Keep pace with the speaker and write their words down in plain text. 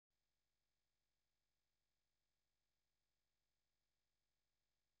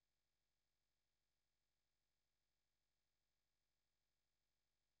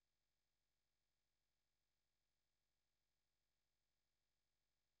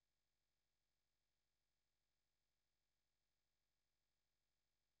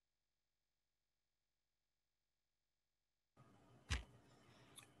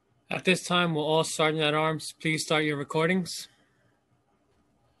At this time, will all Sergeant at Arms please start your recordings?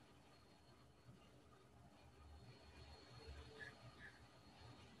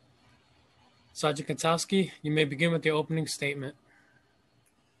 Sergeant Kotowski, you may begin with your opening statement.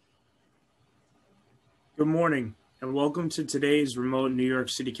 Good morning, and welcome to today's remote New York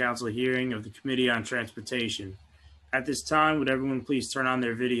City Council hearing of the Committee on Transportation. At this time, would everyone please turn on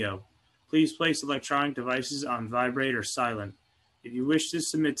their video? Please place electronic devices on vibrate or silent. If you wish to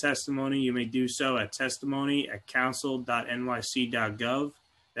submit testimony, you may do so at testimony@council.nyc.gov.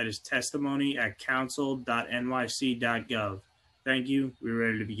 That is testimony@council.nyc.gov. Thank you. We're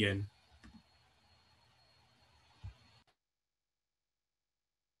ready to begin.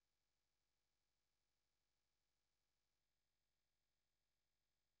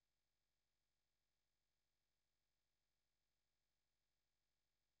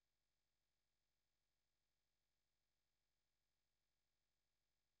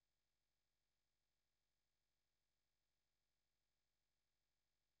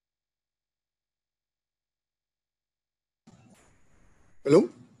 Hello?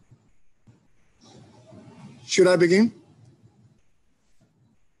 Should I begin?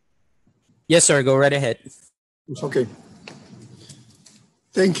 Yes, sir. Go right ahead. Okay.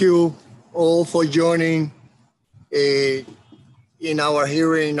 Thank you all for joining in our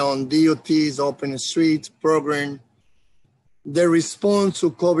hearing on DOT's Open Streets program, the response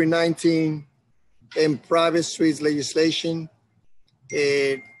to COVID-19 and private streets legislation.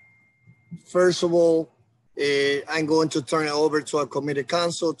 First of all, I'm going to turn it over to our committee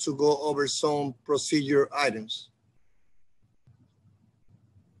counsel to go over some procedure items.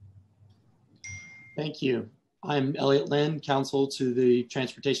 Thank you. I'm Elliot Lynn, counsel to the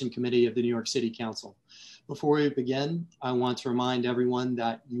Transportation Committee of the New York City Council. Before we begin, I want to remind everyone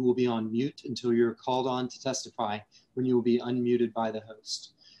that you will be on mute until you're called on to testify, when you will be unmuted by the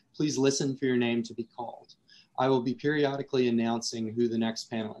host. Please listen for your name to be called. I will be periodically announcing who the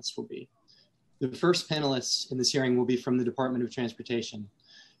next panelists will be. The first panelist in this hearing will be from the Department of Transportation,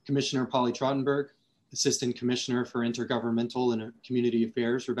 Commissioner Polly Trottenberg, Assistant Commissioner for Intergovernmental and Community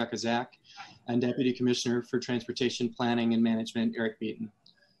Affairs, Rebecca Zach, and Deputy Commissioner for Transportation Planning and Management, Eric Beaton.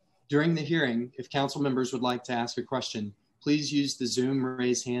 During the hearing, if council members would like to ask a question, please use the Zoom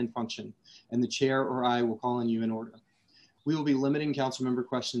raise hand function, and the chair or I will call on you in order. We will be limiting council member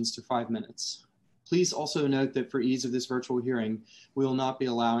questions to 5 minutes. Please also note that for ease of this virtual hearing, we will not be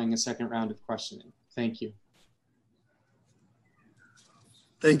allowing a second round of questioning. Thank you.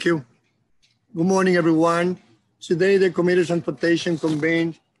 Thank you. Good morning, everyone. Today, the Committee on Transportation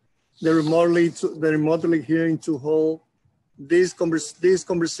convened the remotely hearing to hold this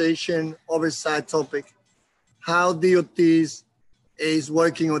conversation oversight topic, how DOTs is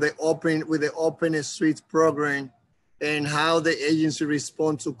working with the Open Streets program and how the agency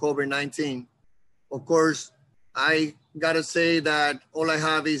responds to COVID-19. Of course, I gotta say that all I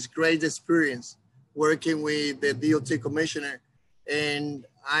have is great experience working with the DOT commissioner, and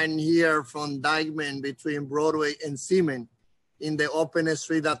I'm here from Dykeman between Broadway and Seaman in the Open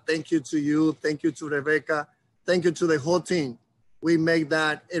Street. Thank you to you, thank you to Rebecca, thank you to the whole team. We make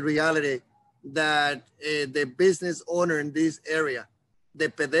that a reality, that the business owner in this area, the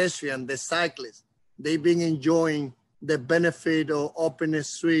pedestrian, the cyclist, they've been enjoying the benefit of Open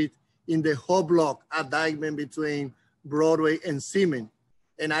Street in the whole block at Dykeman between Broadway and Seaman.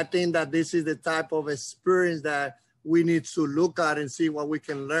 And I think that this is the type of experience that we need to look at and see what we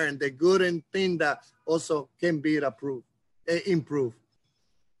can learn, the good and thing that also can be improved.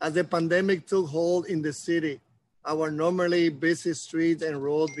 As the pandemic took hold in the city, our normally busy streets and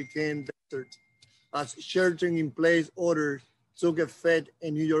roads became desert. As sheltering-in-place orders took effect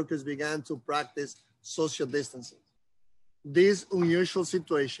and New Yorkers began to practice social distancing. This unusual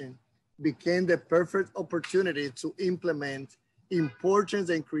situation became the perfect opportunity to implement important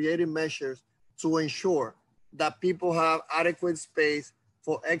and creative measures to ensure that people have adequate space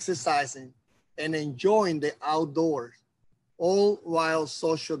for exercising and enjoying the outdoors, all while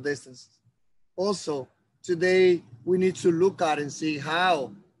social distancing. Also, today, we need to look at and see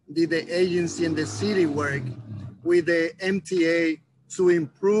how did the agency and the city work with the MTA to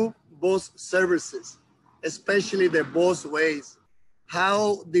improve bus services, especially the busways.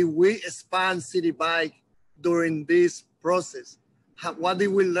 How did we expand City Bike during this process? What did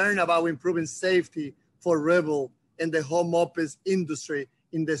we learn about improving safety for Rebel and the home office industry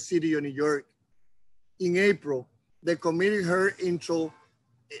in the city of New York? In April, the committee heard intro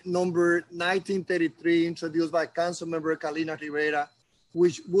number 1933 introduced by Councilmember Kalina Rivera,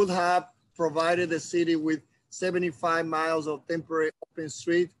 which would have provided the city with 75 miles of temporary open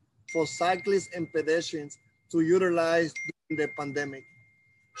street for cyclists and pedestrians to utilize during the pandemic.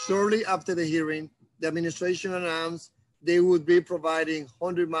 Shortly after the hearing, the administration announced they would be providing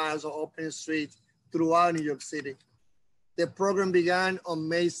 100 miles of open streets throughout New York City. The program began on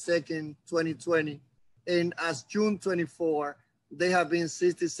May 2nd, 2020, and as June 24, there have been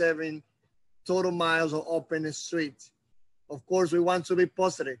 67 total miles of open streets. Of course, we want to be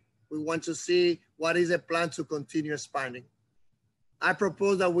positive. We want to see what is the plan to continue expanding. I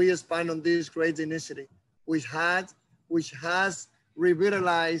propose that we expand on this great initiative, which has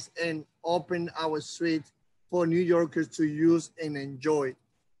revitalized and opened our streets for New Yorkers to use and enjoy.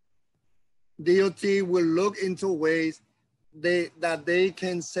 DOT will look into ways that they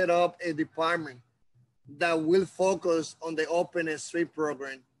can set up a department that will focus on the open street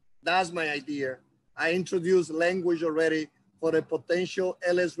program. That's my idea. I introduced language already for a potential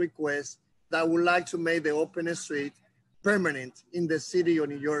LS request that would like to make the open street permanent in the city of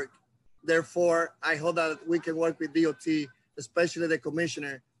New York. Therefore, I hope that we can work with DOT, especially the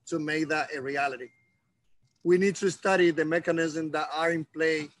commissioner, to make that a reality. We need to study the mechanisms that are in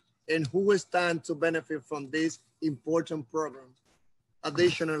play and who will stand to benefit from this important program.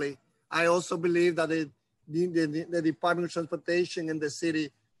 Additionally, I also believe that the Department of Transportation and the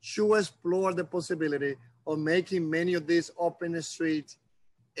city should explore the possibility of making many of these open streets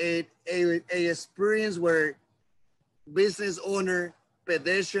a experience where business owners,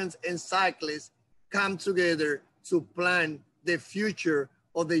 pedestrians, and cyclists come together to plan the future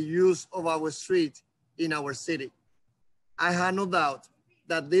of the use of our streets in our city. I have no doubt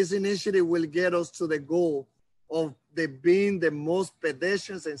that this initiative will get us to the goal of being the most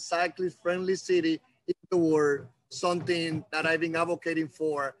pedestrians and cyclist-friendly city in the world, something that I've been advocating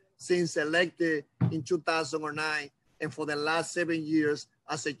for since elected in 2009 and for the last 7 years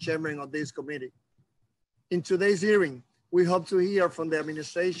as a chairman of this committee. In today's hearing, we hope to hear from the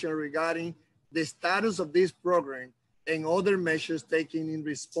administration regarding the status of this program and other measures taken in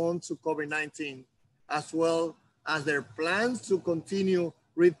response to COVID-19, as well as their plans to continue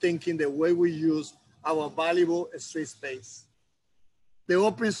rethinking the way we use our valuable street space. The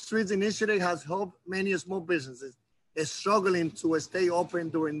Open Streets Initiative has helped many small businesses struggling to stay open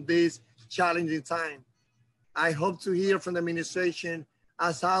during this challenging time. I hope to hear from the administration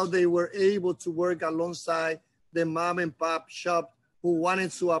as how they were able to work alongside the mom and pop shop who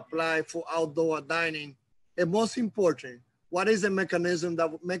wanted to apply for outdoor dining. And most important, what is the mechanism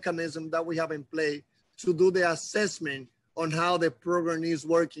that we have in play to do the assessment on how the program is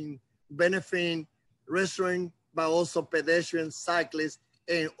working, benefiting restaurants, but also pedestrians, cyclists,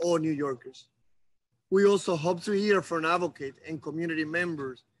 and all New Yorkers. We also hope to hear from advocates and community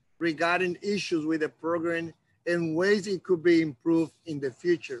members regarding issues with the program and ways it could be improved in the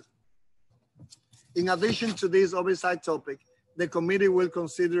future. In addition to this oversight topic, the committee will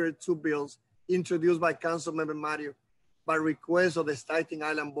consider 2 bills introduced by Councilmember Mario by request of the Staten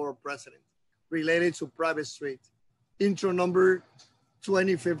Island Borough President related to private streets. Intro number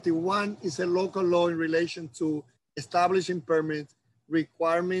 2051 is a local law in relation to establishing permit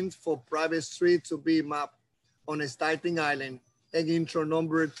requirements for private streets to be mapped on a Staten Island. And intro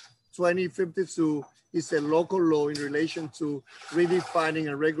number 2052 is a local law in relation to redefining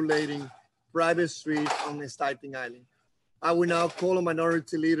and regulating private streets on Staten Island. I will now call on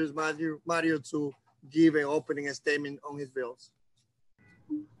Minority Leaders Mario to give an opening statement on his bills.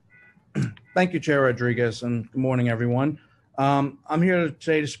 Thank you, Chair Rodriguez, and good morning, everyone. I'm here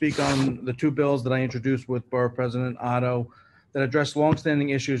today to speak on the 2 bills that I introduced with Borough President Otto that address longstanding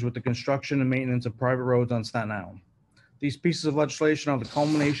issues with the construction and maintenance of private roads on Staten Island. These pieces of legislation are the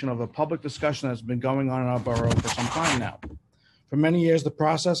culmination of a public discussion that's been going on in our borough for some time now. For many years, the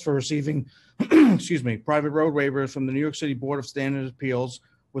process for receiving private road waivers from the New York City Board of Standard Appeals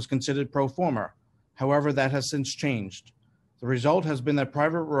was considered pro forma. However, that has since changed. The result has been that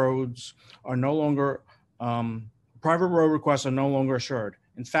private road requests are no longer assured.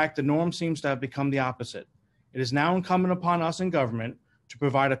 In fact, the norm seems to have become the opposite. It is now incumbent upon us in government to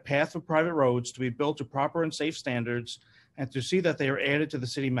provide a path for private roads to be built to proper and safe standards and to see that they are added to the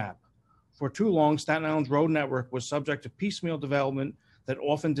city map. For too long, Staten Island's road network was subject to piecemeal development that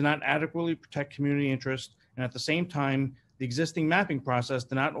often did not adequately protect community interest, and at the same time, the existing mapping process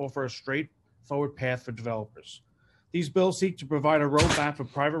did not offer a straightforward path for developers. These bills seek to provide a roadmap for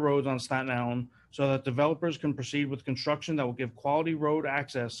private roads on Staten Island so that developers can proceed with construction that will give quality road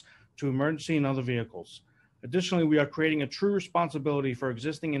access to emergency and other vehicles. Additionally, we are creating a true responsibility for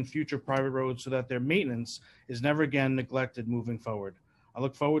existing and future private roads so that their maintenance is never again neglected moving forward. I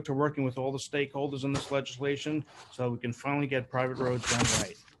look forward to working with all the stakeholders in this legislation so that we can finally get private roads done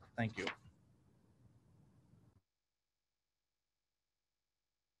right. Thank you.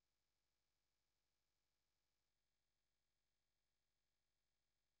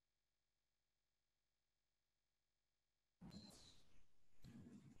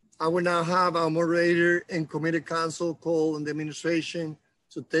 I will now have our moderator and committee counsel call on the administration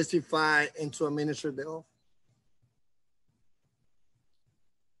to testify and to administer the oath.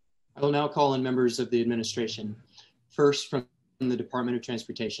 I will now call on members of the administration. First, from the Department of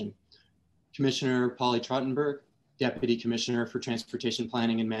Transportation, Commissioner Polly Trottenberg, Deputy Commissioner for Transportation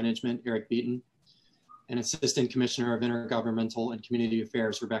Planning and Management, Eric Beaton, and Assistant Commissioner of Intergovernmental and Community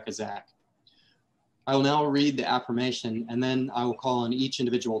Affairs, Rebecca Zack. I will now read the affirmation, and then I will call on each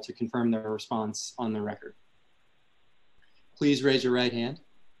individual to confirm their response on the record. Please raise your right hand.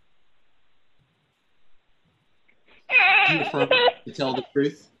 Do you affirm to tell the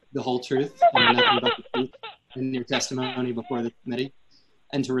truth, the whole truth, and nothing but the truth in your testimony before the committee,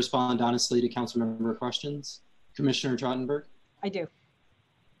 and to respond honestly to council member questions? Commissioner Trottenberg? I do.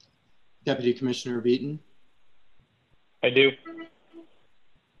 Deputy Commissioner Beaton? I do.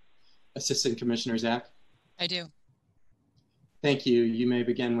 Assistant Commissioner Zack? I do. Thank you. You may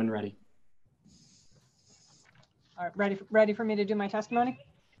begin when ready. All right, ready for me to do my testimony,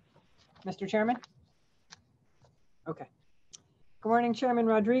 Mr. Chairman? Okay. Good morning, Chairman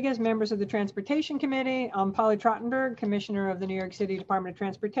Rodriguez, members of the Transportation Committee. I'm Polly Trottenberg, Commissioner of the New York City Department of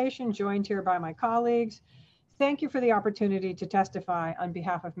Transportation, joined here by my colleagues. Thank you for the opportunity to testify on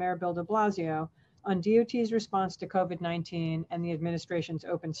behalf of Mayor Bill de Blasio on DOT's response to COVID-19 and the administration's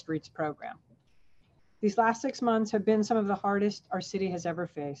Open Streets program. These last 6 months have been some of the hardest our city has ever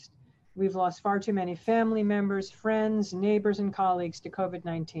faced. We've lost far too many family members, friends, neighbors, and colleagues to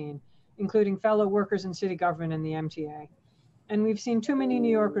COVID-19, including fellow workers in city government and the MTA. And we've seen too many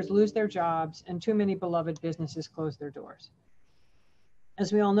New Yorkers lose their jobs and too many beloved businesses close their doors.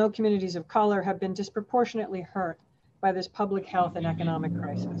 As we all know, communities of color have been disproportionately hurt by this public health and economic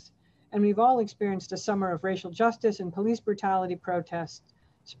crisis. And we've all experienced a summer of racial justice and police brutality protests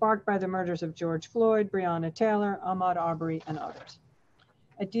sparked by the murders of George Floyd, Breonna Taylor, Ahmaud Arbery, and others.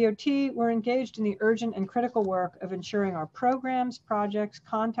 At DOT, we're engaged in the urgent and critical work of ensuring our programs, projects,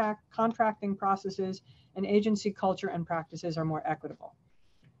 contracting processes, and agency culture and practices are more equitable.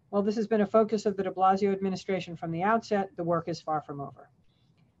 While this has been a focus of the de Blasio administration from the outset, the work is far from over.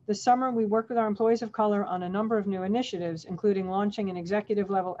 This summer, we worked with our employees of color on a number of new initiatives, including launching an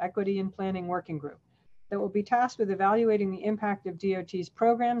executive-level equity and planning working group that will be tasked with evaluating the impact of DOT's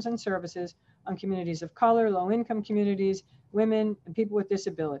programs and services on communities of color, low-income communities, women, and people with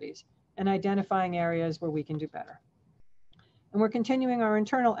disabilities, and identifying areas where we can do better. And we're continuing our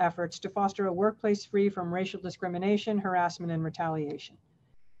internal efforts to foster a workplace free from racial discrimination, harassment, and retaliation.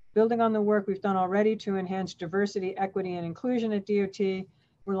 Building on the work we've done already to enhance diversity, equity, and inclusion at DOT,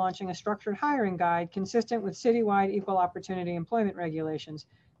 we're launching a structured hiring guide consistent with citywide equal opportunity employment regulations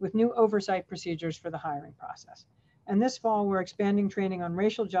with new oversight procedures for the hiring process. And this fall, we're expanding training on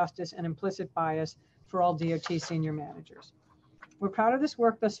racial justice and implicit bias for all DOT senior managers. We're proud of this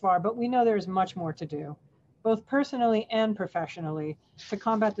work thus far, but we know there is much more to do, both personally and professionally, to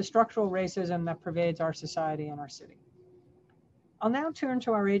combat the structural racism that pervades our society and our city. I'll now turn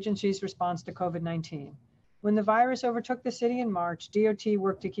to our agency's response to COVID-19. When the virus overtook the city in March, DOT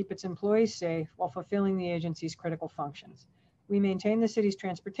worked to keep its employees safe while fulfilling the agency's critical functions. We maintained the city's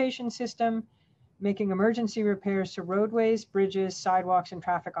transportation system, making emergency repairs to roadways, bridges, sidewalks, and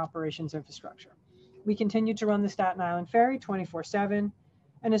traffic operations infrastructure. We continued to run the Staten Island Ferry 24/7,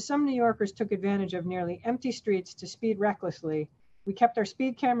 and as some New Yorkers took advantage of nearly empty streets to speed recklessly, we kept our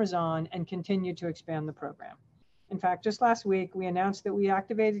speed cameras on and continued to expand the program. In fact, just last week, we announced that we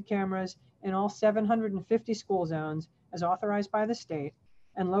activated cameras in all 750 school zones as authorized by the state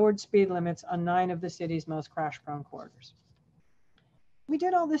and lowered speed limits on 9 of the city's most crash-prone corridors. We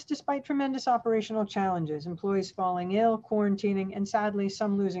did all this despite tremendous operational challenges, employees falling ill, quarantining, and sadly,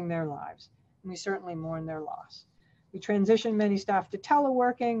 some losing their lives. And we certainly mourn their loss. We transitioned many staff to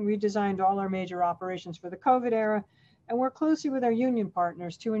teleworking, redesigned all our major operations for the COVID era, and worked closely with our union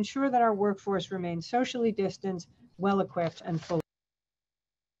partners to ensure that our workforce remains socially distanced, well-equipped, and fully.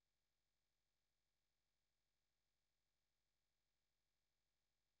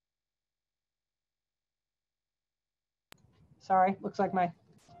 Sorry, looks like my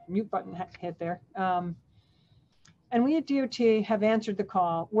mute button hit there. And we at DOT have answered the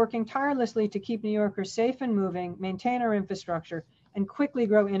call, working tirelessly to keep New Yorkers safe and moving, maintain our infrastructure, and quickly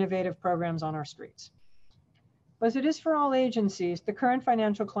grow innovative programs on our streets. But as it is for all agencies, the current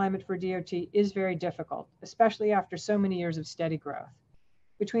financial climate for DOT is very difficult, especially after so many years of steady growth.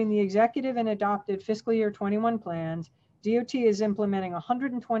 Between the executive and adopted fiscal year 21 plans, DOT is implementing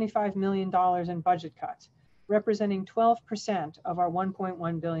 $125 million in budget cuts, representing 12% of our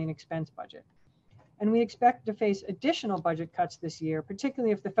 $1.1 billion expense budget. And we expect to face additional budget cuts this year,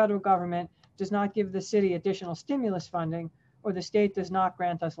 particularly if the federal government does not give the city additional stimulus funding or the state does not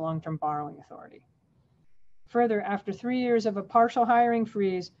grant us long-term borrowing authority. Further, after 3 years of a partial hiring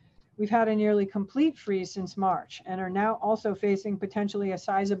freeze, we've had a nearly complete freeze since March and are now also facing potentially a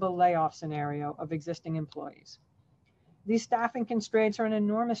sizable layoff scenario of existing employees. These staffing constraints are an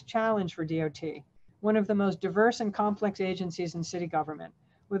enormous challenge for DOT, one of the most diverse and complex agencies in city government,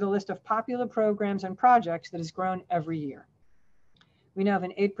 with a list of popular programs and projects that has grown every year. We now have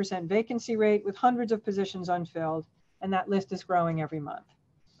an 8% vacancy rate with hundreds of positions unfilled, and that list is growing every month.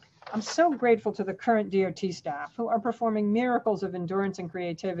 I'm so grateful to the current DOT staff who are performing miracles of endurance and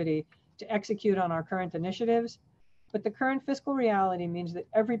creativity to execute on our current initiatives, but the current fiscal reality means that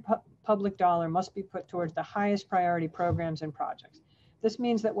every public dollar must be put towards the highest priority programs and projects. This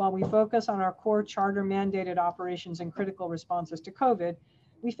means that while we focus on our core charter mandated operations and critical responses to COVID,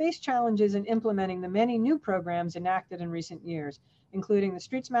 we face challenges in implementing the many new programs enacted in recent years, including the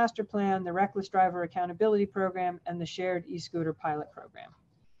Streets Master Plan, the Reckless Driver Accountability Program, and the Shared E-Scooter Pilot Program.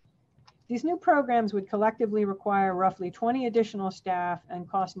 These new programs would collectively require roughly 20 additional staff and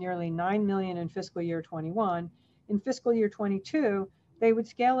cost nearly $9 million in fiscal year 21. In fiscal year 22, they would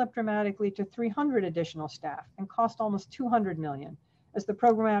scale up dramatically to 300 additional staff and cost almost $200 million, as the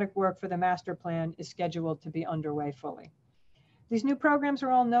programmatic work for the master plan is scheduled to be underway fully. These new programs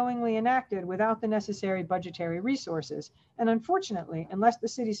are all knowingly enacted without the necessary budgetary resources, and unfortunately, unless the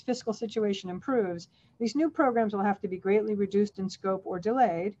city's fiscal situation improves, these new programs will have to be greatly reduced in scope or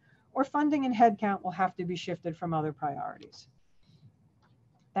delayed, or funding and headcount will have to be shifted from other priorities.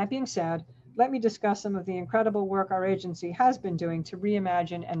 That being said, let me discuss some of the incredible work our agency has been doing to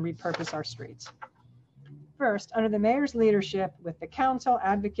reimagine and repurpose our streets. First, under the mayor's leadership, with the council,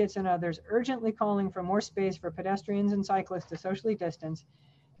 advocates, and others urgently calling for more space for pedestrians and cyclists to socially distance,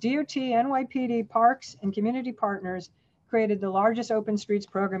 DOT, NYPD, parks, and community partners created the largest open streets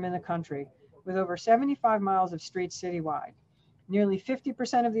program in the country, with over 75 miles of streets citywide. Nearly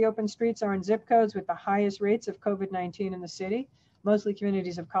 50% of the open streets are in zip codes with the highest rates of COVID-19 in the city, mostly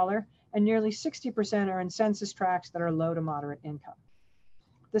communities of color, and nearly 60% are in census tracts that are low to moderate income.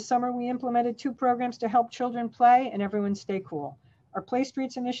 This summer, we implemented 2 programs to help children play and everyone stay cool. Our Play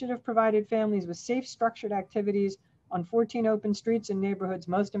Streets initiative provided families with safe, structured activities on 14 open streets in neighborhoods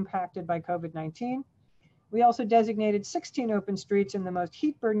most impacted by COVID-19. We also designated 16 open streets in the most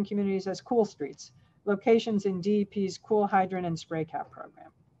heat-burdened communities as cool streets, locations in DEP's Cool Hydrant and Spray Cap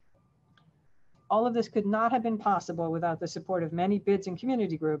program. All of this could not have been possible without the support of many bids and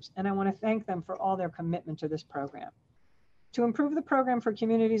community groups, and I want to thank them for all their commitment to this program. To improve the program for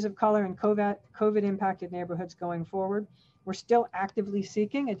communities of color and COVID-impacted neighborhoods going forward, we're still actively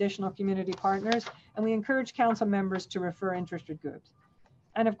seeking additional community partners, and we encourage council members to refer interested groups.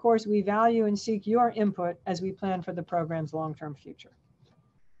 And of course, we value and seek your input as we plan for the program's long-term future.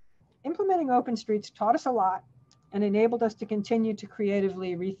 Implementing open streets taught us a lot and enabled us to continue to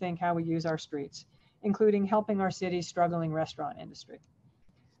creatively rethink how we use our streets, including helping our city's struggling restaurant industry.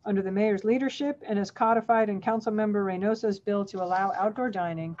 Under the mayor's leadership and as codified in Councilmember Reynoso's bill to allow outdoor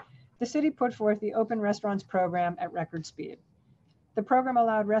dining, the city put forth the Open Restaurants program at record speed. The program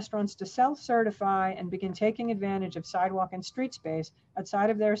allowed restaurants to self-certify and begin taking advantage of sidewalk and street space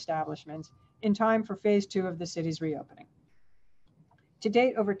outside of their establishments in time for phase 2 of the city's reopening. To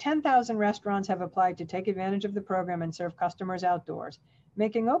date, over 10,000 restaurants have applied to take advantage of the program and serve customers outdoors,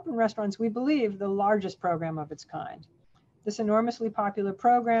 making Open Restaurants, we believe, the largest program of its kind. This enormously popular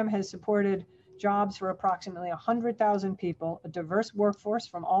program has supported jobs for approximately 100,000 people, a diverse workforce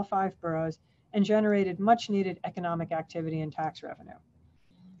from all 5 boroughs, and generated much needed economic activity and tax revenue.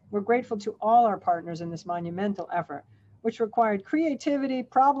 We're grateful to all our partners in this monumental effort, which required creativity,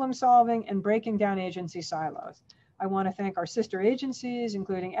 problem solving, and breaking down agency silos. I want to thank our sister agencies,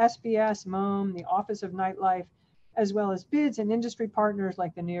 including SBS, MOM, the Office of Nightlife, as well as bids and industry partners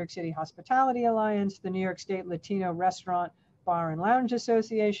like the New York City Hospitality Alliance, the New York State Latino Restaurant, Bar and Lounge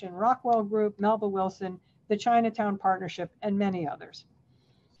Association, Rockwell Group, Melba Wilson, the Chinatown Partnership, and many others.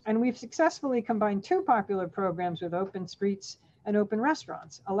 And we've successfully combined 2 popular programs with Open Streets and Open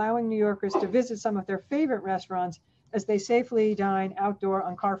Restaurants, allowing New Yorkers to visit some of their favorite restaurants as they safely dine outdoor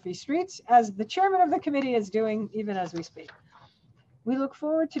on car-free streets, as the chairman of the committee is doing even as we speak. We look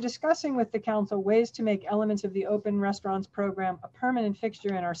forward to discussing with the council ways to make elements of the Open Restaurants program a permanent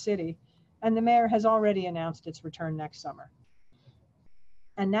fixture in our city, and the mayor has already announced its return next summer.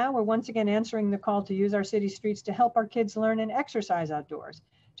 And now we're once again answering the call to use our city streets to help our kids learn and exercise outdoors.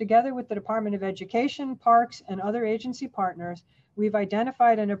 Together with the Department of Education, Parks, and other agency partners, we've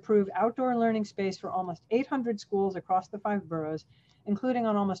identified and approved outdoor learning space for almost 800 schools across the 5 boroughs, including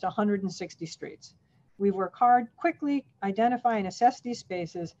on almost 160 streets. We've worked hard, quickly identify and assess these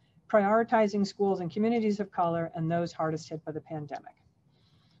spaces, prioritizing schools and communities of color and those hardest hit by the pandemic.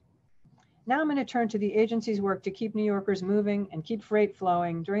 Now I'm going to turn to the agency's work to keep New Yorkers moving and keep freight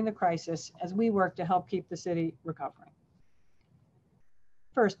flowing during the crisis as we work to help keep the city recovering.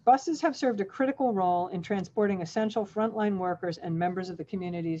 First, buses have served a critical role in transporting essential frontline workers and members of the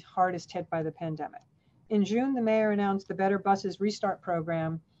communities hardest hit by the pandemic. In June, the mayor announced the Better Buses Restart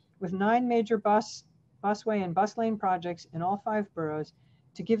program with 9 major busway and bus lane projects in all 5 boroughs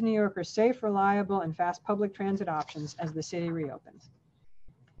to give New Yorkers safe, reliable, and fast public transit options as the city reopens.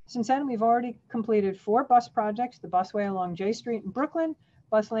 Since then, we've already completed 4 bus projects, the busway along J Street in Brooklyn,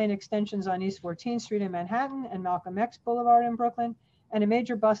 bus lane extensions on East 14th Street in Manhattan and Malcolm X Boulevard in Brooklyn, and a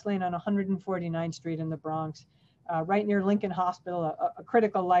major bus lane on 149th Street in the Bronx, right near Lincoln Hospital, a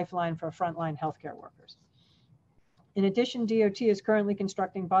critical lifeline for frontline healthcare workers. In addition, DOT is currently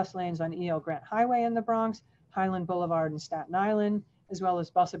constructing bus lanes on E.L. Grant Highway in the Bronx, Highland Boulevard and Staten Island, as well as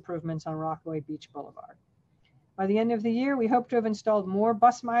bus improvements on Rockaway Beach Boulevard. By the end of the year, we hope to have installed more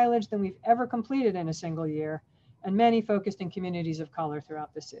bus mileage than we've ever completed in a single year, and many focused in communities of color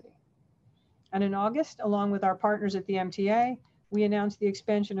throughout the city. And in August, along with our partners at the MTA, we announced the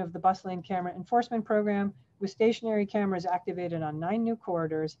expansion of the bus lane camera enforcement program with stationary cameras activated on 9 new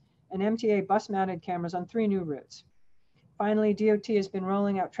corridors and MTA bus-mounted cameras on 3 new routes. Finally, DOT has been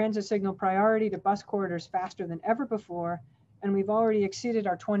rolling out transit signal priority to bus corridors faster than ever before, and we've already exceeded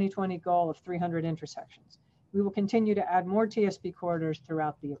our 2020 goal of 300 intersections. We will continue to add more TSB corridors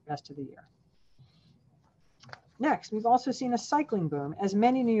throughout the rest of the year. Next, we've also seen a cycling boom as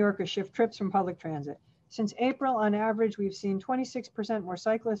many New Yorkers shift trips from public transit. Since April, on average, we've seen 26% more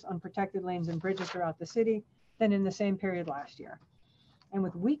cyclists on protected lanes and bridges throughout the city than in the same period last year. And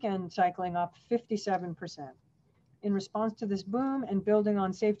with weekend cycling up 57%. In response to this boom and building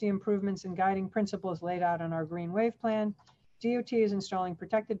on safety improvements and guiding principles laid out on our Green Wave plan, DOT is installing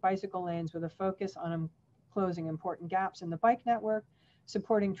protected bicycle lanes with a focus on closing important gaps in the bike network,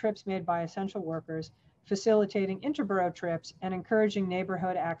 supporting trips made by essential workers, facilitating interborough trips, and encouraging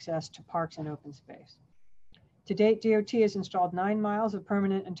neighborhood access to parks and open space. To date, DOT has installed 9 miles of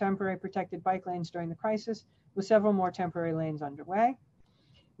permanent and temporary protected bike lanes during the crisis, with several more temporary lanes underway.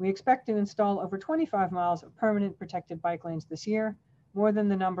 We expect to install over 25 miles of permanent protected bike lanes this year, more than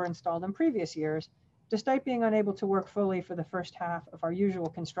the number installed in previous years, despite being unable to work fully for the first half of our usual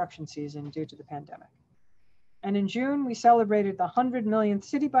construction season due to the pandemic. And in June, we celebrated the 100 millionth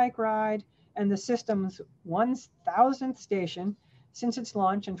City Bike ride and the system's 1,000th station since its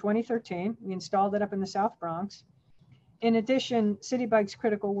launch in 2013. We installed it up in the South Bronx. In addition, City Bike's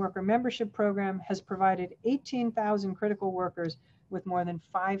Critical Worker Membership Program has provided 18,000 critical workers with more than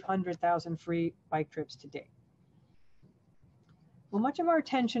 500,000 free bike trips to date. While much of our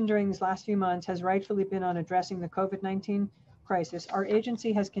attention during these last few months has rightfully been on addressing the COVID-19 crisis, our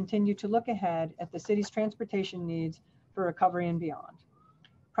agency has continued to look ahead at the city's transportation needs for recovery and beyond.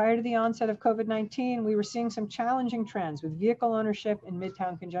 Prior to the onset of COVID-19, we were seeing some challenging trends with vehicle ownership and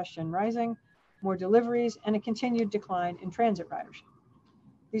Midtown congestion rising, more deliveries, and a continued decline in transit ridership.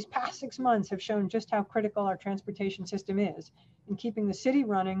 These past 6 months have shown just how critical our transportation system is in keeping the city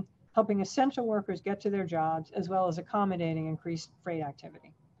running, helping essential workers get to their jobs, as well as accommodating increased freight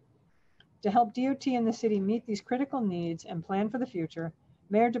activity. To help DOT and the city meet these critical needs and plan for the future,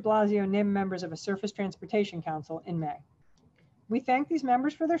 Mayor de Blasio named members of a Surface Transportation Council in May. We thank these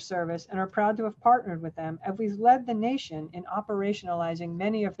members for their service and are proud to have partnered with them as we've led the nation in operationalizing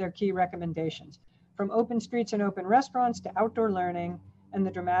many of their key recommendations, from open streets and open restaurants to outdoor learning and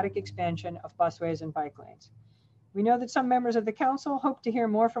the dramatic expansion of busways and bike lanes. We know that some members of the council hope to hear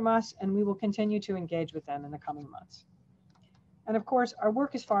more from us, and we will continue to engage with them in the coming months. And of course, our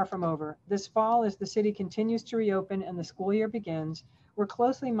work is far from over. This fall, as the city continues to reopen and the school year begins, we're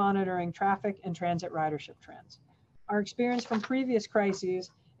closely monitoring traffic and transit ridership trends. Our experience from previous crises,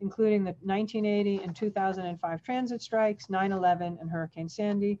 including the 1980 and 2005 transit strikes, 9/11, and Hurricane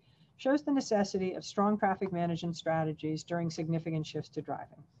Sandy, shows the necessity of strong traffic management strategies during significant shifts to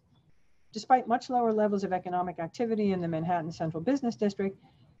driving. Despite much lower levels of economic activity in the Manhattan Central Business District,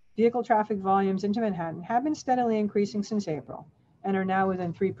 vehicle traffic volumes into Manhattan have been steadily increasing since April and are now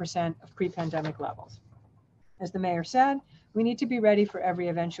within 3% of pre-pandemic levels. As the mayor said, we need to be ready for every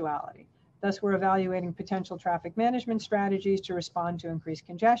eventuality. Thus, we're evaluating potential traffic management strategies to respond to increased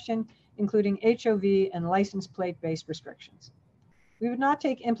congestion, including HOV and license plate-based restrictions. We would not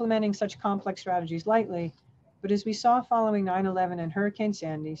take implementing such complex strategies lightly, but as we saw following 9/11 and Hurricane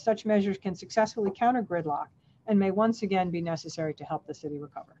Sandy, such measures can successfully counter gridlock and may once again be necessary to help the city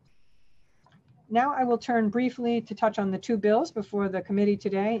recover. Now I will turn briefly to touch on the 2 bills before the committee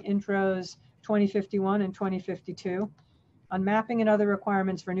today, Intros 2051 and 2052. on mapping and other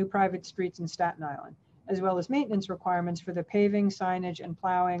requirements for new private streets in Staten Island, as well as maintenance requirements for the paving, signage, and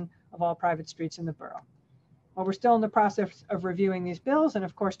plowing of all private streets in the borough. While we're still in the process of reviewing these bills and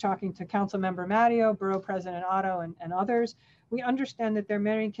of course talking to Councilmember Matteo, Borough President Otto, and others, we understand that there are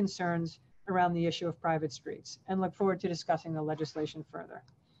many concerns around the issue of private streets and look forward to discussing the legislation further.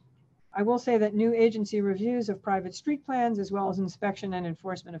 I will say that new agency reviews of private street plans, as well as inspection and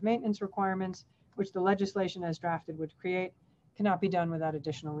enforcement of maintenance requirements, which the legislation as drafted would create, cannot be done without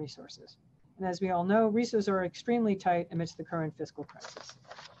additional resources. And as we all know, resources are extremely tight amidst the current fiscal crisis.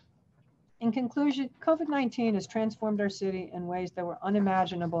 In conclusion, COVID-19 has transformed our city in ways that were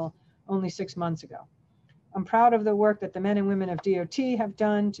unimaginable only 6 months ago. I'm proud of the work that the men and women of DOT have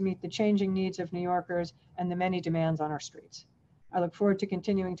done to meet the changing needs of New Yorkers and the many demands on our streets. I look forward to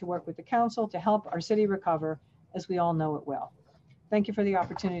continuing to work with the council to help our city recover, as we all know it will. Thank you for the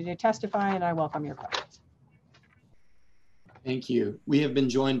opportunity to testify, and I welcome your questions. Thank you. We have been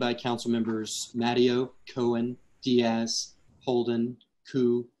joined by council members Matteo, Cohen, Diaz, Holden,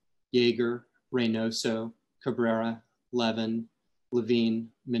 Koo, Yeager, Reynoso, Cabrera, Levin, Levine,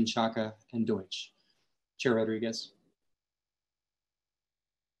 Menchaca, and Deutsch. Chair Rodriguez.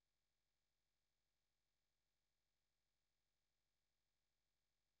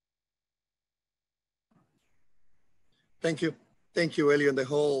 Thank you. Thank you, Ellie, and the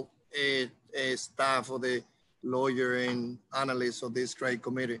whole staff of the lawyer and analysts of this great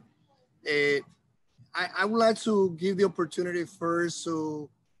committee. I would like to give the opportunity first to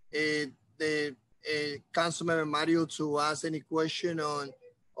the Councilmember Mario to ask any question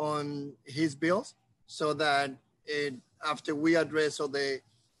on his bills, so that after we address all the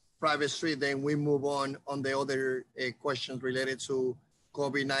private street, then we move on the other questions related to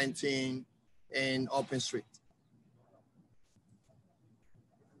COVID-19 and open street.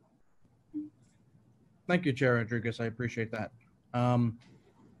 Thank you, Chair Rodriguez. I appreciate that.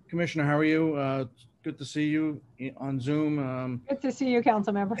 Commissioner, how are you? Good to see you on Zoom. Good to see you,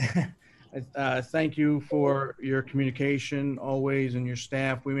 council member. Thank you for your communication always, and your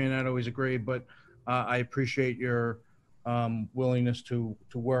staff. We may not always agree, but I appreciate your willingness to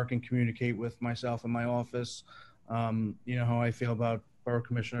work and communicate with myself and my office. You know how I feel about Borough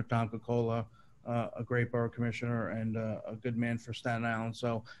Commissioner Tom Cocola, a great borough commissioner and a good man for Staten Island.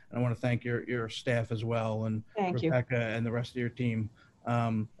 So and I want to thank your staff as well, and Thank Rebecca and the rest of your team.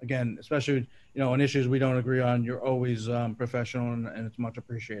 Again, especially, on issues we don't agree on, you're always professional, and it's much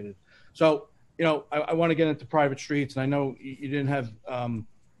appreciated. So, I want to get into private streets, and I know you didn't have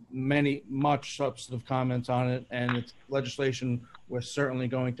much substantive comments on it, and it's legislation we're certainly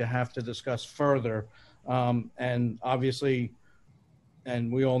going to have to discuss further. And obviously,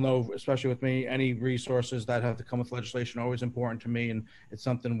 and we all know, especially with me, any resources that have to come with legislation are always important to me, and it's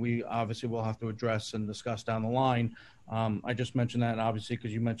something we obviously will have to address and discuss down the line. I just mentioned that, obviously,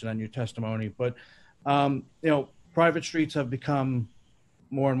 because you mentioned that in your testimony. But private streets have become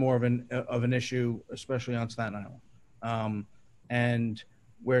more and more of an issue, especially on Staten Island, and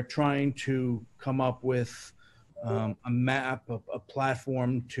we're trying to come up with a map, a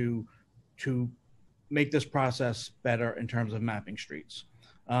platform to make this process better in terms of mapping streets.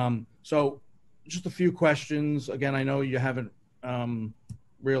 So just a few questions. Again, I know you haven't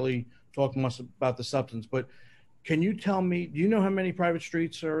really talked much about the substance, but can you tell me, do you know how many private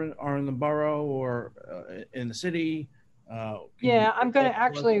streets are in the borough or in the city? Yeah, I'm going to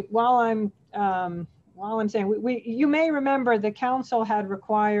actually, while I'm saying, you may remember the council had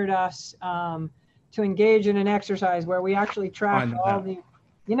required us to engage in an exercise where we actually tracked all the,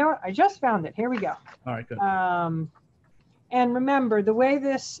 you know what, I just found it. Here we go. All right, good. And remember, the way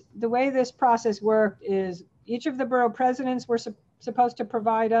this process worked is each of the borough presidents were supposed to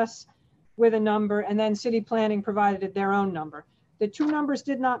provide us with a number, and then city planning provided their own number. The two numbers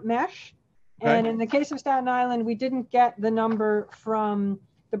did not mesh. Okay. And in the case of Staten Island, we didn't get the number from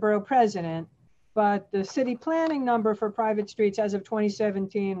the borough president, but the city planning number for private streets as of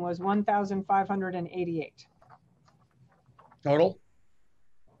 2017 was 1,588. Total?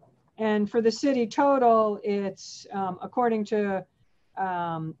 And for the city total, it's, according to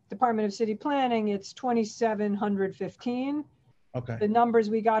Department of City Planning, it's 2,715. Okay. The numbers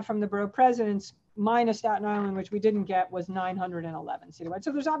we got from the borough presidents minus Staten Island, which we didn't get, was 911 citywide.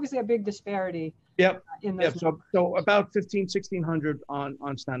 So there's obviously a big disparity. Yep. In those So about 1,600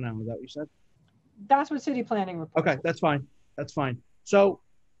 on Staten Island. Is that what you said? That's what city planning reports. Okay, that's fine. That's fine. So,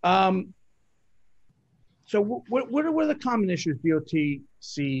 what are the common issues DOT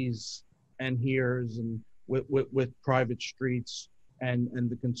sees and hears, and with private streets and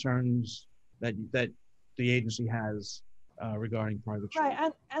the concerns that the agency has regarding private streets?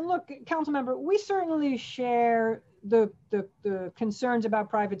 Right, and look, council member, we certainly share the concerns about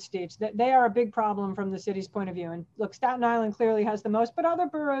private streets, that they are a big problem from the city's point of view. And look, Staten Island clearly has the most, but other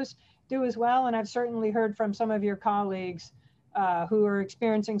boroughs do as well. And I've certainly heard from some of your colleagues who are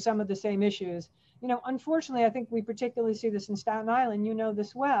experiencing some of the same issues. You know, unfortunately, I think we particularly see this in Staten Island. You know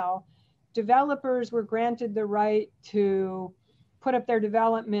this well. Developers were granted the right to put up their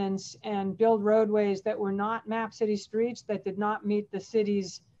developments and build roadways that were not map city streets, that did not meet the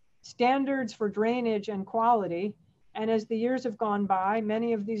city's standards for drainage and quality. And as the years have gone by,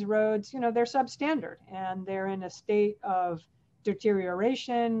 many of these roads, you know, they're substandard and they're in a state of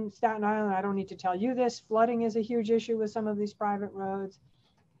deterioration. Staten Island, I don't need to tell you this, flooding is a huge issue with some of these private roads.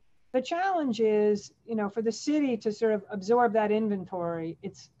 The challenge is, you know, for the city to sort of absorb that inventory,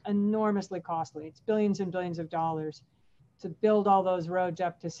 it's enormously costly. It's billions and billions of dollars to build all those roads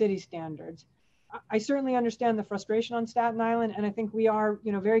up to city standards. I certainly understand the frustration on Staten Island, and I think we are,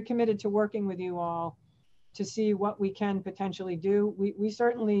 you know, very committed to working with you all to see what we can potentially do. We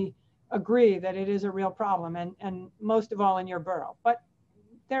certainly agree that it is a real problem, and most of all in your borough, but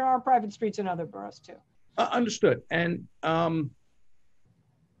there are private streets in other boroughs too. Understood. And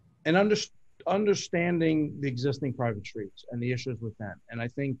understanding the existing private streets and the issues with them. And I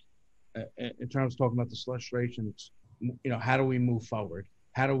think in terms of talking about this frustration, it's, you know, how do we move forward?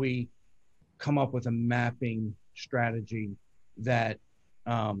 How do we come up with a mapping strategy that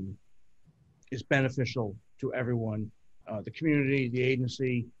is beneficial to everyone, the community, the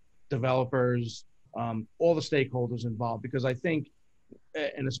agency, developers, all the stakeholders involved? Because I think,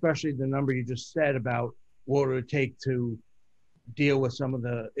 and especially the number you just said about what it would take to deal with some of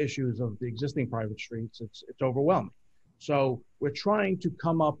the issues of the existing private streets, it's overwhelming. So we're trying to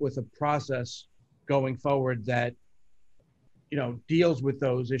come up with a process going forward that, you know, deals with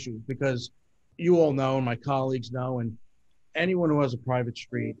those issues, because you all know, and my colleagues know, and anyone who has a private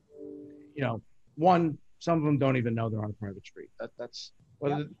street, you know, some of them don't even know they're on a private street. That's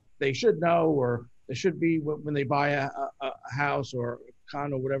whether they should know, or they should be when they buy a house or a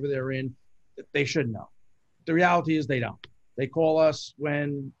condo, whatever they're in, they should know. The reality is they don't. They call us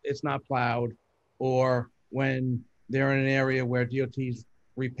when it's not plowed, or when they're in an area where DOT's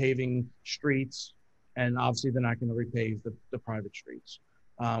repaving streets, and obviously they're not going to repave the private streets.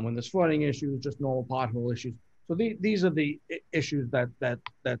 When there's flooding issues, just normal pothole issues. So these are the issues that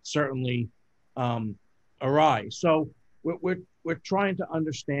certainly arise. So we're trying to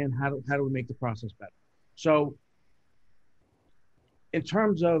understand how do we make the process better. So in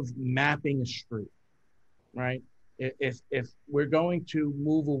terms of mapping a street, right? If we're going to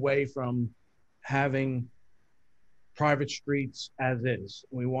move away from having private streets as is,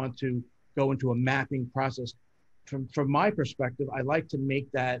 we want to go into a mapping process. From my perspective, I like to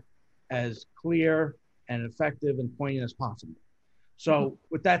make that as clear and effective and poignant as possible. So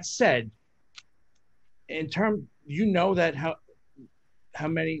with that said, in terms, you know that how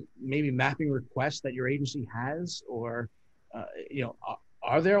many maybe mapping requests that your agency has, or you know,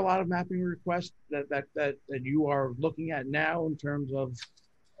 are there a lot of mapping requests that you are looking at now in terms of?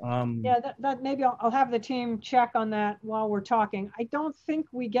 Yeah, that maybe I'll have the team check on that while we're talking. I don't think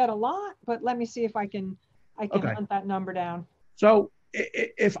we get a lot, but let me see if I can Okay. hunt that number down. So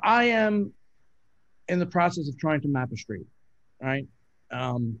if I am in the process of trying to map a street, right?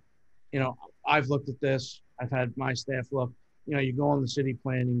 You know, I've looked at this. I've had my staff look. You know, you go on the city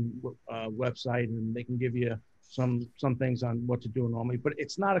planning website, and they can give you some things on what to do normally, but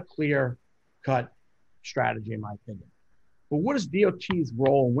it's not a clear-cut strategy, in my opinion. But what is DOT's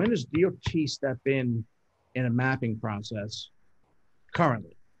role? When does DOT step in a mapping process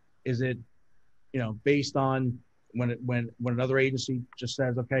currently? Is it, you know, based on when another agency just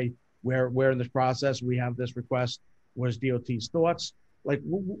says, okay, we're in this process, we have this request, what is DOT's thoughts? Like,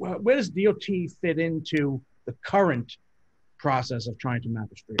 where does DOT fit into the current process of trying to map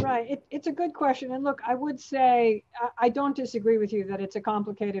a street? Right, it's a good question. And look, I would say, I don't disagree with you that it's a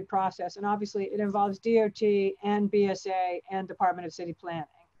complicated process. And obviously it involves DOT and BSA and Department of City Planning.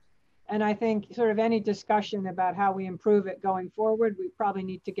 And I think sort of any discussion about how we improve it going forward, we probably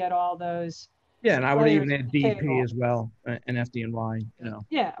need to get all those. Yeah, and I would even add DEP as well, and FDNY, you know.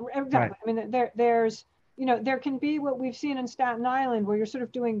 Yeah, exactly. Right. I mean, there's, you know, there can be what we've seen in Staten Island, where you're sort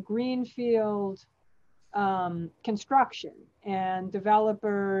of doing greenfield construction, and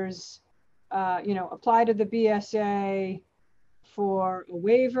developers, you know, apply to the BSA for a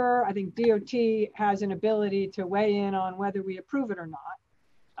waiver. I think DOT has an ability to weigh in on whether we approve it or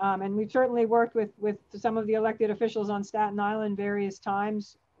not. And we've certainly worked with some of the elected officials on Staten Island various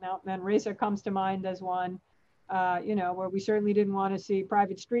times. Now, Manresa comes to mind as one, you know, where we certainly didn't want to see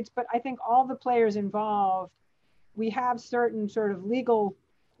private streets. But I think all the players involved, we have certain sort of legal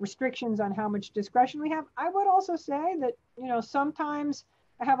restrictions on how much discretion we have. I would also say that, sometimes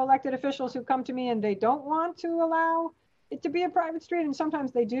I have elected officials who come to me and they don't want to allow it to be a private street, and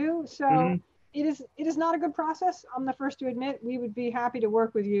sometimes they do. So it is not a good process. I'm the first to admit. We would be happy to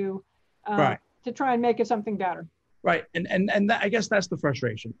work with you Right. to try and make it something better. Right. And that, I guess that's the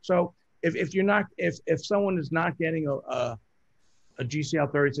frustration. So if you're not, if someone is not getting a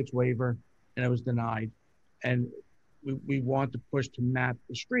GCL 36 waiver and it was denied, and we want to push to map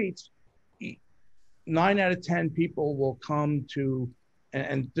the streets, 9 out of 10 people will come to,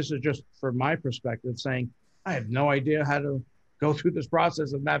 and this is just from my perspective, saying, I have no idea how to go through this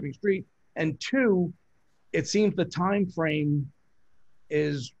process of mapping street. And 2, it seems the time frame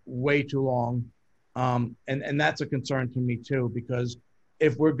is way too long. And that's a concern to me too, because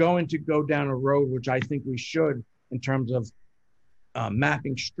if we're going to go down a road, which I think we should, in terms of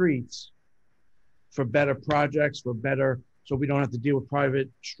mapping streets for better projects, so we don't have to deal with private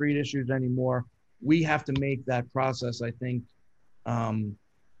street issues anymore, we have to make that process, I think,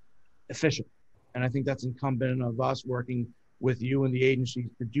 efficient. And I think that's incumbent of us working with you and the agencies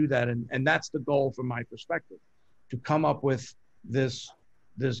to do that. And that's the goal from my perspective, to come up with this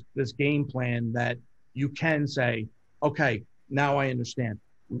game plan that you can say, okay, now I understand,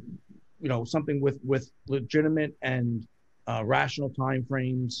 something with legitimate and rational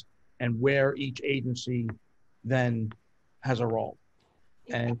timeframes, and where each agency then has a role.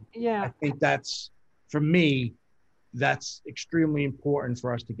 And yeah, I think that's, for me, that's extremely important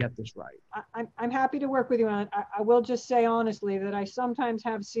for us to get this right. I'm happy to work with you on it. I will just say honestly that I sometimes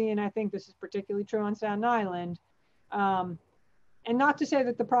have seen, I think this is particularly true on Staten Island, and not to say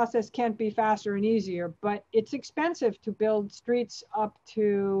that the process can't be faster and easier, but it's expensive to build streets up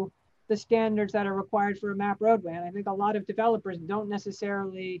to the standards that are required for a map roadway. And I think a lot of developers don't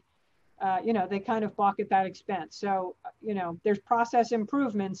necessarily, they kind of balk at that expense. So, there's process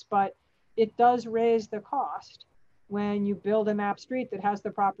improvements, but it does raise the cost when you build a map street that has the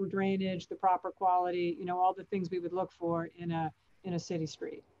proper drainage, the proper quality, all the things we would look for in a city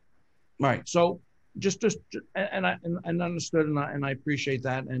street. Right. So just and I understood, and I appreciate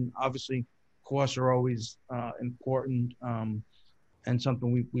that. And obviously, costs are always important, and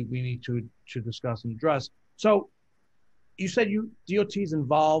something we need to discuss and address. So you said DOT's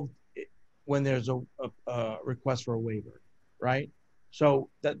involved when there's a request for a waiver, right? So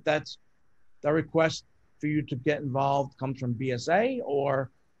that's that request for you to get involved comes from BSA,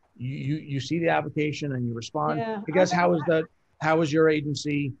 or you see the application and you respond? Yeah, I guess how is your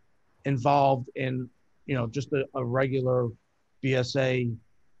agency involved in just a regular BSA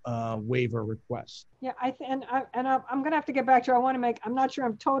waiver request? Yeah, I'm going to have to get back to you. I'm not sure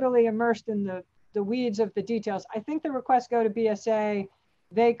I'm totally immersed in the weeds of the details. I think the requests go to BSA.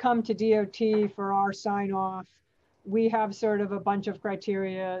 They come to DOT for our sign off. We have sort of a bunch of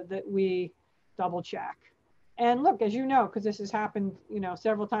criteria that we double check. And look, as you know, because this has happened,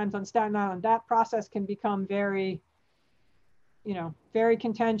 several times on Staten Island, that process can become very, very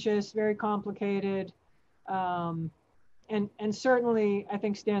contentious, very complicated. And certainly I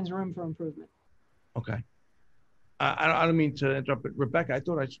think stands room for improvement. Okay. I don't mean to interrupt, but Rebecca, I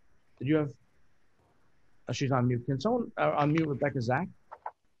thought did you have, she's on mute. Can someone unmute Rebecca Zach?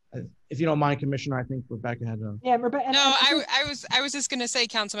 If you don't mind, Commissioner, I think Rebecca had a. Yeah, Rebecca. No, I was just going to say,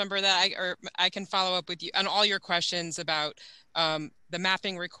 Councilmember, that I can follow up with you on all your questions about the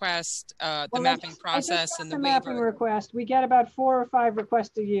mapping request, the mapping process, and the mapping waiver. request. We get about 4 or 5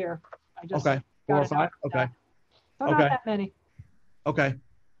 requests a year. Okay, 4 or 5. Okay. So not that many. Okay.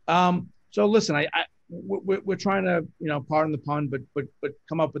 So listen, we're trying to, pardon the pun, but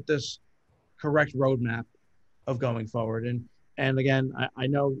come up with this correct roadmap of going forward. And again, I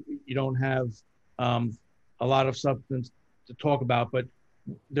know you don't have a lot of substance to talk about, but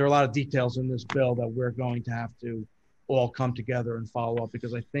there are a lot of details in this bill that we're going to have to all come together and follow up,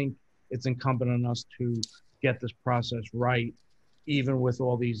 because I think it's incumbent on us to get this process right, even with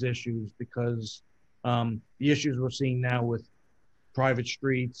all these issues, because the issues we're seeing now with private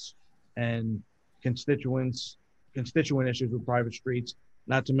streets and constituent issues with private streets,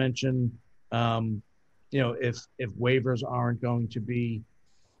 not to mention, if waivers aren't going to be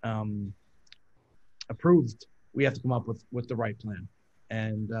approved, we have to come up with the right plan.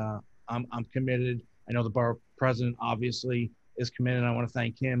 And I'm committed. I know the borough president obviously is committed. I want to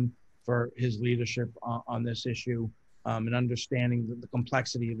thank him for his leadership on this issue and understanding the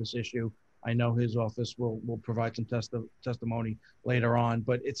complexity of this issue. I know his office will provide some testimony later on,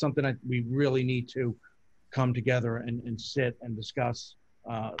 but it's something that we really need to come together and sit and discuss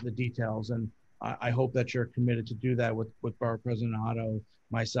the details. And I hope that you're committed to do that with Borough President Otto,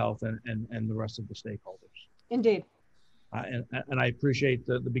 myself, and the rest of the stakeholders. Indeed. And I appreciate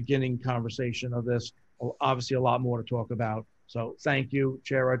the beginning conversation of this. Obviously, a lot more to talk about. So thank you,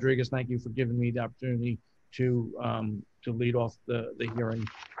 Chair Rodriguez. Thank you for giving me the opportunity to lead off the hearing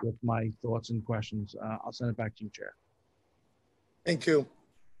with my thoughts and questions. I'll send it back to you, Chair. Thank you,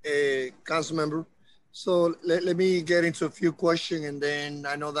 Council Member. So let me get into a few questions, and then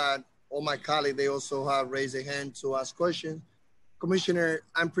I know that all my colleagues, they also have raised a hand to ask questions. Commissioner,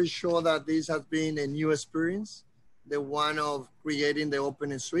 I'm pretty sure that this has been a new experience, the one of creating the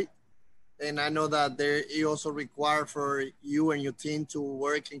open suite. And I know that it also requires for you and your team to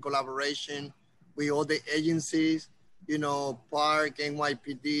work in collaboration with all the agencies, you know, Park,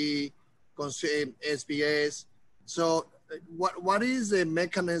 NYPD, SBS. So what is the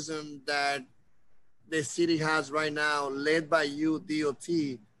mechanism that the city has right now, led by you,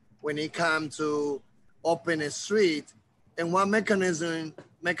 DOT, when it comes to open a street? And what mechanism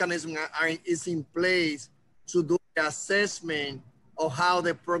is in place to do the assessment of how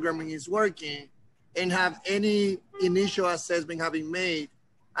the programming is working, and have any initial assessment having made,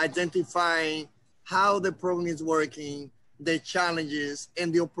 identifying how the program is working, the challenges,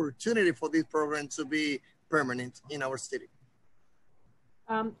 and the opportunity for this program to be permanent in our city?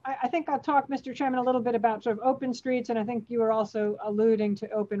 I think I'll talk, Mr. Chairman, a little bit about sort of open streets, and I think you were also alluding to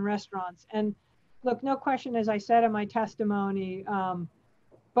open restaurants. And look, no question, as I said in my testimony,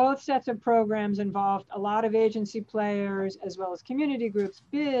 both sets of programs involved a lot of agency players, as well as community groups,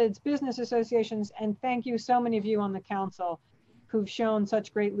 bids, business associations, and thank you, so many of you on the council who've shown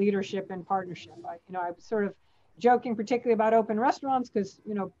such great leadership and partnership. I was sort of joking particularly about open restaurants because,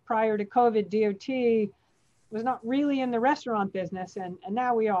 prior to COVID, DOT was not really in the restaurant business, and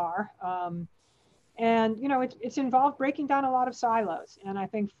now we are. And it's involved breaking down a lot of silos, and I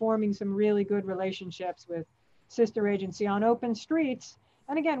think forming some really good relationships with sister agency on open streets.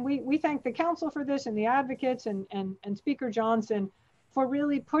 And again, we thank the council for this, and the advocates, and Speaker Johnson for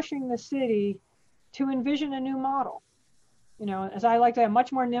really pushing the city to envision a new model. As I like to have, a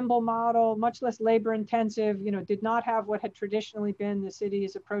much more nimble model, much less labor intensive, did not have what had traditionally been the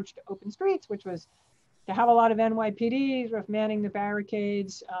city's approach to open streets, which was to have a lot of NYPD manning the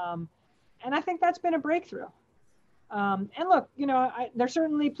barricades. And I think that's been a breakthrough. And look, there's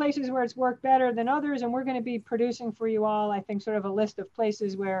certainly places where it's worked better than others, and we're going to be producing for you all, I think, sort of a list of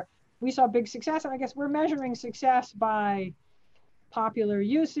places where we saw big success. And I guess we're measuring success by popular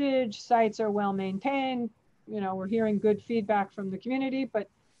usage, sites are well maintained. We're hearing good feedback from the community, but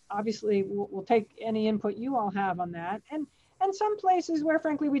obviously we'll take any input you all have on that. And some places where,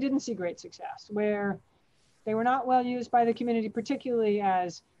 frankly, we didn't see great success, where they were not well used by the community, particularly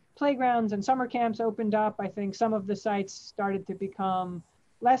as playgrounds and summer camps opened up. I think some of the sites started to become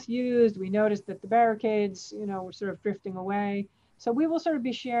less used. We noticed that the barricades, were sort of drifting away. So we will sort of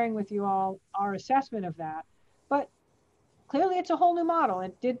be sharing with you all our assessment of that. But clearly it's a whole new model.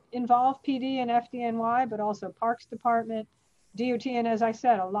 It did involve PD and FDNY, but also Parks Department, DOT, and as I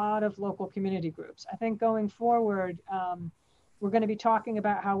said, a lot of local community groups. I think going forward, we're going to be talking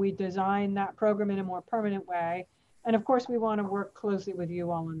about how we design that program in a more permanent way. And of course, we want to work closely with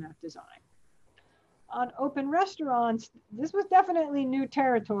you all on that design. On open restaurants, this was definitely new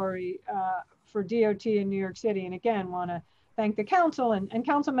territory for DOT in New York City. And again, want to thank the council and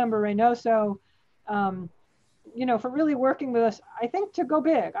Council Member Reynoso, for really working with us, I think, to go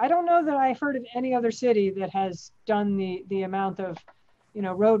big. I don't know that I've heard of any other city that has done the amount of,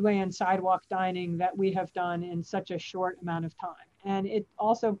 roadway and sidewalk dining that we have done in such a short amount of time. And it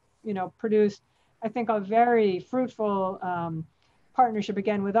also, produced, I think, a very fruitful partnership,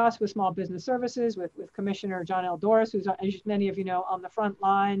 again, with us, with Small Business Services, with Commissioner John L. Doris, who's, as many of you know, on the front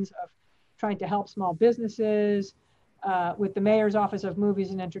lines of trying to help small businesses, with the Mayor's Office of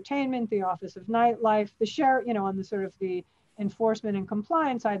Movies and Entertainment, the Office of Nightlife, the sheriff, on the sort of the enforcement and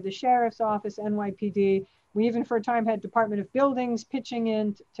compliance side, the Sheriff's Office, NYPD. We even for a time had Department of Buildings pitching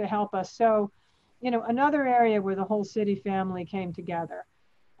in to help us. So, another area where the whole city family came together.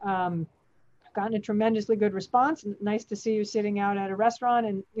 Gotten a tremendously good response. Nice to see you sitting out at a restaurant.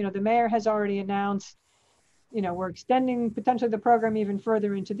 And, the mayor has already announced, we're extending potentially the program even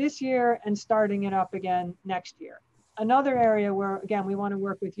further into this year and starting it up again next year. Another area where, again, we want to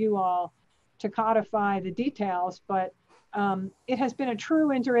work with you all to codify the details, but it has been a true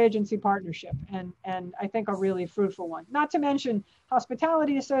interagency partnership and I think a really fruitful one. Not to mention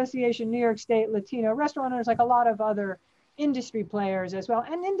Hospitality Association, New York State, Latino restaurateurs, like a lot of other industry players as well,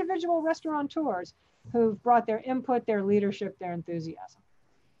 and individual restaurateurs who've brought their input, their leadership, their enthusiasm.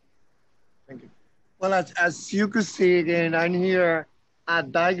 Thank you. Well, as you could see, again, I'm here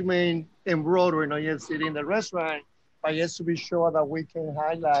at Dykeman and Broadway, not yet sitting in the restaurant, but just to be sure that we can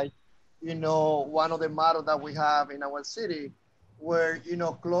highlight one of the models that we have in our city, where,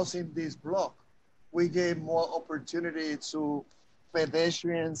 closing this block, we gave more opportunity to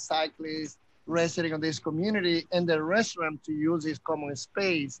pedestrians, cyclists, residents of this community, and the restaurant to use this common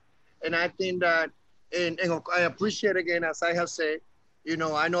space. And I think that, and I appreciate again, as I have said,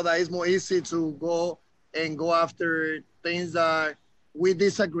 I know that it's more easy to go after things that we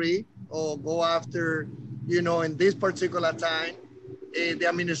disagree, or go after, in this particular time, the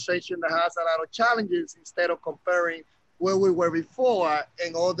administration that has a lot of challenges, instead of comparing where we were before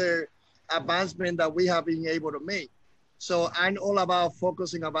and other advancement that we have been able to make. So I'm all about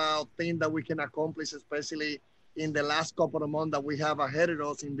focusing about things that we can accomplish, especially in the last couple of months that we have ahead of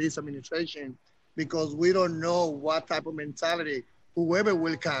us in this administration, because we don't know what type of mentality whoever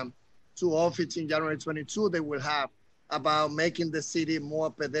will come to office in January 22, they will have about making the city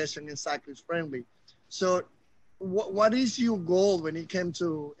more pedestrian and cyclist friendly. So what is your goal when it came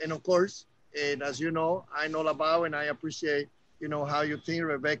to, and of course, and as you know, I know about, and I appreciate, how you think,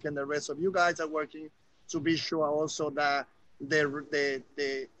 Rebecca, and the rest of you guys are working to be sure also that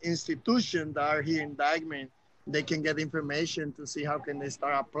the institutions that are here in Dykeman, they can get information to see how can they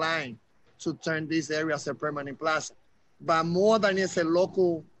start applying to turn this area as a permanent plaza. But more than it's a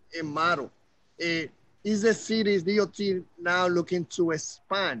local model, is the city's DOT now looking to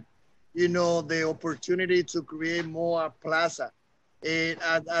expand, the opportunity to create more plaza,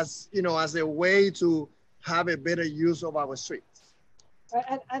 as a way to have a better use of our streets.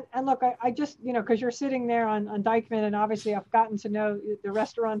 And look, I just, because you're sitting there on Dykeman, and obviously I've gotten to know the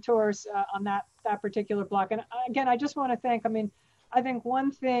restaurateurs on that particular block. And again, I just want to thank, I think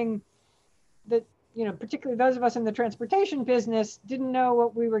one thing that, particularly those of us in the transportation business didn't know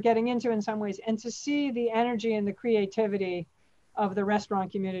what we were getting into in some ways, and to see the energy and the creativity of the restaurant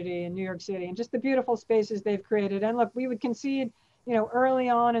community in New York City, and just the beautiful spaces they've created. And look, we would concede, early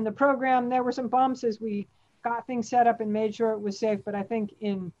on in the program, there were some bumps as we got things set up and made sure it was safe. But I think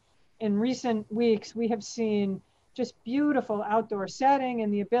in recent weeks, we have seen just beautiful outdoor setting,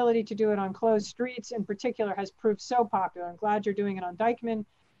 and the ability to do it on closed streets in particular has proved so popular. I'm glad you're doing it on Dykeman.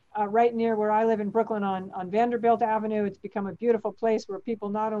 Right near where I live in Brooklyn on Vanderbilt Avenue, it's become a beautiful place where people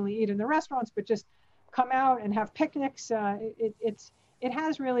not only eat in the restaurants, but just come out and have picnics. It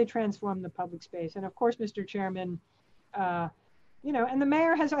has really transformed the public space. And of course, Mr. Chairman, and the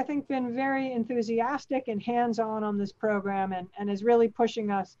mayor has, I think, been very enthusiastic and hands-on on this program, and is really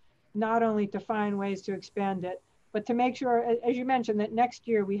pushing us not only to find ways to expand it, but to make sure, as you mentioned, that next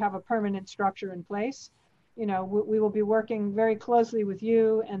year we have a permanent structure in place. We will be working very closely with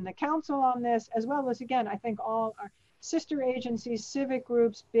you and the council on this, as well as, again, I think all our sister agencies, civic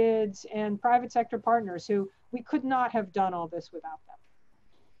groups, bids, and private sector partners who we could not have done all this without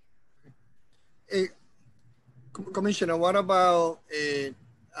them. Commissioner, what about,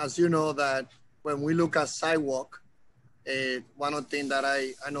 as you know, that when we look at sidewalk, one of the things that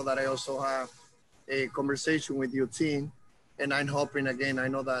I know that I also have a conversation with your team, and I'm hoping, again, I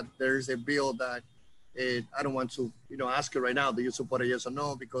know that there is a bill that I don't want to, ask you right now, do you support it, yes or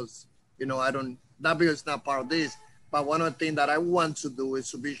no? Because, that bill is not part of this. But one of the things that I want to do is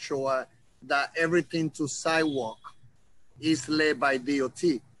to be sure that everything to sidewalk is led by DOT.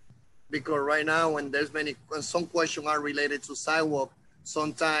 Because right now, when some questions are related to sidewalk,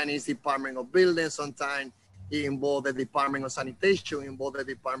 sometimes it's Department of Buildings, sometimes it involves the Department of Sanitation, involves the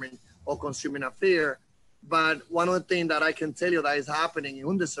Department of Consumer Affairs. But one of the things that I can tell you that is happening in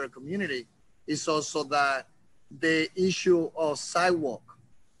underserved community is also that the issue of sidewalk,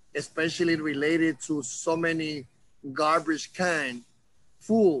 especially related to so many garbage can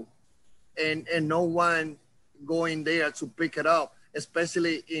full and no one going there to pick it up,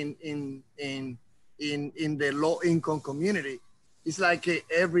 especially in the low income community. It's like an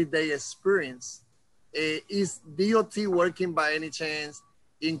everyday experience. Is DOT working by any chance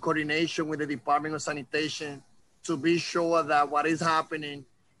in coordination with the Department of Sanitation to be sure that what is happening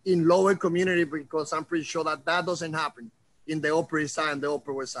in lower community, because I'm pretty sure that doesn't happen in the Upper East Side and the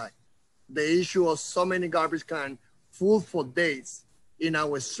Upper West Side. The issue of so many garbage cans full for days in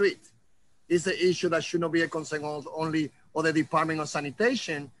our street is an issue that should not be a concern only of the Department of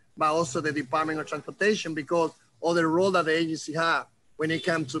Sanitation, but also the Department of Transportation, because of the role that the agency have when it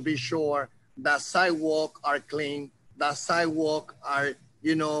comes to be sure that sidewalks are clean, that sidewalks are,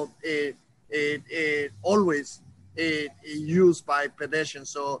 always used by pedestrians.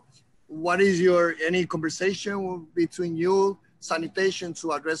 So what is any conversation between you, sanitation,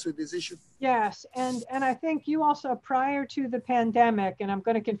 to address with this issue? Yes, and I think you also, prior to the pandemic, and I'm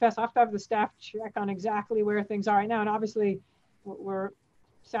going to confess, I have to have the staff check on exactly where things are right now. And obviously, we're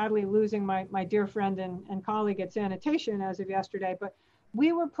sadly losing my dear friend and colleague at sanitation as of yesterday. But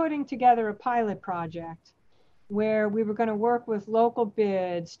we were putting together a pilot project where we were going to work with local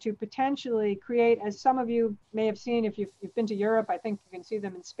bids to potentially create, as some of you may have seen if you've been to Europe, I think you can see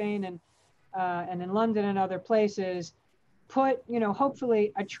them in Spain and in London and other places, put,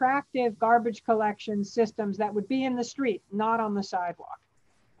 hopefully attractive garbage collection systems that would be in the street, not on the sidewalk.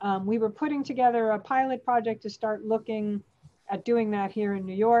 We were putting together a pilot project to start looking at doing that here in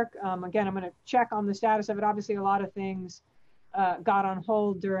New York. Again, I'm going to check on the status of it. Obviously, a lot of things got on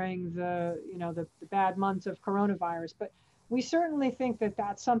hold during the bad months of coronavirus, but we certainly think that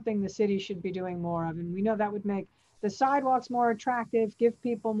that's something the city should be doing more of. And we know that would make the sidewalks more attractive, give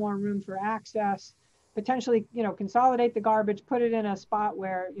people more room for access, potentially, consolidate the garbage, put it in a spot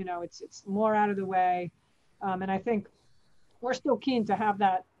where, it's more out of the way. And I think we're still keen to have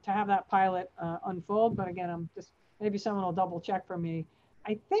that pilot unfold. But again, maybe someone will double check for me.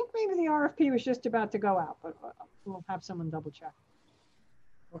 I think maybe the RFP was just about to go out, but we'll have someone double check.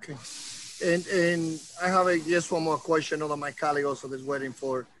 Okay. And I have just one more question. Although my colleague also is waiting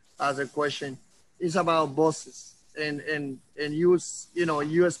for as a question. It's about buses, and you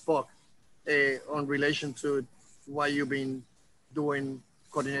spoke on relation to what you've been doing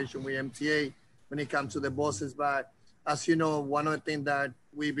coordination with MTA when it comes to the buses. But as you know, one of the things that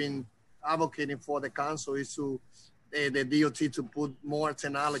we've been advocating for the council is to the DOT to put more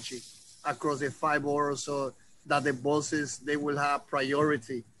technology across the 5 boroughs so that the buses, they will have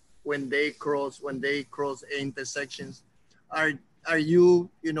priority when they cross intersections. Are you,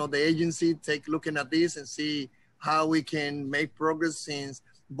 the agency looking at this and see how we can make progress since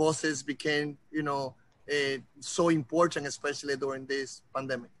buses became, so important, especially during this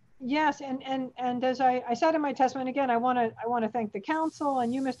pandemic? Yes, and as I said in my testimony, again, I want to thank the council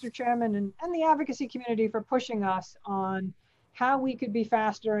and you, Mr. Chairman, and the advocacy community for pushing us on how we could be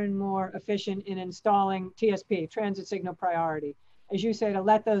faster and more efficient in installing TSP, transit signal priority. As you say, to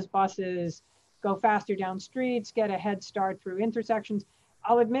let those buses go faster down streets, get a head start through intersections.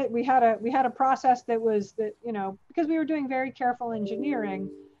 I'll admit we had a process that because we were doing very careful engineering,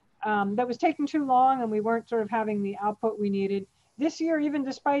 that was taking too long and we weren't sort of having the output we needed. This year, even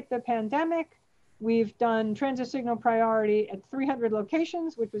despite the pandemic, we've done transit signal priority at 300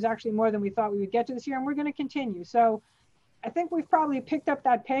 locations, which was actually more than we thought we would get to this year, and we're going to continue. So I think we've probably picked up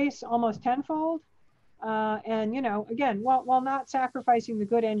that pace almost tenfold. And, again, while not sacrificing the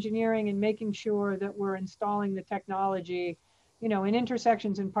good engineering and making sure that we're installing the technology, in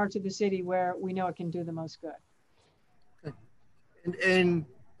intersections in parts of the city where we know it can do the most good. And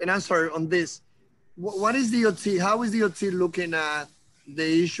I'm sorry on this. What is DOT? How is DOT looking at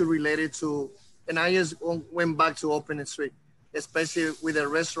the issue related to? And I just went back to open street, especially with a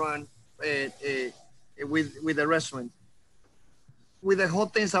restaurant, with the restaurant, with the whole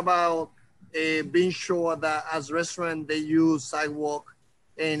things about being sure that as restaurant they use sidewalk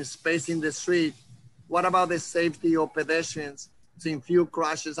and space in the street. What about the safety of pedestrians? Since few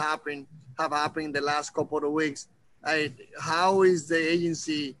crashes have happened in the last couple of weeks. How is the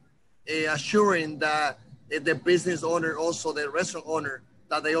agency assuring that the business owner, also the restaurant owner,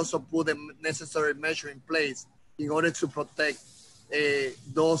 that they also put the necessary measure in place in order to protect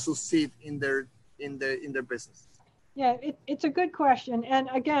those who sit in their business? Yeah, it's a good question. And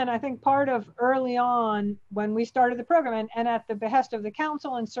again, I think part of early on when we started the program and at the behest of the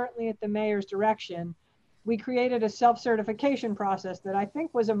council and certainly at the mayor's direction, we created a self-certification process that I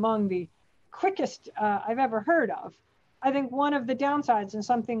think was among the quickest I've ever heard of. I think one of the downsides and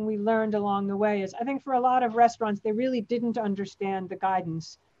something we learned along the way is I think for a lot of restaurants, they really didn't understand the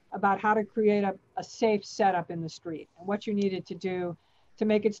guidance about how to create a safe setup in the street and what you needed to do to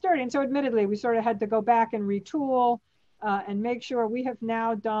make it sturdy. And so admittedly, we sort of had to go back and retool and make sure. We have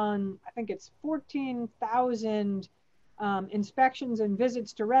now done, I think it's 14,000 inspections and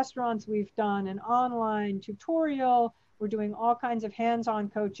visits to restaurants. We've done an online tutorial. We're doing all kinds of hands-on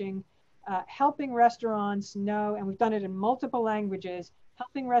coaching, helping restaurants know, and we've done it in multiple languages,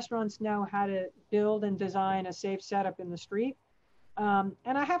 helping restaurants know how to build and design a safe setup in the street. And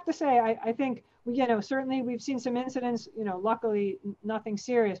I have to say, I think, certainly we've seen some incidents, luckily nothing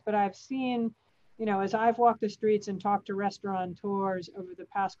serious, but I've seen, as I've walked the streets and talked to restaurateurs over the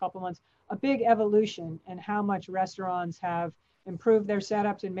past couple of months, a big evolution in how much restaurants have improved their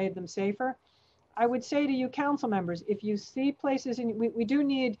setups and made them safer. I would say to you council members, if you see places, and we do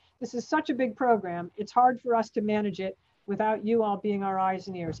need, this is such a big program, it's hard for us to manage it without you all being our eyes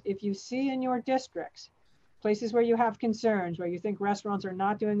and ears. If you see in your districts, places where you have concerns, where you think restaurants are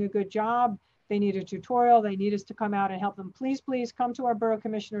not doing a good job, they need a tutorial, they need us to come out and help them, please come to our borough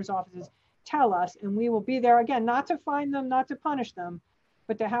commissioner's offices, tell us, and we will be there, again, not to fine them, not to punish them,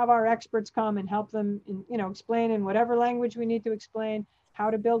 but to have our experts come and help them explain in whatever language we need to explain, how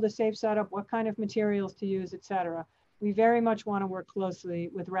to build a safe setup, what kind of materials to use, etc. We very much want to work closely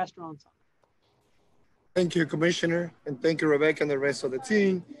with restaurants. Thank you, Commissioner, and thank you, Rebecca, and the rest of the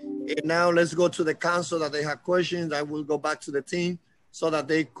team. And now let's go to the council that they have questions. I will go back to the team so that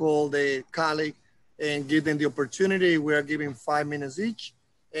they call the colleague and give them the opportunity. We are giving 5 minutes each,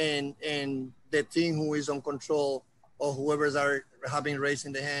 and the team who is on control or whoever's are having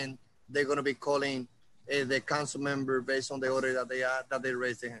raising the hand, they're going to be calling the council member based on the order that they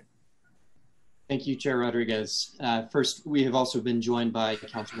raise their hand. Thank you, Chair Rodriguez. First, we have also been joined by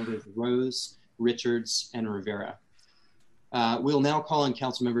Council Members Rose, Richards, and Rivera. We'll now call on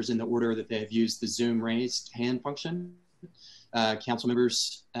council members in the order that they have used the Zoom raised hand function. Council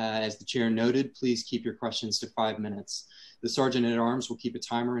members, as the chair noted, please keep your questions to 5 minutes. The Sergeant at Arms will keep a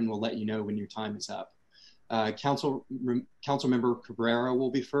timer and will let you know when your time is up. Council Member Cabrera will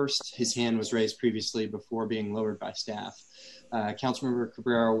be first. His hand was raised previously before being lowered by staff. Council Member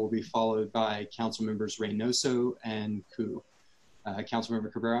Cabrera will be followed by Council Members Reynoso and Koo. Council Member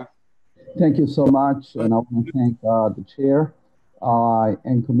Cabrera. Thank you so much, and I want to thank the chair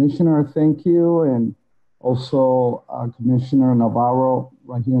and Commissioner. Thank you, and also Commissioner Navarro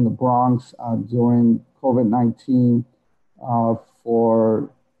right here in the Bronx during COVID-19 for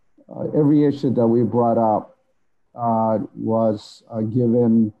every issue that we brought up was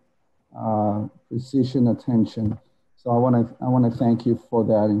given precision attention. So I want to thank you for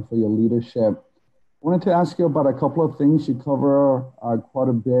that and for your leadership. I wanted to ask you about a couple of things. You cover quite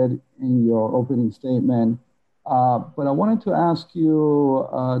a bit in your opening statement, but I wanted to ask you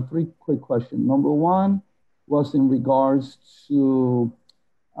 3 quick questions. Number one was in regards to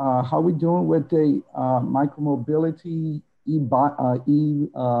how we're doing with the micromobility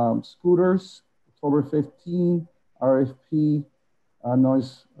scooters, October 15, RFP. I know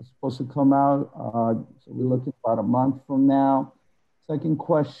it's supposed to come out, so we're looking about a month from now. Second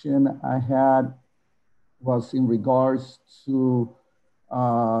question I had was in regards to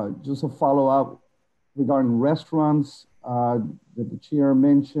just a follow-up regarding restaurants that the chair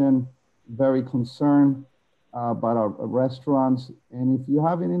mentioned, very concerned about our restaurants. And if you're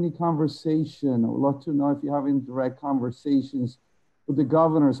having any conversation, I would love to know if you're having direct conversations with the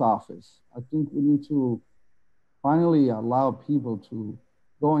governor's office. I think we need to finally allow people to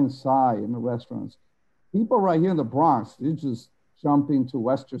go inside in the restaurants. People right here in the Bronx, they just jump into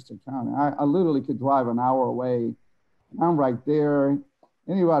Westchester County. I literally could drive an hour away. I'm right there.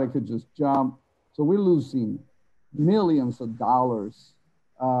 Anybody could just jump. So we're losing millions of dollars.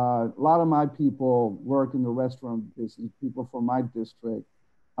 A lot of my people work in the restaurant business, people from my district.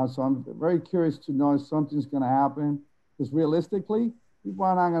 So I'm very curious to know if something's gonna happen, because realistically, people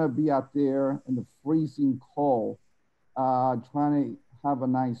are not gonna be out there in the freezing cold trying to have a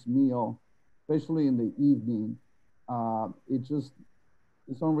nice meal, especially in the evening.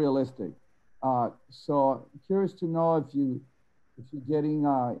 It's unrealistic. So curious to know if you're getting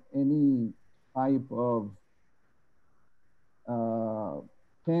any type of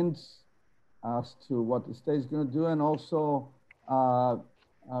hints as to what the state's going to do, and also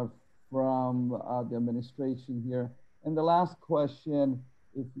from the administration here. And the last question,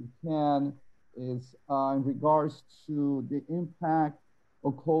 if you can, is in regards to the impact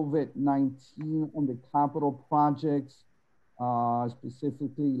of COVID-19 on the capital projects,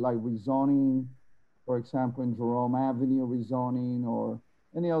 specifically like rezoning, for example, in Jerome Avenue rezoning or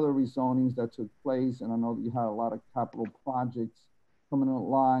any other rezonings that took place. And I know that you had a lot of capital projects coming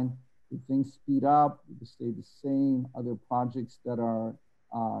online. Do things speed up? Do they stay the same? Other projects that are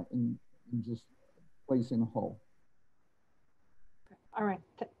in just placing a hold? All right.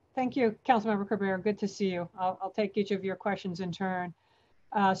 Thank you, Councilmember Cabrera. Good to see you. I'll take each of your questions in turn,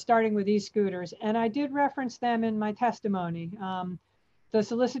 starting with e-scooters. And I did reference them in my testimony. The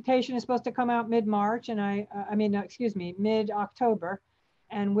solicitation is supposed to come out mid-March, and mid-October,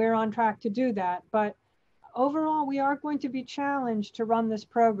 and we're on track to do that. But overall, we are going to be challenged to run this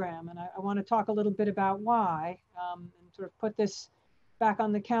program. And I want to talk a little bit about why, and sort of put this back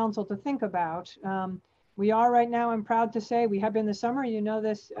on the council to think about. We are right now, I'm proud to say, we have been this summer, you know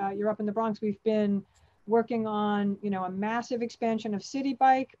this, you're up in the Bronx, we've been working on, a massive expansion of City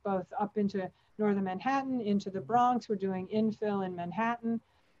Bike, both up into northern Manhattan, into the Bronx. We're doing infill in Manhattan.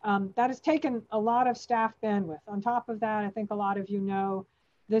 That has taken a lot of staff bandwidth. On top of that, I think a lot of you know,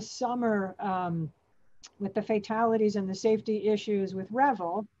 this summer, with the fatalities and the safety issues with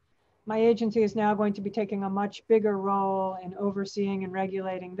Revel, my agency is now going to be taking a much bigger role in overseeing and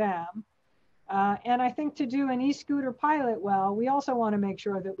regulating them. And I think to do an e-scooter pilot well, we also want to make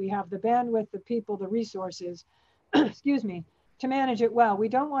sure that we have the bandwidth, the people, the resources, excuse me, manage it well. We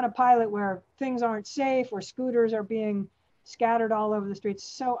don't want a pilot where things aren't safe or scooters are being scattered all over the streets.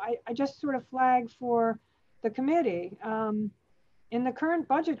 So I just sort of flag for the committee. In the current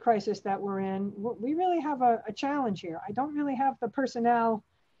budget crisis that we're in, we really have a challenge here. I don't really have the personnel,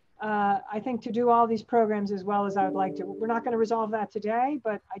 I think, to do all these programs as well as I would like to. We're not going to resolve that today,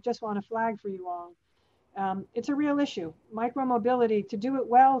 but I just want to flag for you all. It's a real issue. Micromobility, to do it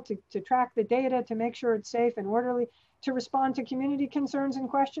well, to track the data, to make sure it's safe and orderly, to respond to community concerns and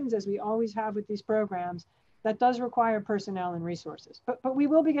questions, as we always have with these programs, that does require personnel and resources. But we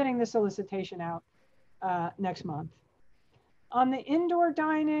will be getting the solicitation out next month. On the indoor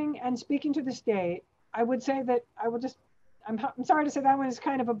dining and speaking to the state, I would say that I'm sorry to say that one is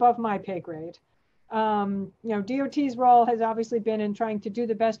kind of above my pay grade. You know, DOT's role has obviously been in trying to do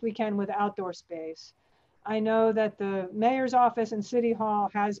the best we can with outdoor space. I know that the mayor's office and City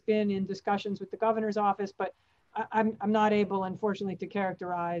Hall has been in discussions with the governor's office, but I'm not able, unfortunately, to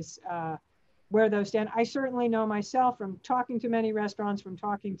characterize where those stand. I certainly know myself from talking to many restaurants, from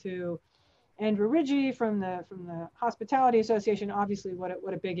talking to Andrew Ridgie from the Hospitality Association, obviously what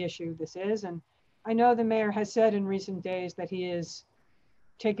a big issue this is. And I know the mayor has said in recent days that he is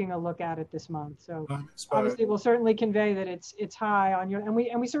taking a look at it this month. So obviously we'll certainly convey that it's high on your, and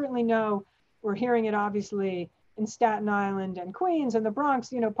we certainly know, we're hearing it obviously in Staten Island and Queens and the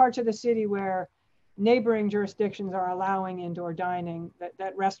Bronx, you know, parts of the city where neighboring jurisdictions are allowing indoor dining,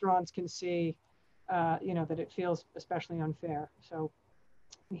 that restaurants can see, you know, that it feels especially unfair. So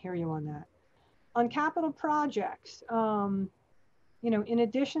we hear you on that. On capital projects, you know, in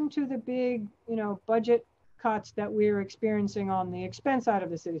addition to the big, you know, budget cuts that we're experiencing on the expense side of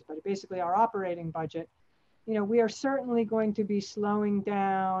the city's budget, basically our operating budget, you know, we are certainly going to be slowing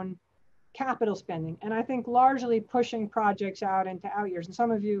down capital spending. And I think largely pushing projects out into out years. And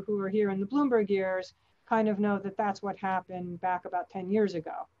some of you who are here in the Bloomberg years kind of know that that's what happened back about 10 years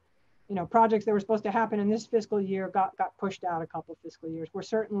ago. You know, projects that were supposed to happen in this fiscal year got pushed out a couple of fiscal years. We're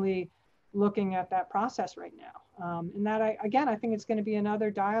certainly looking at that process right now. And that, I think it's going to be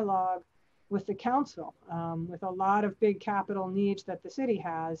another dialogue with the council, with a lot of big capital needs that the city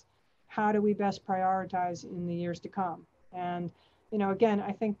has. How do we best prioritize in the years to come? And, you know, again,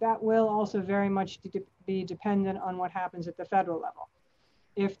 I think that will also very much be dependent on what happens at the federal level.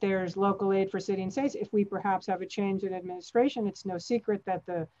 If there's local aid for city and states, if we perhaps have a change in administration, it's no secret that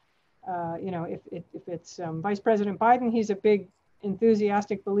the, you know, if it's Vice President Biden, he's a big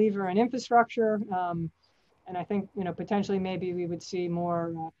enthusiastic believer in infrastructure. And I think, you know, potentially maybe we would see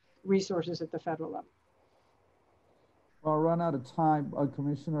more resources at the federal level. Well, I'll run out of time.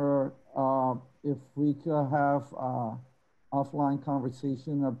 Commissioner, if we could have offline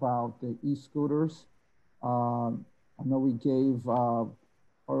conversation about the e-scooters. I know we gave,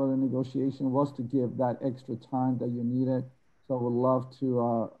 part of the negotiation was to give that extra time that you needed. So I would love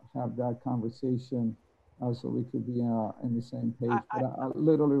to have that conversation so we could be in the same page. But I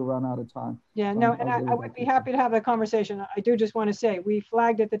literally run out of time. Yeah, no, and I would be happy to have that conversation. I do just want to say, we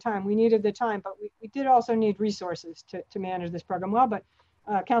flagged at the time, we needed the time, but we did also need resources to manage this program well. But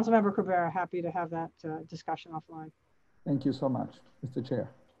Councilmember Cabrera, happy to have that discussion offline. Thank you so much, Mr. Chair.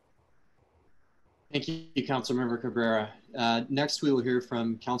 Thank you, Councilmember Cabrera. Next, we will hear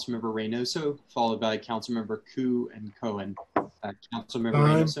from Councilmember Reynoso, followed by Councilmember Koo and Cohen. Councilmember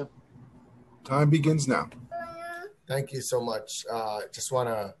Reynoso. Time begins now. Thank you so much. Just want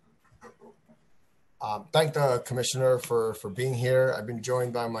to thank the commissioner for being here. I've been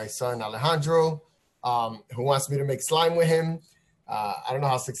joined by my son, Alejandro, who wants me to make slime with him. I don't know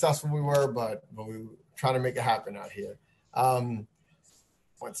how successful we were, but we were trying to make it happen out here. 1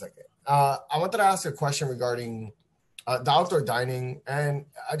 second. I wanted to ask a question regarding the outdoor dining, and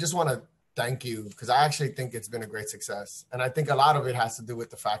I just want to thank you because I actually think it's been a great success. And I think a lot of it has to do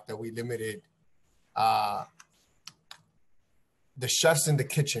with the fact that we limited the chefs in the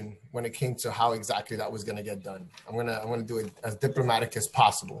kitchen when it came to how exactly that was going to get done. I'm gonna do it as diplomatic as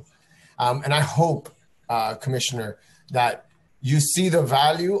possible. And I hope, Commissioner, that you see the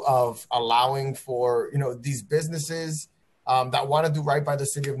value of allowing for, you know, these businesses that want to do right by the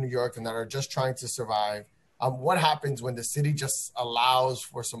city of New York and that are just trying to survive. What happens when the city just allows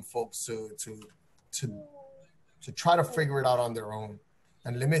for some folks to try to figure it out on their own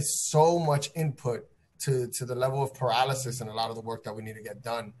and limits so much input to the level of paralysis and a lot of the work that we need to get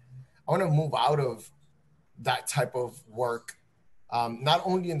done? I want to move out of that type of work, not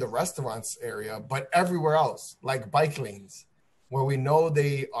only in the restaurants area, but everywhere else, like bike lanes, where we know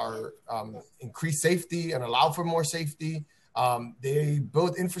they are increase safety and allow for more safety. They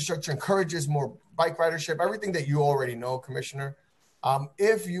build infrastructure, encourages more bike ridership, everything that you already know, Commissioner.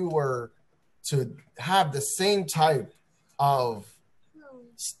 If you were to have the same type of,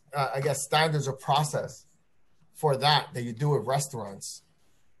 I guess, standards or process for that you do at restaurants,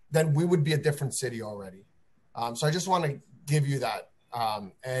 then we would be a different city already. So I just want to give you that.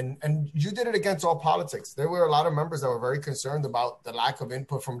 And you did it against all politics. There were a lot of members that were very concerned about the lack of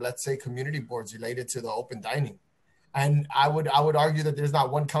input from, let's say, community boards related to the open dining. And I would argue that there's not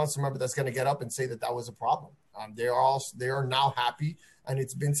one council member that's going to get up and say that that was a problem. They are now happy, and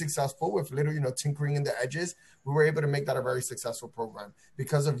it's been successful with little, tinkering in the edges. We were able to make that a very successful program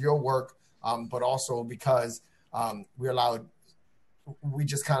because of your work, but also because we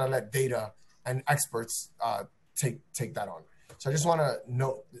just kind of let data and experts take that on. So I just want to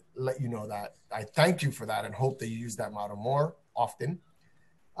let you know that I thank you for that and hope that you use that model more often.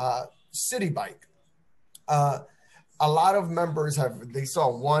 City Bike. A lot of members they saw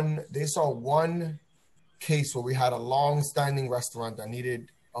one case where we had a long-standing restaurant that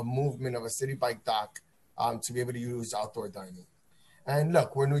needed a movement of a City Bike dock to be able to use outdoor dining. And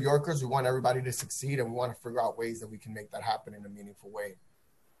look, we're New Yorkers. We want everybody to succeed, and we want to figure out ways that we can make that happen in a meaningful way.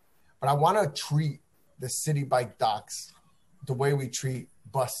 But I want to treat the City Bike docks the way we treat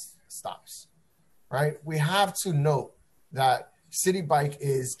bus stops, right? We have to note that City Bike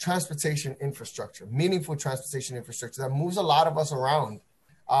is transportation infrastructure, meaningful transportation infrastructure that moves a lot of us around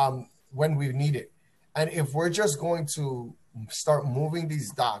when we need it. And if we're just going to start moving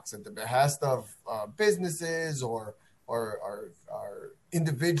these docks at the behest of businesses or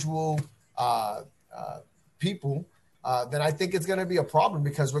individual people, then I think it's going to be a problem,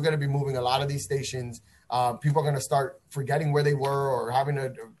 because we're going to be moving a lot of these stations. People are going to start forgetting where they were or having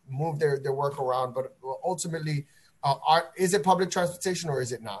to move their work around. But ultimately, is it public transportation or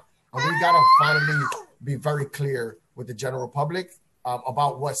is it not? And we got to finally be very clear with the general public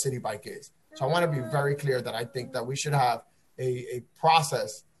about what City Bike is. So I want to be very clear that I think that we should have a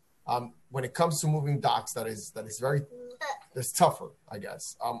process when it comes to moving docks that's tougher, I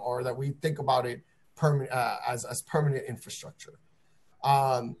guess, or that we think about it as permanent infrastructure.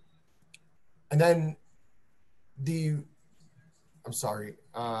 And then the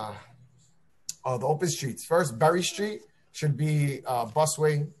open streets. First, Berry Street should be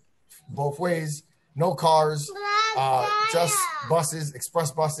busway both ways, no cars, just buses,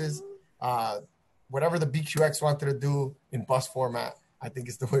 express buses, whatever the BQX wanted to do in bus format. I think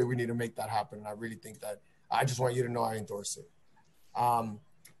it's the way we need to make that happen. And I really think that I just want you to know I endorse it. And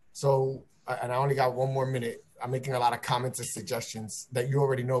I only got 1 more minute. I'm making a lot of comments and suggestions that you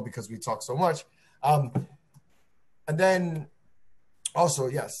already know because we talk so much. And then also,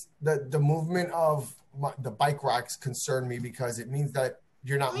 yes, the movement of the bike racks concern me, because it means that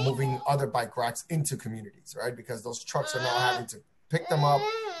you're not moving other bike racks into communities, right? Because those trucks are now having to pick them up,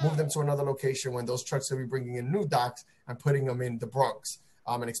 move them to another location, when those trucks will be bringing in new docks and putting them in the Bronx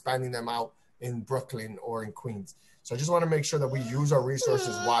and expanding them out in Brooklyn or in Queens. So I just want to make sure that we use our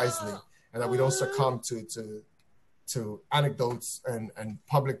resources wisely and that we don't succumb to anecdotes and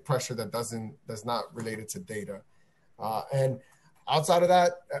public pressure that's not related to data. And outside of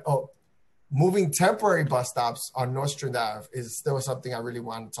that, moving temporary bus stops on Nostrand Ave is still something I really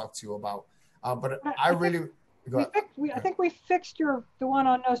want to talk to you about. But I think we fixed the one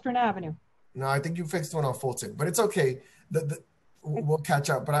on Nostrand Avenue. No, I think you fixed one on Fulton, but it's okay. We'll catch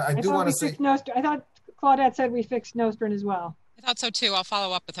up. But I do want to say, I thought Claudette said we fixed Nostrand as well. I thought so too. I'll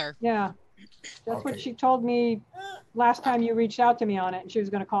follow up with her. Yeah, that's what she told me last time you reached out to me on it, and she was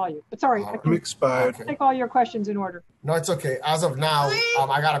going to call you. But sorry, I can take all your questions in order. No, it's okay. As of now,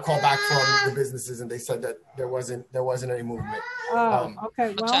 I got a call back from the businesses, and they said that there wasn't any movement. Oh,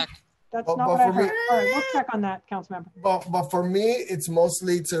 okay. Well, that's not what I heard. All right, we'll check on that, council member. But for me, it's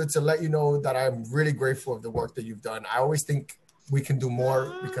mostly to let you know that I'm really grateful of the work that you've done. I always think we can do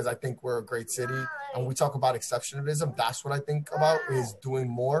more because I think we're a great city, and we talk about exceptionalism. That's what I think about, is doing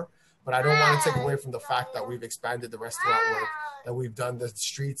more. But I don't want to take away from the fact that we've expanded the restaurant work, that we've done the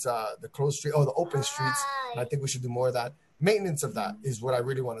streets, the closed street, the open streets. And I think we should do more of that. Maintenance of that is what I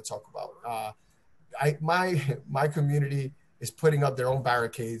really want to talk about. My community is putting up their own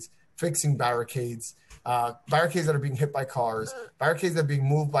barricades, fixing barricades that are being hit by cars, barricades that are being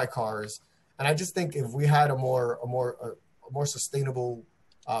moved by cars. And I just think if we had a more sustainable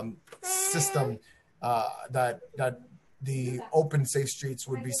system, that the open, safe streets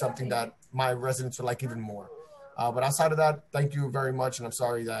would be something that my residents would like even more. But outside of that, thank you very much. And I'm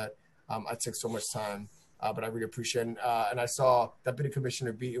sorry that I took so much time, but I really appreciate it. And I saw Deputy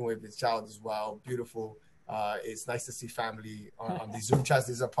Commissioner Beaton with his child as well. Beautiful. It's nice to see family on these Zoom chats.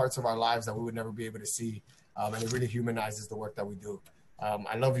 These are parts of our lives that we would never be able to see. And it really humanizes the work that we do.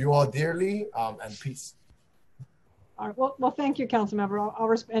 I love you all dearly, and peace. All right. Well, thank you, council member.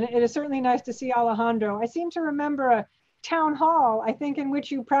 And it is certainly nice to see Alejandro. I seem to remember town hall, I think, in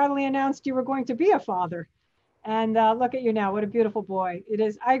which you proudly announced you were going to be a father. And look at you now, what a beautiful boy. It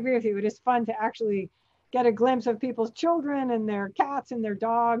is, I agree with you, it is fun to actually get a glimpse of people's children and their cats and their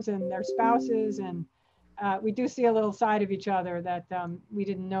dogs and their spouses. And we do see a little side of each other that we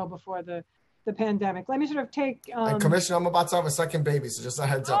didn't know before the pandemic. Let me sort of take... and Commissioner, I'm about to have a second baby, so just a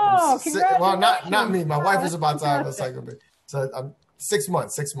heads up. Oh, well, not me. My wife is about to have a second baby. So I'm 6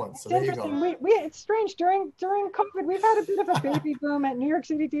 months. So there you go. It's strange. During COVID, we've had a bit of a baby boom at New York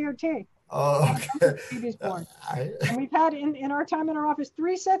City DOT. Oh, okay. Babies born. And we've had in our time in our office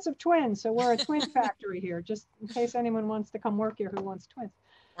 3 sets of twins. So we're a twin factory here, just in case anyone wants to come work here who wants twins.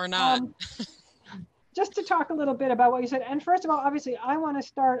 Or not. Just to talk a little bit about what you said. And first of all, obviously, I want to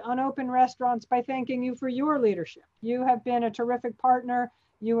start on open restaurants by thanking you for your leadership. You have been a terrific partner.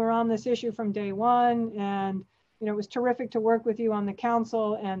 You were on this issue from day one. And, you know, it was terrific to work with you on the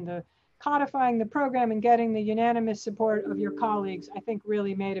council, and the codifying the program and getting the unanimous support of your colleagues, I think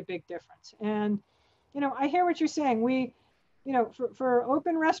really made a big difference. And, you know, I hear what you're saying. We, you know, for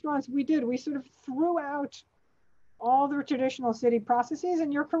open restaurants, we sort of threw out all the traditional city processes,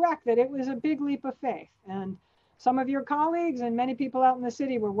 and you're correct that it was a big leap of faith. And some of your colleagues and many people out in the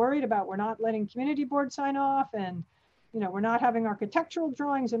city were worried about, we're not letting community board sign off, and, you know, we're not having architectural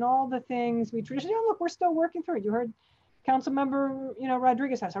drawings and all the things we traditionally, look, we're still working through it. You heard Councilmember, you know,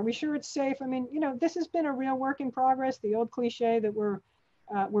 Rodriguez has, are we sure it's safe? I mean, you know, this has been a real work in progress. The old cliche that we're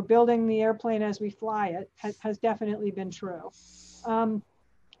building the airplane as we fly it has definitely been true.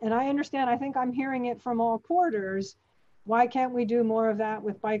 And I understand, I think I'm hearing it from all quarters. Why can't we do more of that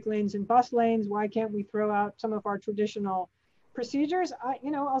with bike lanes and bus lanes? Why can't we throw out some of our traditional procedures?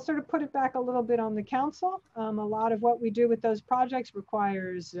 I'll sort of put it back a little bit on the council. A lot of what we do with those projects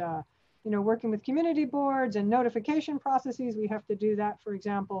requires, working with community boards and notification processes. We have to do that, for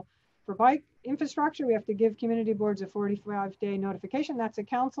example, for bike infrastructure. We have to give community boards a 45-day notification. That's a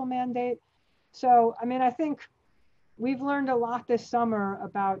council mandate. So, I mean, I think we've learned a lot this summer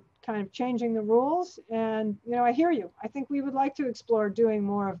about kind of changing the rules. And, you know, I hear you. I think we would like to explore doing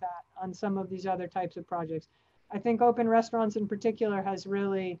more of that on some of these other types of projects. I think open restaurants in particular has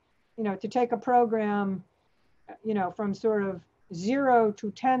really, you know, to take a program, you know, from sort of 0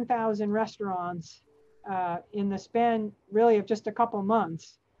 to 10,000 restaurants in the span really of just a couple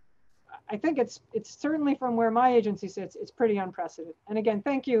months. I think it's certainly, from where my agency sits, it's pretty unprecedented. And again,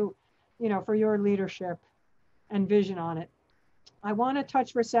 thank you, you know, for your leadership and vision on it. I want to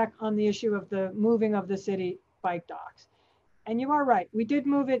touch for a sec on the issue of the moving of the city bike docks. And you are right, we did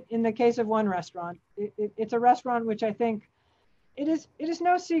move it in the case of one restaurant. It's a restaurant which I think, it is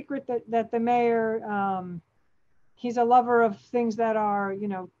no secret that the mayor, he's a lover of things that are, you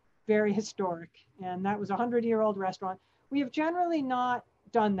know, very historic. And that was a 100-year-old restaurant. We have generally not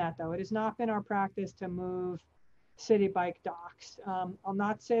done that, though. It has not been our practice to move city bike docks. I'll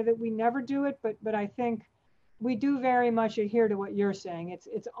not say that we never do it, but I think we do very much adhere to what you're saying.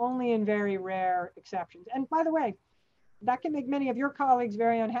 It's only in very rare exceptions. And by the way, that can make many of your colleagues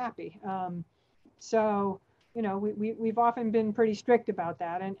very unhappy. So, you know, we've often been pretty strict about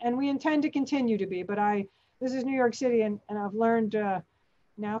that, and we intend to continue to be. But this is New York City, and I've learned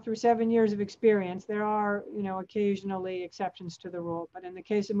now through 7 years of experience, there are, you know, occasionally exceptions to the rule. But in the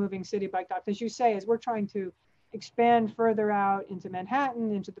case of moving city bike docks, as you say, as we're trying to expand further out into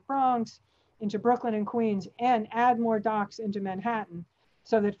Manhattan, into the Bronx, into Brooklyn and Queens, and add more docks into Manhattan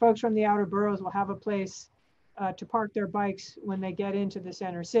so that folks from the outer boroughs will have a place to park their bikes when they get into the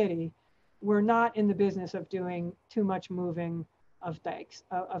center city. We're not in the business of doing too much moving of docks.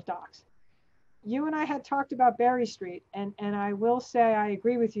 You and I had talked about Berry Street, and I will say I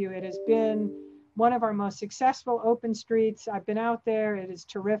agree with you. It has been one of our most successful open streets. I've been out there. It is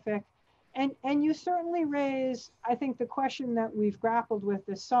terrific. And you certainly raise, I think, the question that we've grappled with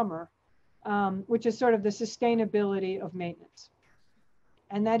this summer, which is sort of the sustainability of maintenance.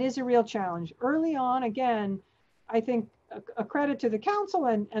 And that is a real challenge. Early on, again, I think a credit to the council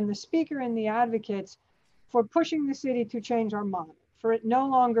and the speaker and the advocates for pushing the city to change our model, for it no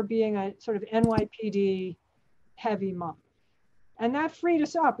longer being a sort of NYPD heavy model. And that freed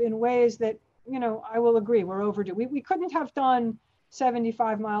us up in ways that, you know, I will agree, we're overdue. We couldn't have done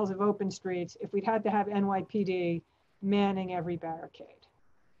 75 miles of open streets if we'd had to have NYPD manning every barricade.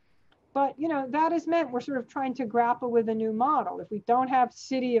 But, you know, that has meant we're sort of trying to grapple with a new model. If we don't have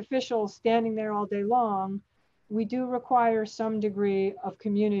city officials standing there all day long, we do require some degree of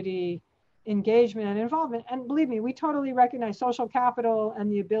community engagement and involvement. And believe me, we totally recognize social capital and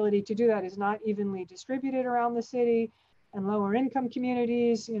the ability to do that is not evenly distributed around the city, and lower income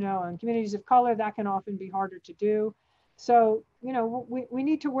communities, you know, and communities of color, that can often be harder to do. So, you know, we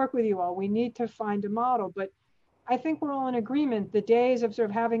need to work with you all. We need to find a model, but I think we're all in agreement. The days of sort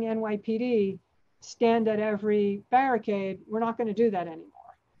of having NYPD stand at every barricade, we're not going to do that anymore.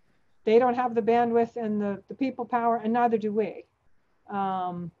 They don't have the bandwidth and the people power, and neither do we.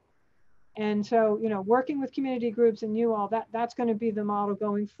 And so, you know, working with community groups and you all, that's going to be the model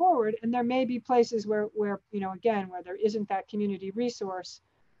going forward. And there may be places where, you know, again, where there isn't that community resource,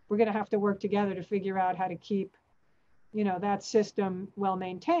 we're going to have to work together to figure out how to keep, you know, that system well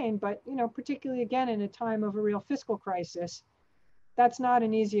maintained. But, you know, particularly again, in a time of a real fiscal crisis, that's not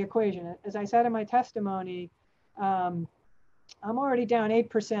an easy equation. As I said in my testimony, I'm already down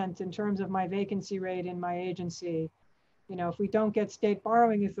 8% in terms of my vacancy rate in my agency. You know, if we don't get state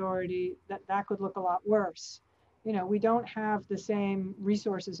borrowing authority, that could look a lot worse. You know, we don't have the same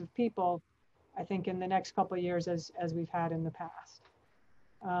resources of people, I think, in the next couple of years as we've had in the past.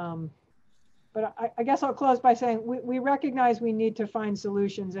 But I guess I'll close by saying we recognize we need to find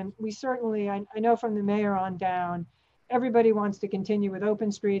solutions. And we certainly, I know from the mayor on down, everybody wants to continue with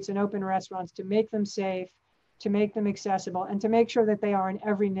open streets and open restaurants to make them safe, to make them accessible, and to make sure that they are in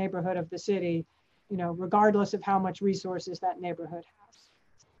every neighborhood of the city, you know, regardless of how much resources that neighborhood has.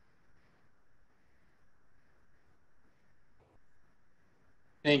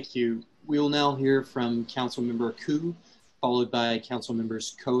 Thank you. We will now hear from Councilmember Koo, followed by Council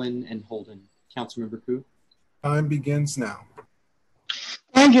Members Cohen and Holden. Councilmember Koo. Time begins now.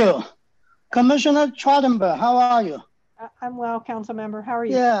 Thank you. Commissioner Trottenberg, how are you? I'm well, Council Member. How are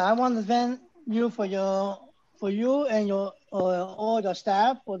you? Yeah, I want to thank you for you and your all your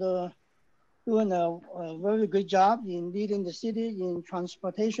staff for doing a very good job in leading the city in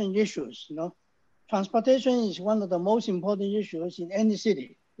transportation issues. You know, transportation is one of the most important issues in any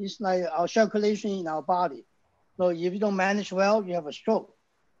city. It's like our circulation in our body. So if you don't manage well, you have a stroke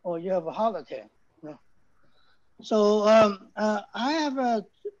or you have a heart attack. You know? So I have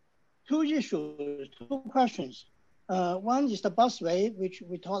two issues, two questions. One is the busway, which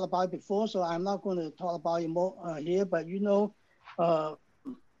we talked about before, so I'm not going to talk about it more here, but you know,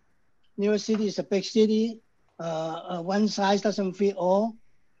 New York City is a big city. One size doesn't fit all.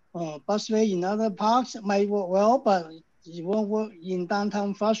 Busway in other parks might work well, but it won't work in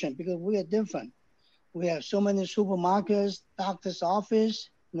downtown fashion because we are different. We have so many supermarkets, doctor's office,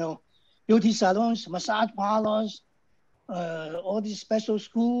 you know, beauty salons, massage parlors, all these special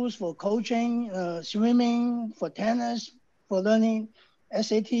schools for coaching, swimming, for tennis, for learning,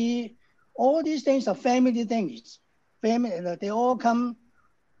 SAT. All these things are family things. They all come.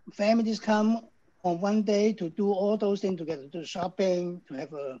 Families come on one day to do all those things together, to shopping, to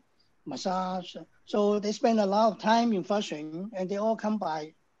have a massage. So they spend a lot of time in Flushing, and they all come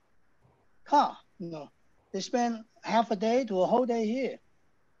by car. You know, they spend half a day to a whole day here.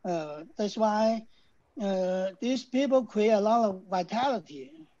 That's why these people create a lot of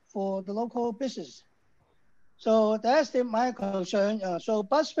vitality for the local business. So that's my concern. So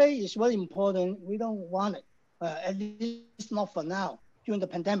busway is very important. We don't want it, at least not for now. During the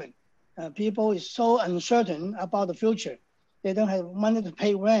pandemic, people is so uncertain about the future. They don't have money to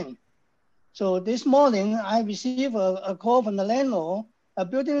pay rent. So this morning, I received a call from the landlord, a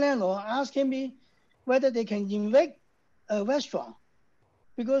building landlord, asking me whether they can evict a restaurant.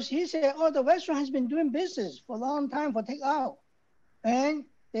 Because he said, oh, the restaurant has been doing business for a long time for takeout, and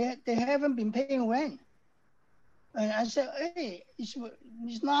they haven't been paying rent. And I said, hey,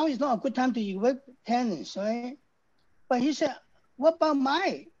 now is not a good time to evict tenants, right? But he said, what about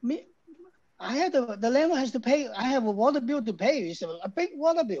me? I had the landlord has to pay. I have a water bill to pay. It's a big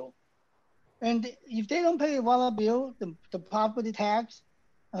water bill. And if they don't pay the water bill, the property tax,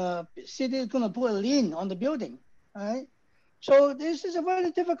 city is going to put a lien on the building, right? So this is a very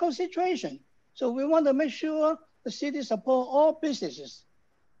difficult situation. So we want to make sure the city support all businesses.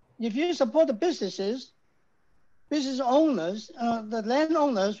 If you support the businesses, business owners, the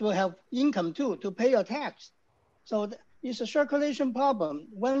landowners will have income too to pay your tax. So it's a circulation problem.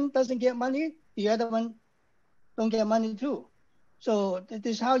 One doesn't get money, the other one don't get money too. So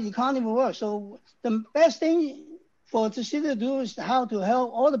this is how the economy works. So the best thing for the city to do is how to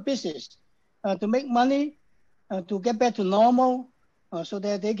help all the business to make money, to get back to normal, so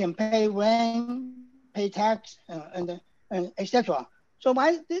that they can pay rent, pay tax, and etc. So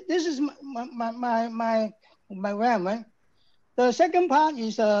this is my rant, right? The second part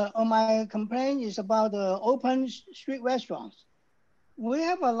is on my complaint is about the open street restaurants. We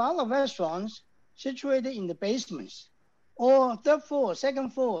have a lot of restaurants situated in the basements or third floor,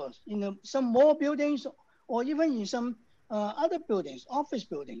 second floor, in some more buildings or even in some other buildings, office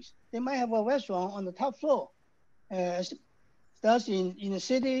buildings. They might have a restaurant on the top floor. That's in the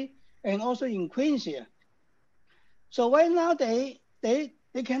city and also in Queens here. So right now they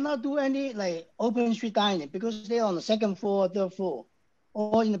they cannot do any like open street dining because they're on the second floor, third floor,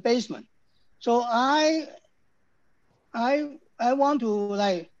 or in the basement. So I want to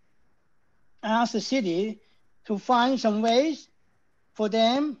like ask the city to find some ways for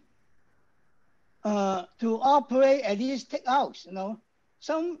them to operate at least takeouts, you know,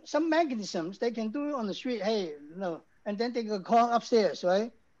 some mechanisms they can do on the street, hey, you know, and then they can call upstairs,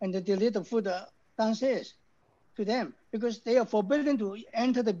 right? And they deliver the food downstairs to them because they are forbidden to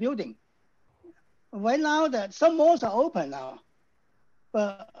enter the building. Right now, that some malls are open now,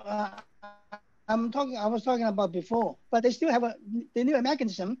 but I was talking about before, but they still have they need a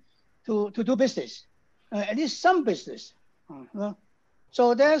mechanism to do business, at least some business.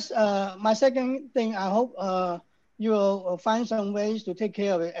 So that's my second thing. I hope you will find some ways to take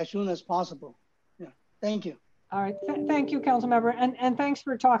care of it as soon as possible. Yeah, thank you. All right, thank you, Councilmember, and thanks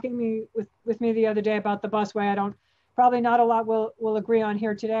for talking with me the other day about the busway. Probably not a lot we'll agree on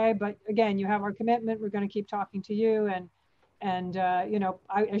here today, but again, you have our commitment. We're going to keep talking to you, and you know,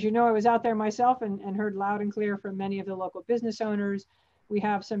 as you know, I was out there myself and heard loud and clear from many of the local business owners. We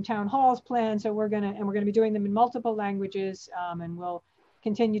have some town halls planned, so we're gonna be doing them in multiple languages, and we'll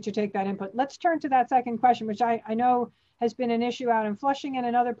continue to take that input. Let's turn to that second question, which I know has been an issue out in Flushing and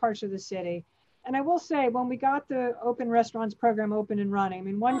in other parts of the city. And I will say, when we got the open restaurants program open and running, I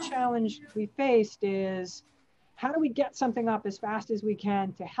mean, one challenge we faced is how do we get something up as fast as we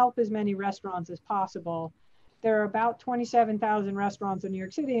can to help as many restaurants as possible? There are about 27,000 restaurants in New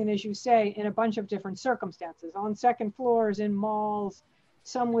York City, and as you say, in a bunch of different circumstances, on second floors, in malls,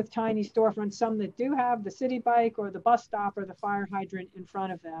 some with tiny storefronts, some that do have the city bike or the bus stop or the fire hydrant in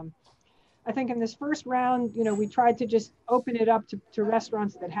front of them. I think in this first round, you know, we tried to just open it up to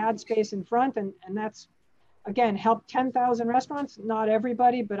restaurants that had space in front, and that's, again, helped 10,000 restaurants, not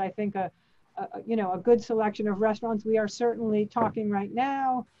everybody, but I think a good selection of restaurants. We are certainly talking right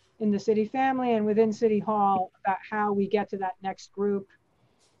now in the city family and within City Hall about how we get to that next group,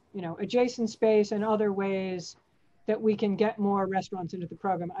 you know, adjacent space and other ways that we can get more restaurants into the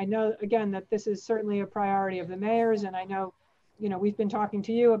program. I know, again, that this is certainly a priority of the mayor's, and I know, you know, we've been talking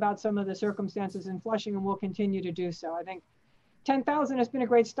to you about some of the circumstances in Flushing, and we'll continue to do so. I think 10,000 has been a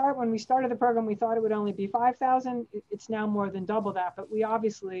great start. When we started the program, we thought it would only be 5,000. It's now more than double that, but we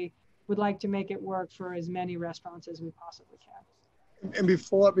obviously would like to make it work for as many restaurants as we possibly can. And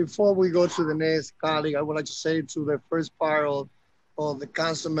before we go to the next colleague, I would like to say to the first part of the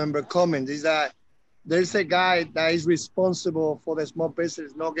council member comment is that there's a guy that is responsible for the small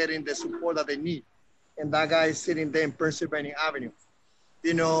business not getting the support that they need. And that guy is sitting there in Pennsylvania Avenue.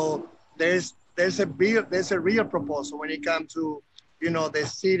 You know, there's a real proposal when it comes to, you know, the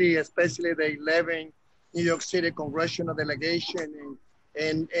city, especially the 11 New York City congressional delegation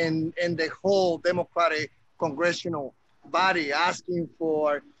and the whole Democratic congressional body asking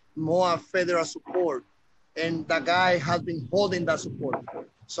for more federal support. And the guy has been holding that support.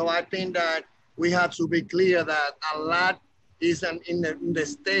 So I think that we have to be clear that a lot is in the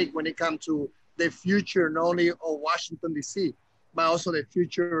state when it comes to the future, not only of Washington, D.C., but also the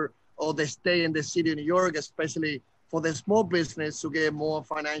future of the state and the city of New York, especially for the small business to get more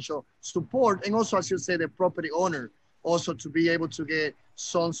financial support. And also, as you say, the property owner also to be able to get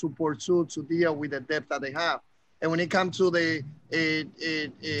some support too to deal with the debt that they have. And when it comes to the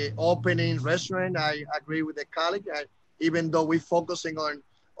opening restaurant, I agree with the colleague. Even though we're focusing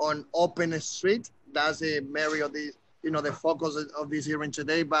on open street, that's the merit of this, you know, the focus of this hearing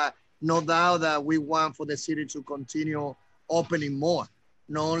today. But no doubt that we want for the city to continue opening more,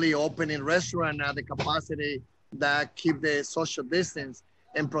 not only opening restaurant at the capacity that keep the social distance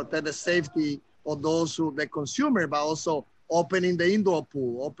and protect the safety of those who the consumer, but also opening the indoor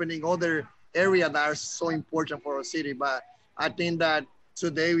pool, opening other areas that are so important for our city. But I think that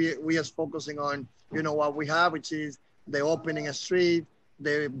today we are focusing on, you know, what we have, which is the opening a street,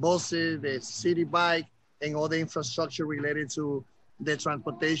 the buses, the city bike, and all the infrastructure related to the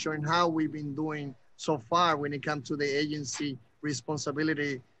transportation and how we've been doing so far when it comes to the agency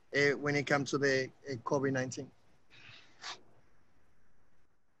responsibility when it comes to the COVID-19.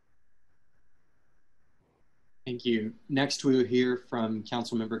 Thank you. Next, we will hear from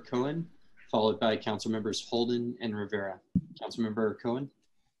Councilmember Cohen, followed by Councilmembers Holden and Rivera. Councilmember Cohen.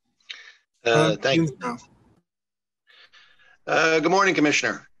 Thank you. Good morning,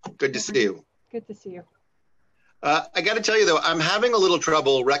 Commissioner. Good to see you. Good to see you. I got to tell you, though, I'm having a little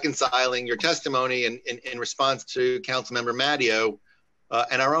trouble reconciling your testimony in response to Councilmember Matteo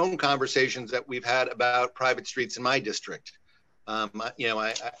and our own conversations that we've had about private streets in my district. You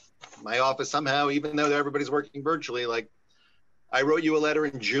know, my office somehow, even though everybody's working virtually, like I wrote you a letter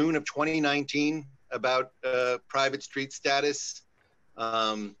in June of 2019 about private street status.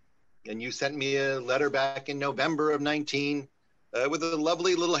 And you sent me a letter back in November of 19 with a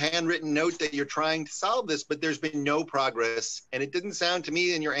lovely little handwritten note that you're trying to solve this, but there's been no progress. And it didn't sound to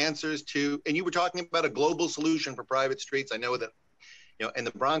me in your answers to, and you were talking about a global solution for private streets. I know that, you know, in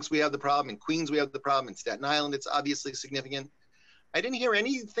the Bronx, we have the problem. In Queens, we have the problem. In Staten Island, it's obviously significant. I didn't hear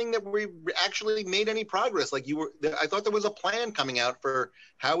anything that we actually made any progress. Like I thought there was a plan coming out for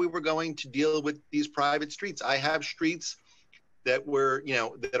how we were going to deal with these private streets. I have streets that were, you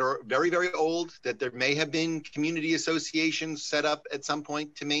know, that are very, very old, that there may have been community associations set up at some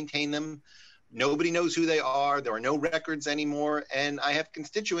point to maintain them. Nobody knows who they are. There are no records anymore. And I have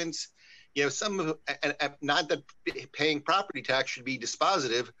constituents, you know, not that paying property tax should be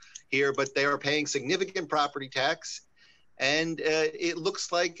dispositive here, but they are paying significant property tax. And it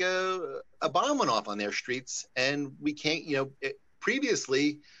looks like a bomb went off on their streets. And we can't, you know,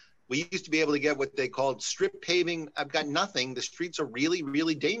 previously, we used to be able to get what they called strip paving. I've got nothing. The streets are really,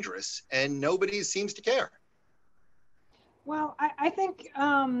 really dangerous, and nobody seems to care. Well, I think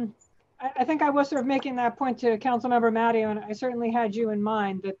I was sort of making that point to Councilmember Matteo, and I certainly had you in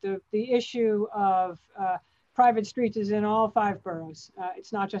mind that the issue of private streets is in all 5 boroughs.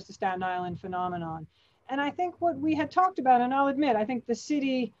 It's not just a Staten Island phenomenon. And I think what we had talked about, and I'll admit, I think the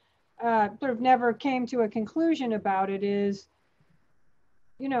city sort of never came to a conclusion about it, is,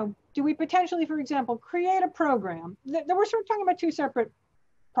 you know, do we potentially, for example, create a program that we're sort of talking about 2 separate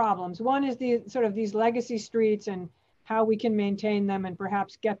problems. One is the sort of these legacy streets and how we can maintain them and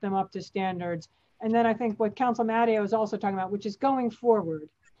perhaps get them up to standards. And then I think what Council Matteo is also talking about, which is going forward,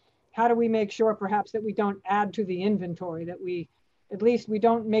 how do we make sure perhaps that we don't add to the inventory, that we, at least we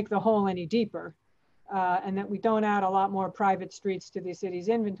don't make the hole any deeper, and that we don't add a lot more private streets to the city's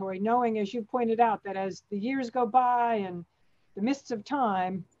inventory, knowing, as you pointed out, that as the years go by and the mists of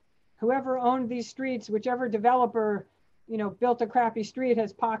time, whoever owned these streets, whichever developer, you know, built a crappy street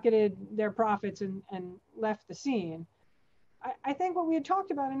has pocketed their profits and left the scene. I think what we had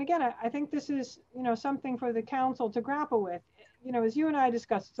talked about, and again, I think this is, you know, something for the council to grapple with. You know, as you and I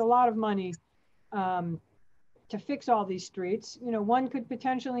discussed, it's a lot of money to fix all these streets. You know, one could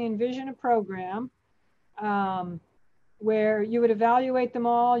potentially envision a program where you would evaluate them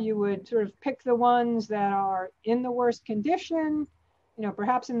all. You would sort of pick the ones that are in the worst condition, you know,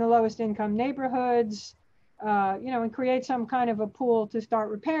 perhaps in the lowest income neighborhoods, you know, and create some kind of a pool to start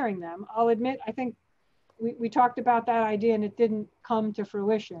repairing them. I'll admit, I think we talked about that idea and it didn't come to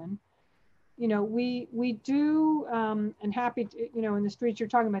fruition. You know, we do, and happy to, you know, in the streets you're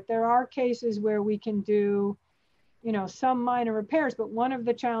talking about, there are cases where we can do, you know, some minor repairs, but one of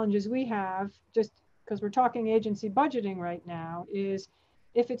the challenges we have, just because we're talking agency budgeting right now, is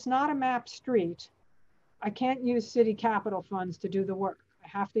if it's not a mapped street, I can't use city capital funds to do the work. I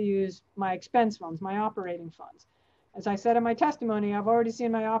have to use my expense funds, my operating funds. As I said in my testimony, I've already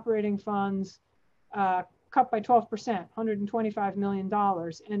seen my operating funds cut by 12%, $125 million,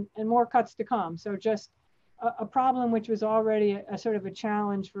 and more cuts to come. So just a problem which was already a sort of a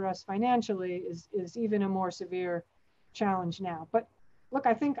challenge for us financially is even a more severe challenge now. But look,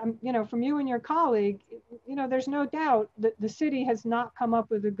 I think, you know, from you and your colleague, you know, there's no doubt that the city has not come up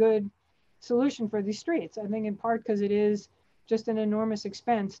with a good solution for these streets. I think in part because it is just an enormous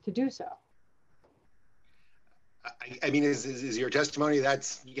expense to do so. I mean, is your testimony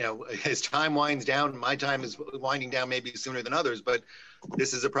that's, you know, as time winds down, my time is winding down maybe sooner than others, but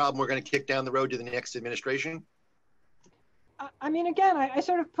this is a problem we're going to kick down the road to the next administration? I mean, again, I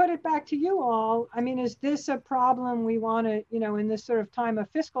sort of put it back to you all. I mean, is this a problem we want to, you know, in this sort of time of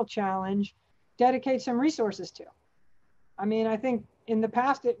fiscal challenge, dedicate some resources to? I mean, I think in the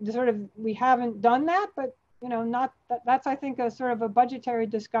past, we haven't done that, but, you know, that's, I think, a sort of a budgetary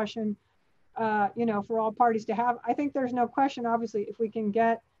discussion, you know, for all parties to have. I think there's no question, obviously, if we can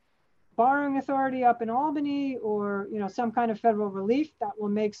get borrowing authority up in Albany or, you know, some kind of federal relief that will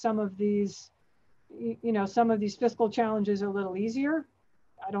make some of these, you know, some of these fiscal challenges a little easier.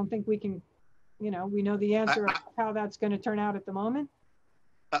 I don't think we can, you know, we know the answer of how that's going to turn out at the moment.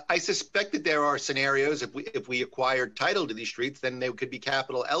 I suspect that there are scenarios if we acquired title to these streets, then they could be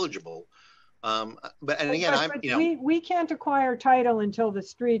capital eligible. We can't acquire title until the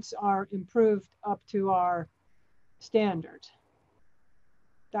streets are improved up to our standards.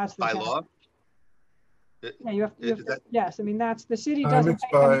 That's the by law. Yeah, you have to, yes. I mean, that's the city doesn't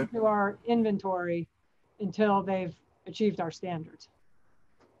take them into our inventory until they've achieved our standards.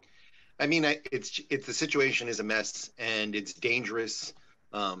 I mean, the situation is a mess and it's dangerous.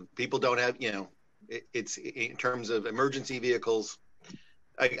 People don't have, you know, it's in terms of emergency vehicles.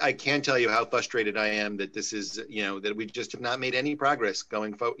 I can't tell you how frustrated I am that this is, you know, that we just have not made any progress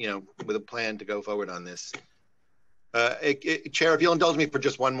going forward, you know, with a plan to go forward on this. Chair, if you'll indulge me for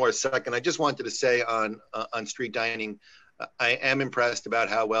just one more second, I just wanted to say on street dining, I am impressed about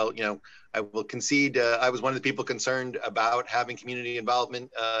how well, I will concede, I was one of the people concerned about having community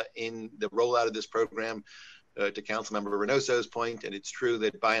involvement in the rollout of this program, to Councilmember Reynoso's point, and it's true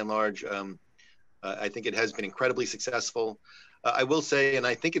that by and large, I think it has been incredibly successful. I will say, and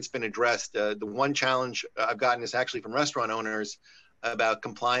I think it's been addressed, the one challenge I've gotten is actually from restaurant owners about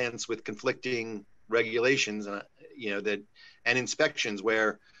compliance with conflicting regulations, and inspections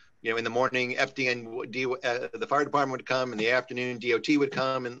where, in the morning, the fire department would come, in the afternoon, DOT would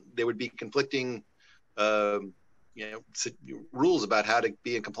come, and there would be conflicting, rules about how to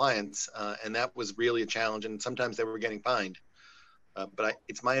be in compliance. And that was really a challenge. And sometimes they were getting fined. But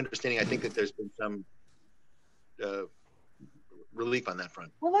it's my understanding, I think that there's been some relief on that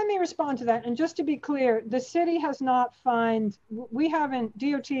front. Well, let me respond to that. And just to be clear, the city has not fined,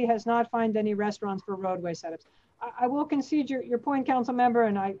 DOT has not fined any restaurants for roadway setups. I will concede your point, council member,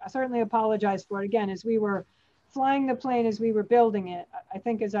 and I certainly apologize for it. Again, as we were flying the plane, as we were building it, I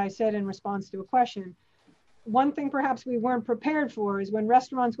think, as I said in response to a question, one thing perhaps we weren't prepared for is when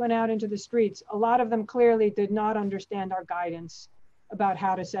restaurants went out into the streets, a lot of them clearly did not understand our guidance about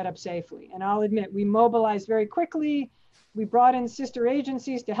how to set up safely. And I'll admit, we mobilized very quickly. We brought in sister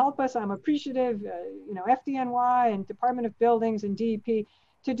agencies to help us. I'm appreciative, FDNY and Department of Buildings and DEP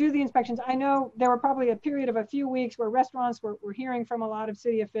to do the inspections. I know there were probably a period of a few weeks where restaurants were hearing from a lot of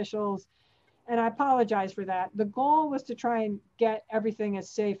city officials, and I apologize for that. The goal was to try and get everything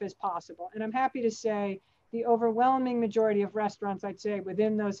as safe as possible. And I'm happy to say the overwhelming majority of restaurants, I'd say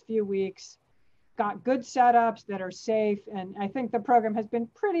within those few weeks, got good setups that are safe. And I think the program has been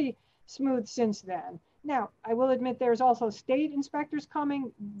pretty smooth since then. Now, I will admit there's also state inspectors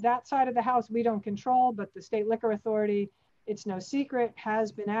coming. That side of the house we don't control, but the State Liquor Authority, it's no secret,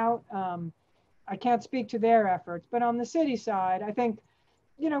 has been out. I can't speak to their efforts, but on the city side, I think,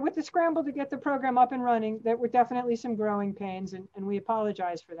 with the scramble to get the program up and running, there were definitely some growing pains, and we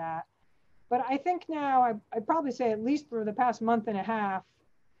apologize for that. But I think now, I'd probably say at least for the past month and a half,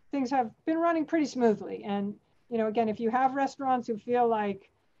 things have been running pretty smoothly. And, again, if you have restaurants who feel like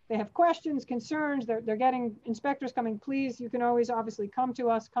they have questions, concerns, they're getting inspectors coming, please, you can always obviously come to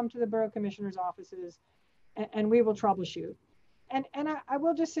us, come to the Borough Commissioner's offices, and we will troubleshoot. And I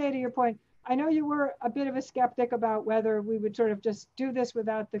will just say to your point, I know you were a bit of a skeptic about whether we would sort of just do this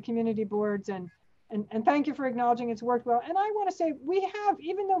without the community boards, and thank you for acknowledging it's worked well. And I want to say we have,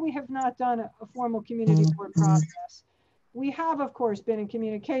 even though we have not done a formal community board process, we have, of course, been in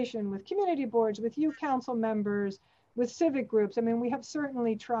communication with community boards, with you council members, with civic groups. I mean, we have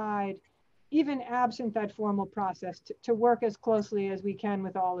certainly tried, even absent that formal process, to work as closely as we can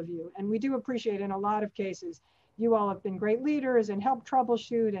with all of you. And we do appreciate, in a lot of cases, you all have been great leaders and helped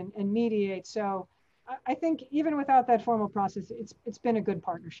troubleshoot and mediate. So I think even without that formal process, it's been a good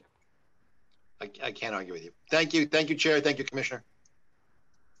partnership. I can't argue with you. Thank you. Thank you, Chair. Thank you, Commissioner.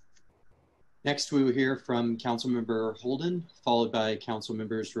 Next, we will hear from Councilmember Holden, followed by Council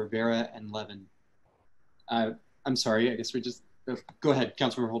Members Rivera and Levin. I'm sorry, I guess we just, go ahead,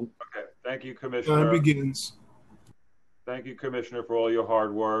 Councilmember Holden. Okay, thank you, Commissioner. Time begins. Thank you, Commissioner, for all your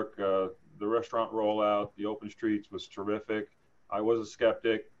hard work. The restaurant rollout, the open streets was terrific. I was a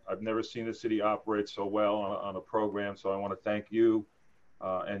skeptic. I've never seen the city operate so well on a program, so I want to thank you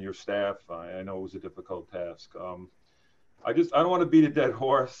and your staff. I know it was a difficult task. I don't want to beat a dead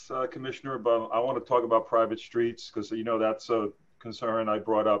horse, Commissioner, but I want to talk about private streets because, that's a concern I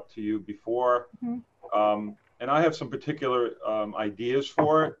brought up to you before. Mm-hmm. And I have some particular ideas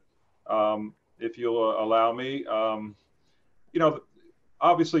for it, if you'll allow me.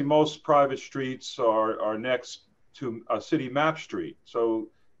 Obviously most private streets are next to a city map street, so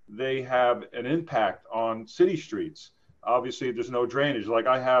they have an impact on city streets. Obviously there's no drainage. Like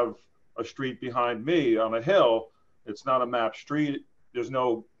I have a street behind me on a hill, it's not a map street, there's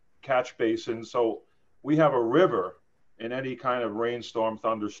no catch basin, so we have a river in any kind of rainstorm,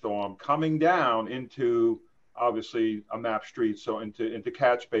 thunderstorm coming down into obviously a map street, so into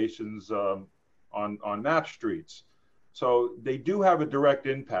catch basins on map streets. So they do have a direct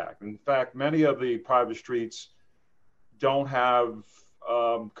impact. In fact, many of the private streets don't have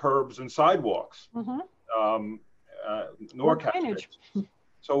curbs and sidewalks, mm-hmm. Nor catch basins.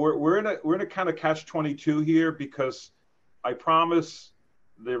 So we're in a kind of catch-22 here because I promise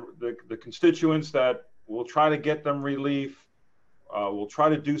the constituents that we'll try to get them relief. We'll try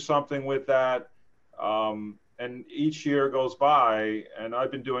to do something with that. And each year goes by, and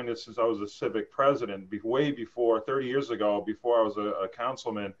I've been doing this since I was a civic president, way before, 30 years ago, before I was a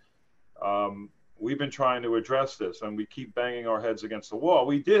councilman. we've been trying to address this, and we keep banging our heads against the wall.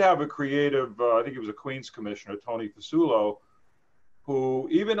 We did have a creative, I think it was a Queens commissioner, Tony Fasulo, who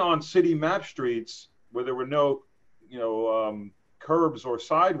even on city map streets where there were no, curbs or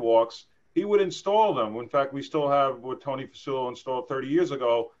sidewalks, he would install them. In fact, we still have what Tony Fasulo installed 30 years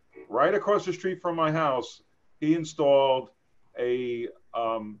ago, right across the street from my house. He installed a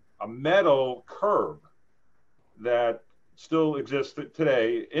metal curb that still exists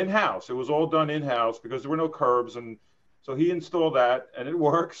today in-house. It was all done in-house because there were no curbs, and so he installed that, and it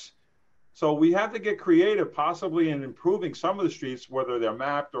works. So we have to get creative, possibly in improving some of the streets, whether they're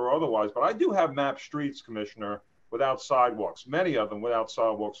mapped or otherwise. But I do have mapped streets, Commissioner, without sidewalks, many of them without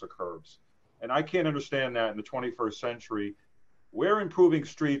sidewalks or curbs. And I can't understand that in the 21st century. We're improving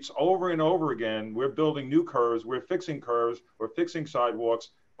streets over and over again. We're building new curves, we're fixing sidewalks,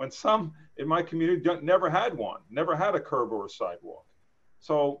 when some in my community never had one, never had a curb or a sidewalk.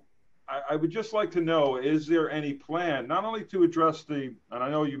 So I would just like to know, is there any plan, not only to address and I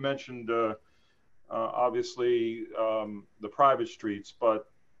know you mentioned obviously the private streets, but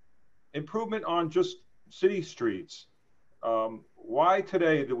improvement on just city streets. Why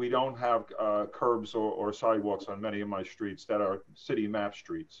today do we don't have curbs or sidewalks on many of my streets that are city map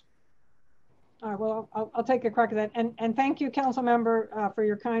streets? All right, well, I'll take a crack at that. And thank you, council member, for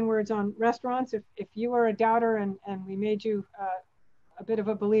your kind words on restaurants. If you were a doubter and we made you a bit of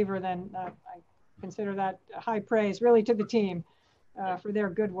a believer, then I consider that high praise really to the team for their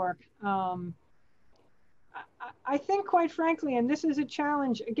good work. I think, quite frankly, and this is a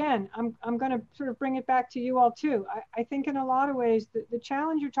challenge, again, I'm going to sort of bring it back to you all too. I think in a lot of ways, the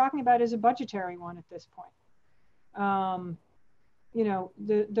challenge you're talking about is a budgetary one at this point.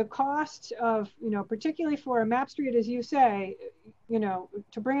 The cost of, particularly for a map street, as you say,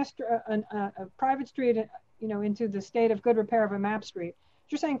 to bring a private street, into the state of good repair of a map street,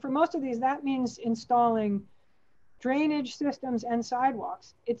 you're saying for most of these, that means installing drainage systems and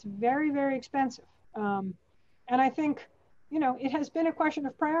sidewalks. It's very, very expensive. And I think, it has been a question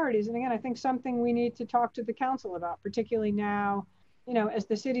of priorities. And again, I think something we need to talk to the council about, particularly now, as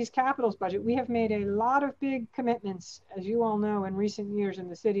the city's capitals budget. We have made a lot of big commitments, as you all know, in recent years in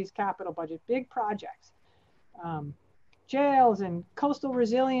the city's capital budget, big projects, jails and coastal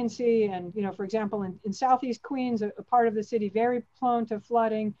resiliency. And, for example, in Southeast Queens, a part of the city very prone to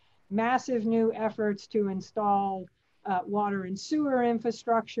flooding, massive new efforts to install water and sewer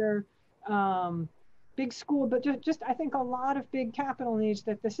infrastructure, big school, but just I think a lot of big capital needs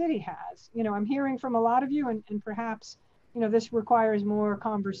that the city has. I'm hearing from a lot of you, and perhaps, this requires more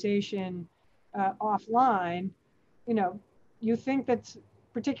conversation offline. You think that's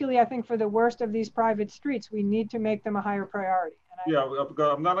particularly, I think, for the worst of these private streets, we need to make them a higher priority. And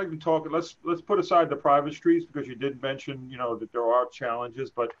I'm not even talking, let's put aside the private streets, because you did mention, that there are challenges,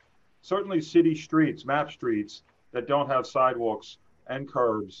 but certainly city streets, map streets that don't have sidewalks and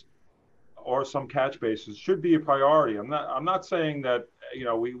curbs or some catch bases should be a priority. I'm not saying that,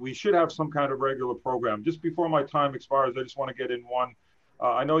 we should have some kind of regular program. Just before my time expires, I just want to get in one.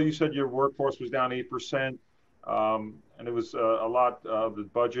 I know you said your workforce was down 8%, and it was a lot of the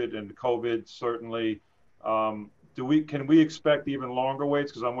budget and COVID, certainly. Can we expect even longer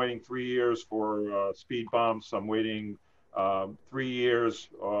waits? Because I'm waiting 3 years for speed bumps. I'm waiting 3 years,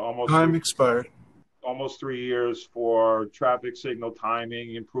 almost. Time expired. Almost 3 years for traffic signal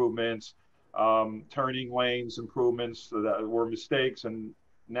timing improvements, turning lanes improvements that were mistakes, and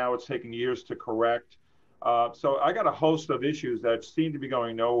now it's taking years to correct. So I got a host of issues that seem to be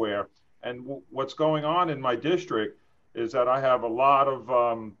going nowhere. And what's going on in my district is that I have a lot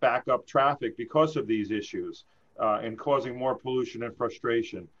of backup traffic because of these issues and causing more pollution and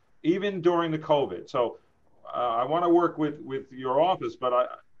frustration, even during the COVID. So I want to work with your office,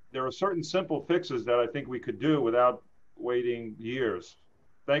 but there are certain simple fixes that I think we could do without waiting years.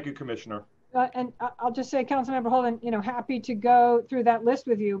 Thank you, Commissioner. And I'll just say, Councilmember Holden, happy to go through that list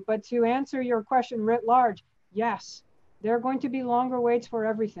with you. But to answer your question writ large, yes, there are going to be longer waits for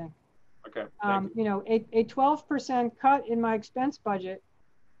everything. Okay. A 12% cut in my expense budget,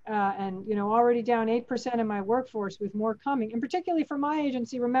 and already down 8% in my workforce, with more coming. And particularly for my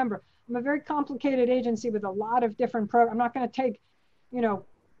agency, remember, I'm a very complicated agency with a lot of different programs. I'm not going to take,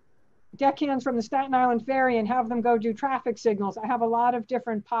 deckhands from the Staten Island Ferry and have them go do traffic signals. I have a lot of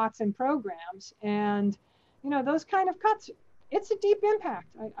different pots and programs, and those kind of cuts, it's a deep impact.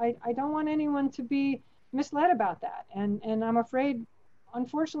 I don't want anyone to be misled about that, and I'm afraid,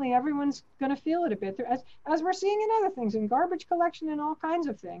 unfortunately, everyone's going to feel it a bit, as we're seeing in other things, in garbage collection and all kinds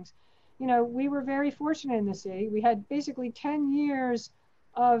of things. We were very fortunate in the city. We had basically 10 years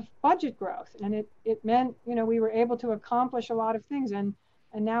of budget growth, and it meant we were able to accomplish a lot of things. And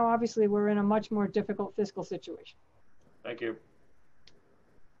And now obviously we're in a much more difficult fiscal situation. Thank you.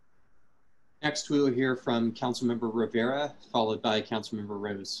 Next, we will hear from Councilmember Rivera, followed by Councilmember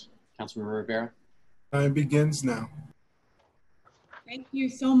Rose. Councilmember Rivera. Time begins now. Thank you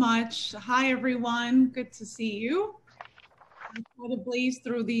so much. Hi, everyone. Good to see you. I'll try to blaze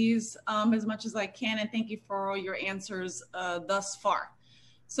through these as much as I can, and thank you for all your answers thus far.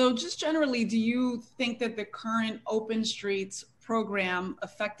 So just generally, do you think that the current Open Streets program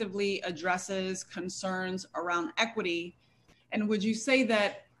effectively addresses concerns around equity? And would you say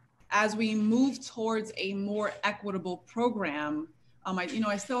that as we move towards a more equitable program,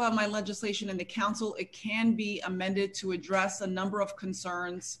 I still have my legislation in the council, it can be amended to address a number of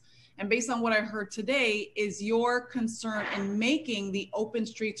concerns. And based on what I heard today, is your concern in making the Open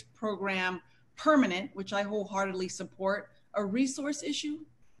Streets program permanent, which I wholeheartedly support, a resource issue?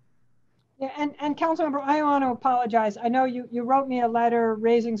 Yeah, and Councilmember, I want to apologize. I know you wrote me a letter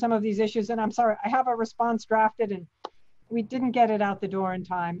raising some of these issues, and I'm sorry, I have a response drafted and we didn't get it out the door in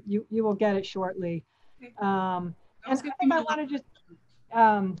time. You will get it shortly. And I think I want to just,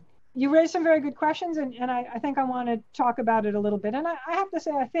 you raised some very good questions, and I think I want to talk about it a little bit. And I have to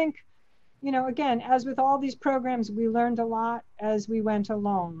say, I think, again, as with all these programs, we learned a lot as we went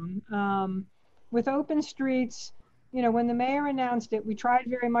along. With Open Streets, when the mayor announced it, we tried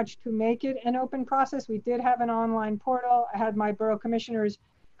very much to make it an open process. We did have an online portal. I had my borough commissioners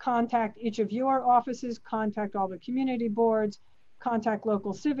contact each of your offices, contact all the community boards, contact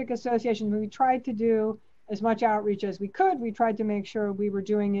local civic associations. We tried to do as much outreach as we could. We tried to make sure we were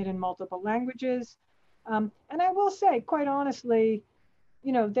doing it in multiple languages. And I will say, quite honestly,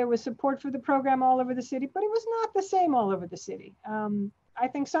 there was support for the program all over the city, but it was not the same all over the city. I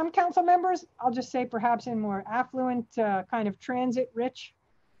think some council members, I'll just say perhaps in more affluent, kind of transit-rich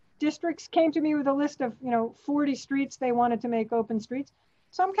districts, came to me with a list of 40 streets they wanted to make open streets.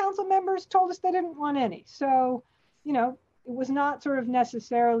 Some council members told us they didn't want any. So, it was not sort of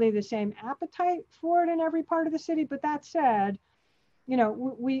necessarily the same appetite for it in every part of the city. But that said,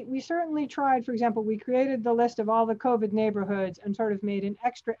 we certainly tried. For example, we created the list of all the COVID neighborhoods and sort of made an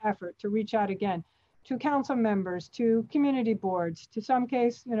extra effort to reach out again to council members, to community boards, to some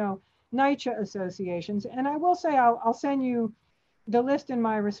case, NYCC associations. And I will say, I'll send you the list in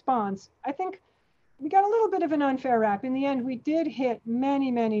my response. I think we got a little bit of an unfair rap. In the end, we did hit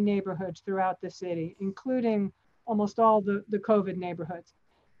many, many neighborhoods throughout the city, including almost all the COVID neighborhoods.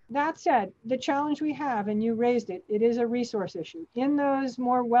 That said, the challenge we have, and you raised it, it is a resource issue. In those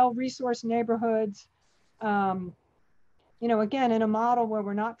more well-resourced neighborhoods, again, in a model where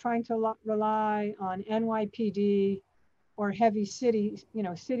we're not trying to rely on NYPD or heavy city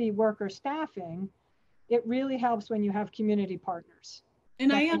worker staffing, it really helps when you have community partners.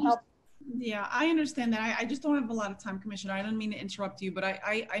 And I understand that. I just don't have a lot of time, Commissioner. I don't mean to interrupt you, but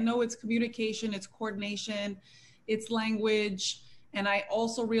I know it's communication, it's coordination, it's language. And I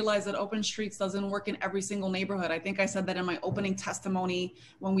also realize that Open Streets doesn't work in every single neighborhood. I think I said that in my opening testimony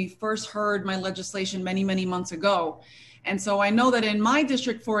when we first heard my legislation many, many months ago. And so I know that in my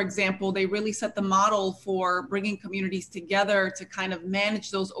district, for example, they really set the model for bringing communities together to kind of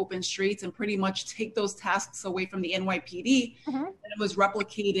manage those open streets and pretty much take those tasks away from the NYPD. And it was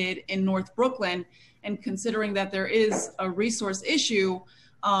replicated in North Brooklyn. And considering that there is a resource issue,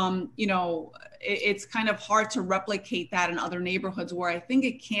 it's kind of hard to replicate that in other neighborhoods where I think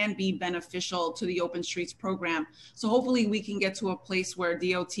it can be beneficial to the Open Streets program. So hopefully we can get to a place where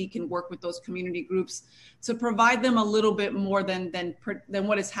DOT can work with those community groups to provide them a little bit more than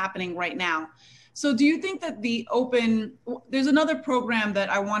what is happening right now. So do you think that there's another program that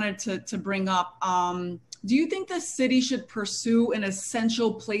I wanted to bring up. Do you think the city should pursue an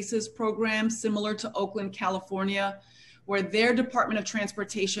essential places program similar to Oakland, California, where their Department of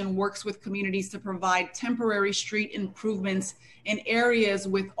Transportation works with communities to provide temporary street improvements in areas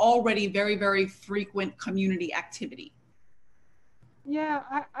with already very, very frequent community activity? Yeah,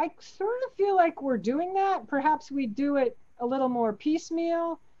 I sort of feel like we're doing that. Perhaps we do it a little more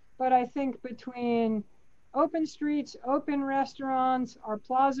piecemeal, but I think between Open Streets, open restaurants, our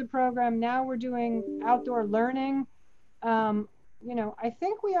plaza program, now we're doing outdoor learning. I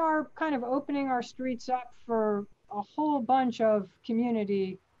think we are kind of opening our streets up for a whole bunch of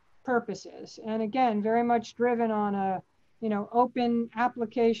community purposes. And again, very much driven on a, open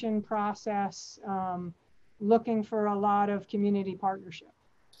application process, looking for a lot of community partnership.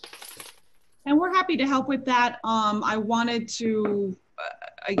 And we're happy to help with that. I wanted to,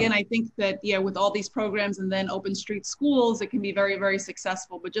 again, I think that, with all these programs and then Open Street Schools, it can be very, very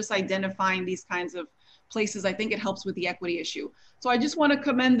successful, but just identifying these kinds of places, I think it helps with the equity issue. So I just want to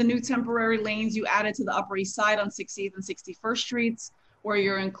commend the new temporary lanes you added to the Upper East Side on 60th and 61st Streets. where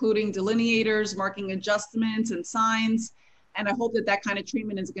you're including delineators, marking adjustments and signs. And I hope that that kind of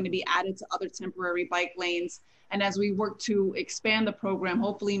treatment is going to be added to other temporary bike lanes. And as we work to expand the program,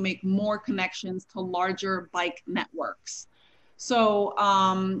 hopefully make more connections to larger bike networks. So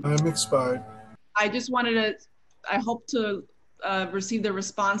I'm expired. I just wanted to, I hope to receive the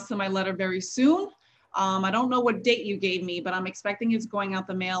response to my letter very soon. I don't know what date you gave me, but I'm expecting it's going out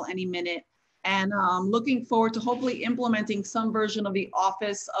the mail any minute. And looking forward to hopefully implementing some version of the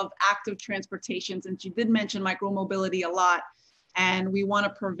Office of Active Transportation, since you did mention micromobility a lot. And we want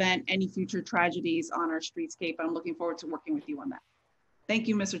to prevent any future tragedies on our streetscape. I'm looking forward to working with you on that. Thank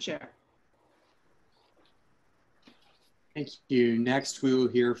you, Mr. Chair. Thank you. Next, we will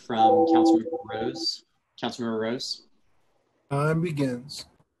hear from Councilmember Rose. Councilmember Rose. Time begins.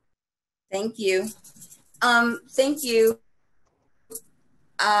 Thank you. Thank you.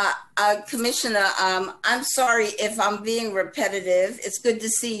 Commissioner, I'm sorry if I'm being repetitive. It's good to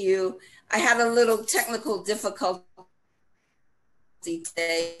see you. I had a little technical difficulty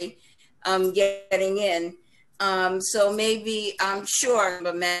today getting in. So maybe I'm sure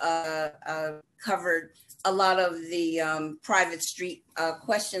covered a lot of the private street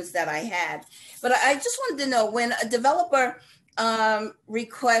questions that I had. But I just wanted to know, when a developer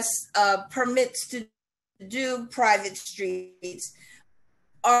requests permits to do private streets,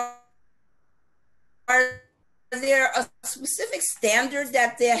 are there a specific standard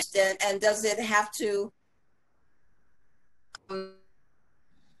that they're, and does it have to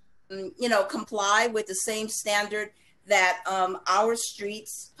comply with the same standard that our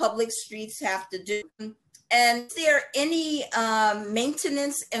streets, public streets, have to do? And is there any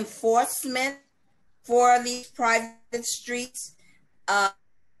maintenance enforcement for these private streets?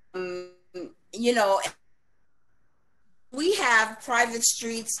 We have private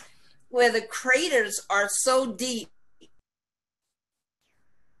streets where the craters are so deep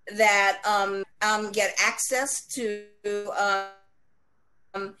that get access to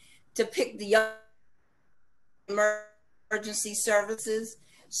pick the emergency services.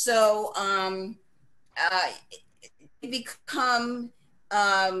 So it become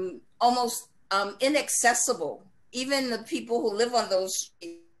almost inaccessible. Even the people who live on those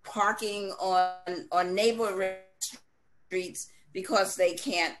streets, parking on neighborhood streets because they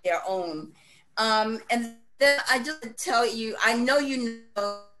can't their own. And then I just tell you, I know you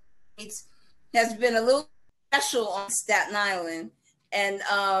know it has been a little special on Staten Island, and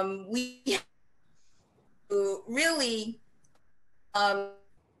we really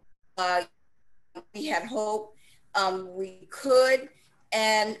we had hope we could,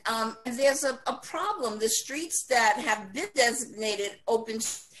 and there's a problem. The streets that have been designated open,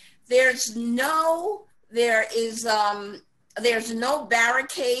 there's no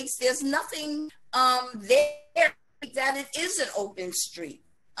barricades. There's nothing there that it is an open street.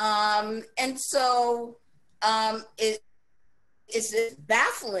 And so it's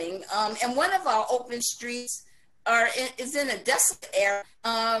baffling. And one of our open streets is in a desolate area.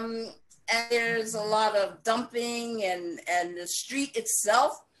 And there's a lot of dumping, and the street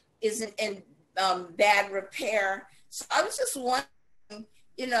itself isn't in bad repair. So I was just wondering,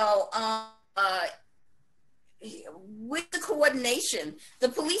 with the coordination, the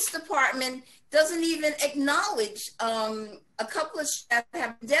police department doesn't even acknowledge a couple of that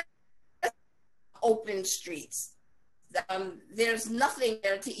have open streets. There's nothing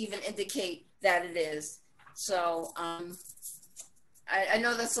there to even indicate that it is. So I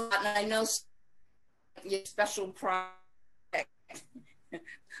know that's a lot, and I know your special project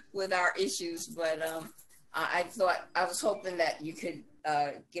with our issues, but I was hoping that you could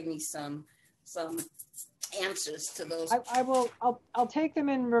give me some answers to those. I'll take them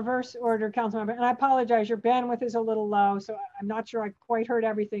in reverse order, Councilmember, and I apologize, your bandwidth is a little low, so I'm not sure I quite heard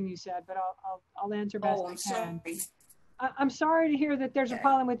everything you said, but I'll answer best I can. Sorry. I'm sorry to hear that there's a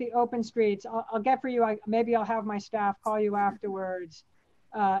problem with the open streets. I'll get for you, maybe I'll have my staff call you afterwards,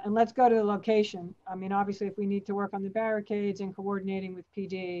 and let's go to the location. I mean, obviously, if we need to work on the barricades and coordinating with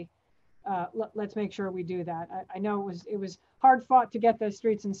PD, let's make sure we do that. I know it was hard fought to get the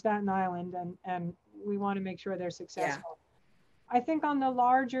streets in Staten Island, and we want to make sure they're successful. Yeah. I think on the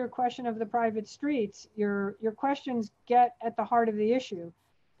larger question of the private streets, your questions get at the heart of the issue.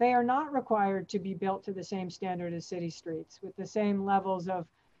 They are not required to be built to the same standard as city streets with the same levels of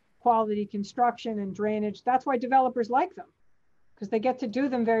quality construction and drainage. That's why developers like them, because they get to do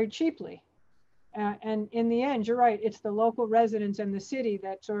them very cheaply. And in the end, you're right, it's the local residents and the city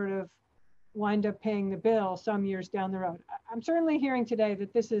that sort of wind up paying the bill some years down the road. I'm certainly hearing today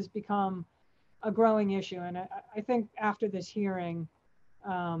that this has become a growing issue. And I think after this hearing,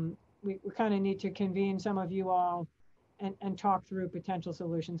 we kind of need to convene some of you all and talk through potential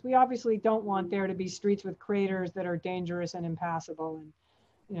solutions. We obviously don't want there to be streets with craters that are dangerous and impassable. And,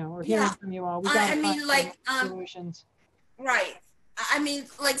 you know, we're hearing from you all. We got to find like solutions. Right. I mean,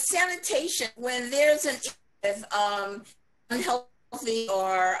 like sanitation, when there's an unhealthy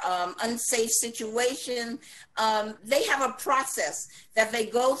or unsafe situation, they have a process that they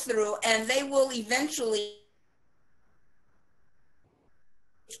go through, and they will eventually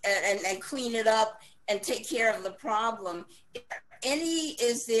and clean it up and take care of the problem.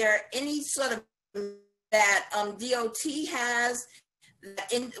 Is there any sort of that DOT has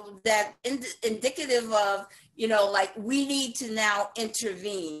indicative of, you know, like we need to now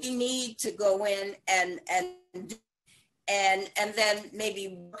intervene. We need to go in and then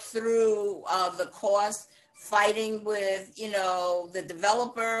maybe work through the cost, fighting with, you know, the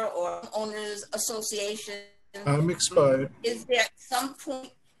developer or owners association. I'm expired. Is there some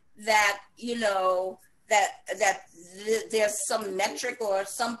point that, you know, that there's some metric or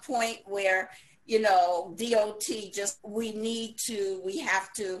some point where, you know, DOT just, we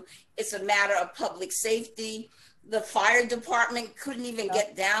have to, it's a matter of public safety. The fire department couldn't even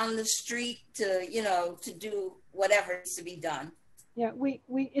get down the street to, you know, to do whatever needs to be done. Yeah,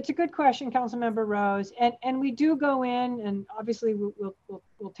 it's a good question, Councilmember Rose, and we do go in, and obviously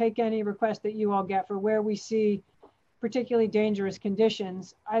we'll take any request that you all get for where we see particularly dangerous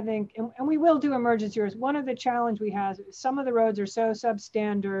conditions. I think, and we will do emergency roads. One of the challenge we have is some of the roads are so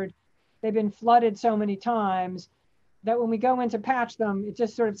substandard, they've been flooded so many times that when we go in to patch them, it's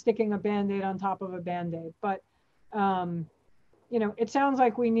just sort of sticking a Band-Aid on top of a Band-Aid. But, you know, it sounds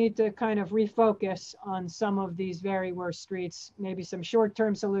like we need to kind of refocus on some of these very worst streets, maybe some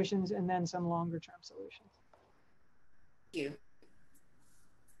short-term solutions and then some longer-term solutions. Thank you.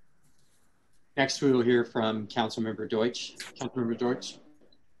 Next, we will hear from Councilmember Deutsch. Councilmember Deutsch.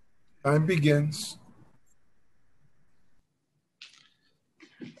 Time begins.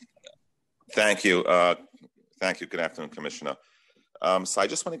 Thank you. Thank you. Good afternoon, Commissioner. So I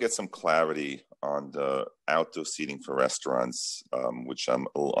just want to get some clarity on the outdoor seating for restaurants, which I'm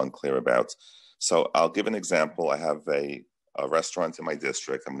a little unclear about. So I'll give an example. I have a restaurant in my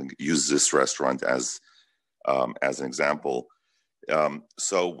district. I'm going to use this restaurant as an example.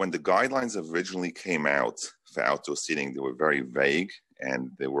 So when the guidelines originally came out for outdoor seating, they were very vague,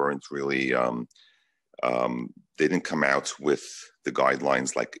 and they weren't really, they didn't come out with the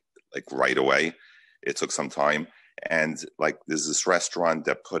guidelines like right away. It took some time. And like there's this restaurant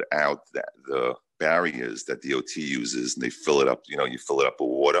that put out the barriers that DOT uses, and they fill it up, you know, you fill it up with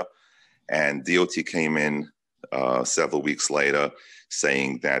water. And DOT came in several weeks later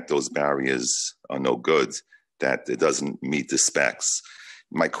saying that those barriers are no good, that it doesn't meet the specs.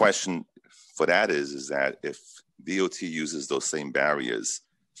 My question for that is that if DOT uses those same barriers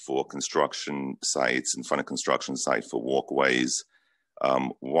for construction sites, in front of construction sites, for walkways,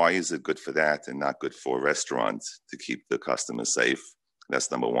 why is it good for that and not good for restaurants to keep the customers safe? That's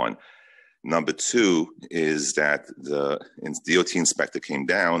number one. Number two is that the DOT inspector came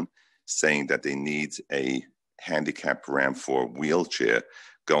down saying that they need a handicap ramp for a wheelchair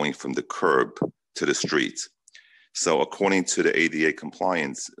going from the curb to the street. So according to the ADA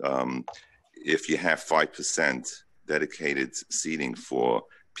compliance, if you have 5% dedicated seating for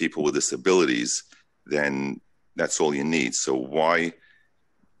people with disabilities, then that's all you need. So why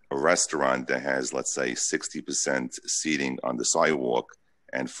a restaurant that has, let's say, 60% seating on the sidewalk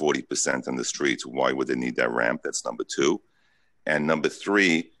and 40% on the street, why would they need that ramp? That's number two. And number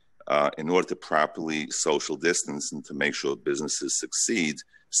three, in order to properly social distance and to make sure businesses succeed,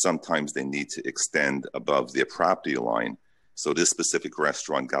 sometimes they need to extend above their property line. So this specific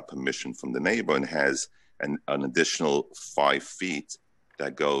restaurant got permission from the neighbor and has an additional 5 feet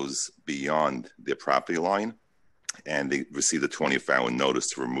that goes beyond their property line. And they received a 24-hour notice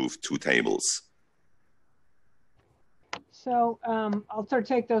to remove 2 tables. So I'll sort of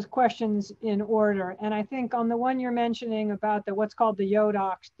take those questions in order. And I think on the one you're mentioning about what's called the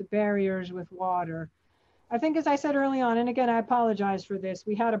yodocs, the barriers with water, I think, as I said early on, and again, I apologize for this,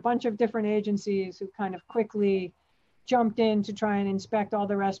 we had a bunch of different agencies who kind of quickly jumped in to try and inspect all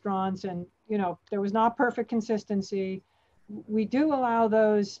the restaurants. And, you know, there was not perfect consistency. We do allow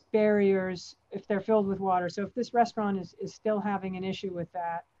those barriers if they're filled with water. So if this restaurant is still having an issue with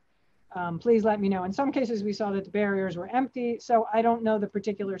that, please let me know. In some cases, we saw that the barriers were empty. So I don't know the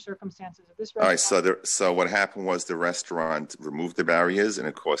particular circumstances of this restaurant. All right, so what happened was the restaurant removed the barriers, and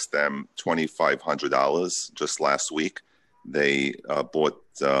it cost them $2,500 just last week. They bought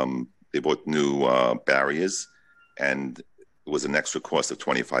new barriers, and it was an extra cost of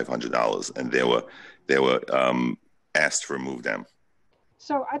 $2,500, and they were asked to remove them.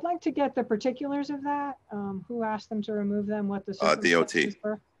 So I'd like to get the particulars of that. Who asked them to remove them? What the circumstances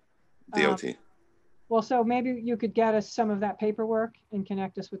were? DOT. Well, so maybe you could get us some of that paperwork and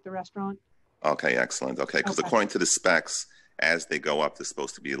connect us with the restaurant. Okay, excellent. Okay, because according to the specs, as they go up, they're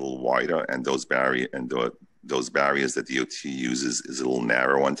supposed to be a little wider, and those barriers that DOT uses is a little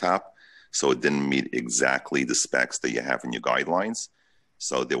narrow on top, so it didn't meet exactly the specs that you have in your guidelines.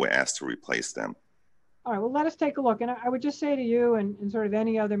 So they were asked to replace them. All right, well, let us take a look. And I would just say to you and sort of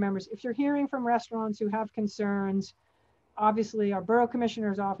any other members, if you're hearing from restaurants who have concerns, obviously our borough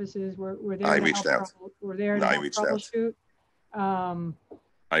commissioner's offices, we're there to help troubleshoot.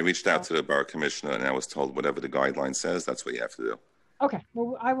 I reached out to the borough commissioner and I was told whatever the guideline says, that's what you have to do. Okay,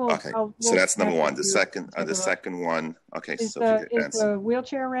 well, I will. Okay, so that's number one. The second one, okay. Is so if you could the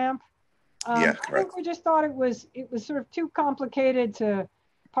wheelchair ramp? Yeah, correct. I think we just thought it was sort of too complicated to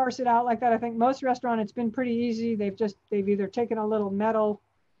parse it out like that. I think most restaurants, it's been pretty easy. They've either taken a little metal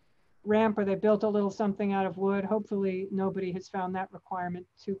ramp or they built a little something out of wood. Hopefully nobody has found that requirement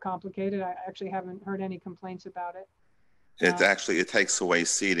too complicated. I actually haven't heard any complaints about it. It takes away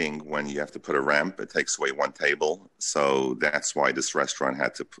seating when you have to put a ramp. It takes away one table. So that's why this restaurant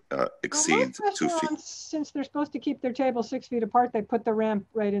had to exceed 2 feet. Since they're supposed to keep their table 6 feet apart, they put the ramp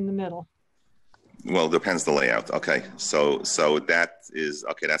right in the middle. Well, depends the layout. Okay, so that is,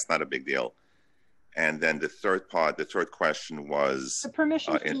 okay, that's not a big deal. And then the third question was the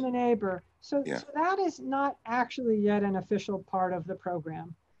permission from the neighbor. So that is not actually yet an official part of the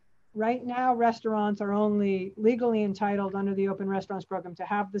program. Right now, restaurants are only legally entitled under the Open Restaurants Program to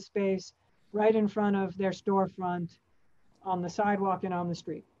have the space right in front of their storefront on the sidewalk and on the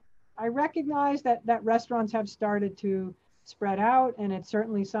street. I recognize that restaurants have started to spread out, and it's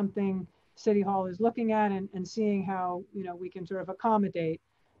certainly something City Hall is looking at and seeing how we can sort of accommodate.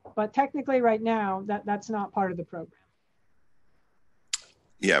 But technically right now, that's not part of the program.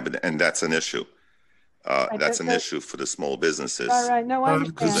 Yeah, and that's an issue. That's an issue for the small businesses. All right, no, I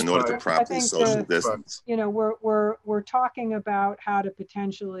understand. Because in order to properly social distance. We're talking about how to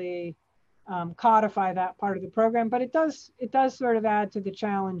potentially codify that part of the program, but it does sort of add to the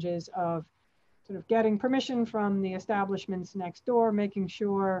challenges of sort of getting permission from the establishments next door, making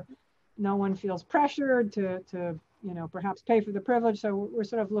sure no one feels pressured to perhaps pay for the privilege. So we're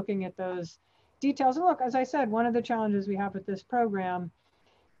sort of looking at those details. And look, as I said, one of the challenges we have with this program,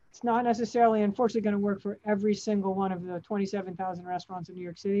 it's not necessarily, unfortunately, going to work for every single one of the 27,000 restaurants in New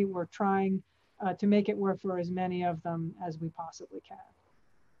York City. We're trying to make it work for as many of them as we possibly can.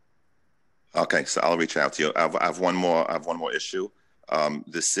 Okay, so I'll reach out to you. I have one more issue.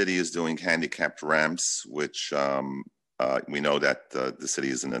 The city is doing handicapped ramps, which we know that the city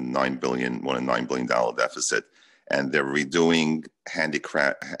is in a more than $9 billion deficit, and they're redoing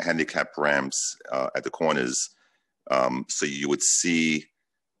handicap ramps at the corners. So you would see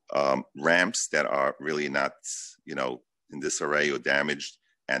ramps that are really not, in disarray or damaged,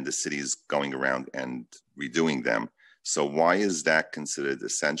 and the city is going around and redoing them. So why is that considered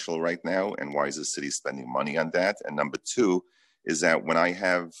essential right now? And why is the city spending money on that? And number two is that when I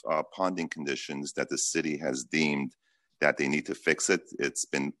have ponding conditions that the city has deemed that they need to fix it, it's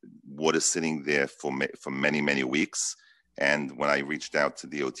been water sitting there for many, many weeks. And when I reached out to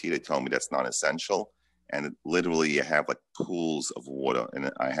DOT, they told me that's not essential. And literally you have like pools of water.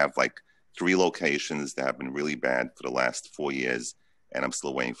 And I have like 3 locations that have been really bad for the last 4 years. And I'm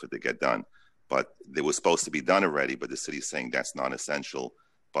still waiting for it to get done. But they were supposed to be done already, but the city's saying that's not essential.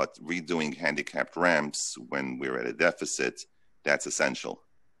 But redoing handicapped ramps when we're at a deficit, that's essential.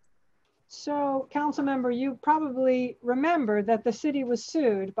 So, council member, you probably remember that the city was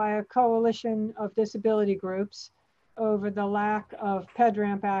sued by a coalition of disability groups over the lack of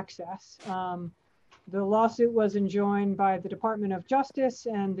PedRamp access. The lawsuit was enjoined by the Department of Justice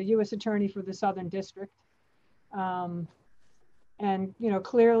and the U.S. Attorney for the Southern District. And,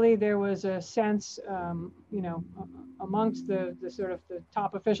 clearly there was a sense, amongst the sort of the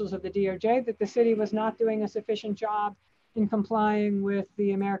top officials of the DOJ that the city was not doing a sufficient job in complying with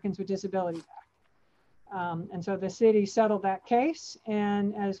the Americans with Disabilities Act. And so the city settled that case,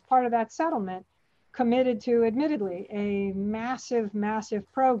 and as part of that settlement, committed to, admittedly, a massive, massive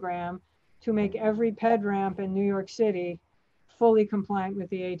program to make every PedRamp in New York City fully compliant with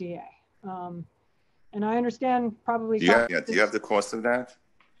the ADA. And I understand probably- Do you have the cost of that?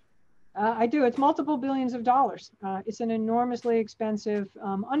 I do. It's multiple billions of dollars. It's an enormously expensive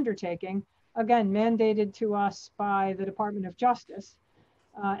undertaking, again, mandated to us by the Department of Justice.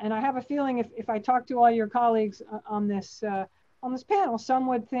 And I have a feeling if I talk to all your colleagues on this panel, some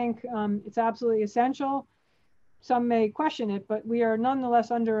would think it's absolutely essential. Some may question it, but we are nonetheless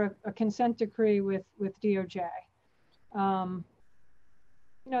under a consent decree with DOJ.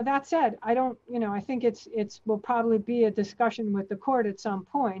 That said, I don't, I think it's will probably be a discussion with the court at some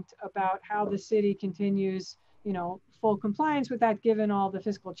point about how the city continues, full compliance with that given all the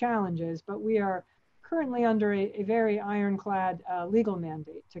fiscal challenges. But we are currently under a very ironclad legal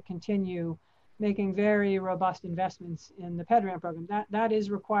mandate to continue making very robust investments in the PEDRAM program. That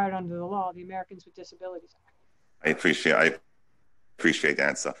is required under the law, the Americans with Disabilities Act. I appreciate the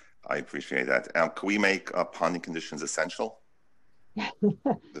answer. I appreciate that. Can we make funding conditions essential?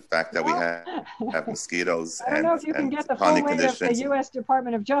 The fact that we have mosquitoes I don't know if you can get the full weight of the U.S.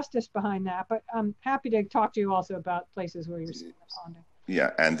 Department of Justice behind that, but I'm happy to talk to you also about places where you're seeing the funding.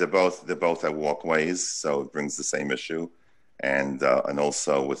 Yeah, and they're both at walkways, so it brings the same issue, and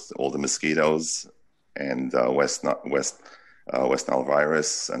also with all the mosquitoes and West Nile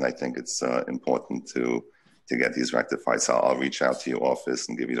virus, and I think it's important to get these rectified. So I'll reach out to your office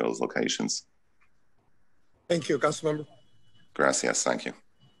and give you those locations. Thank you, Councilmember. Gracias. Thank you.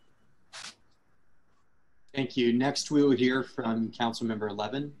 Thank you. Next, we will hear from Councilmember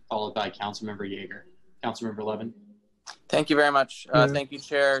Levin, followed by Councilmember Yeager. Councilmember Levin. Thank you very much. Thank you,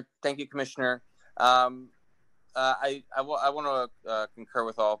 Chair. Thank you, Commissioner. I want to concur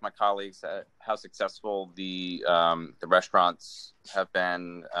with all of my colleagues at how successful the restaurants have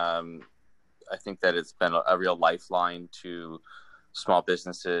been. I think that it's been a real lifeline to small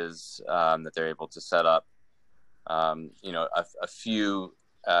businesses that they're able to set up. A few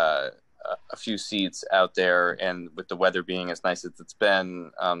seats out there, and with the weather being as nice as it's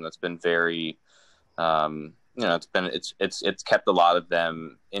been, that's been very, it's kept a lot of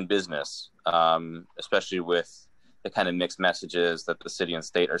them in business, especially with the kind of mixed messages that the city and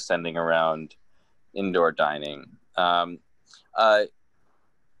state are sending around indoor dining. I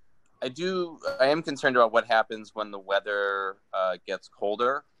am concerned about what happens when the weather gets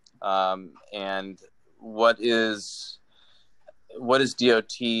colder, and what is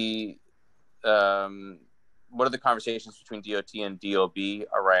DOT, what are the conversations between DOT and DOB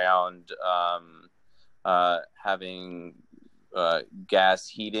around having gas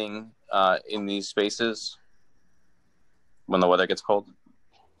heating in these spaces when the weather gets cold?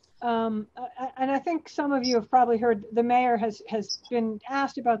 And I think some of you have probably heard the mayor has been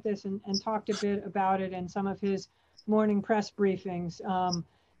asked about this and talked a bit about it in some of his morning press briefings.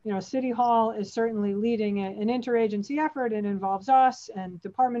 City Hall is certainly leading an interagency effort. It involves us and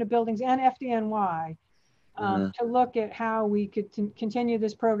Department of Buildings and FDNY to look at how we could continue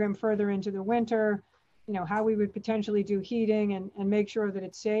this program further into the winter, how we would potentially do heating and make sure that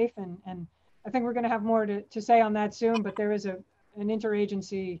it's safe. And I think we're going to have more to say on that soon, but there is an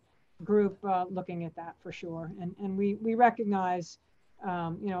interagency group looking at that for sure. And we recognize,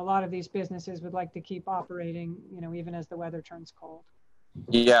 a lot of these businesses would like to keep operating, even as the weather turns cold.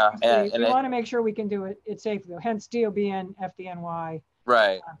 Yeah, we want to make sure we can do it safely. Hence, DOB and FDNY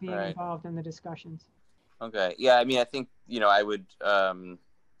being involved in the discussions. Okay. Yeah. I mean, I think I would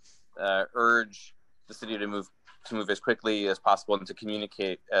urge the city to move as quickly as possible and to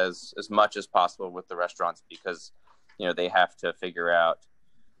communicate as much as possible with the restaurants, because they have to figure out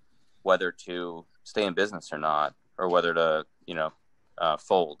whether to stay in business or not, or whether to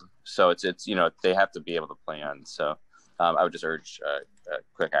fold. So it's they have to be able to plan. So I would just urge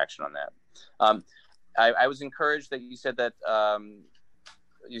quick action on that. I was encouraged that you said that I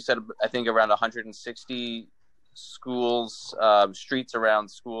think around 160 schools, streets around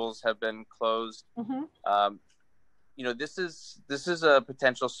schools have been closed. Mm-hmm. This is a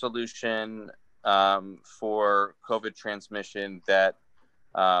potential solution for COVID transmission that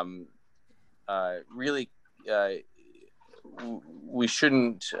really we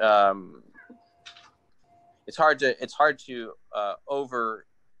shouldn't. It's hard to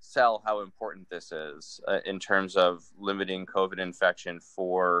oversell how important this is in terms of limiting COVID infection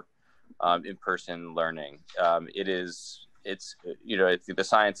for in-person learning. The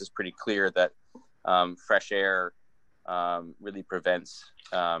science is pretty clear that fresh air really prevents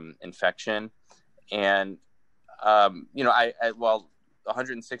infection, and while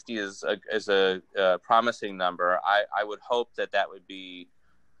 160 is a promising number, I would hope that would be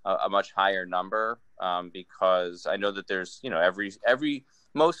a much higher number, because I know that there's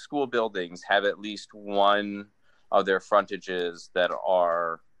most school buildings have at least one of their frontages that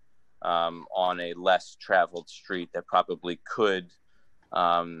are on a less traveled street that probably could,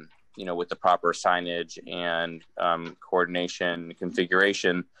 with the proper signage and coordination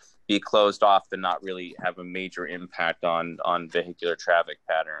configuration, be closed off and not really have a major impact on vehicular traffic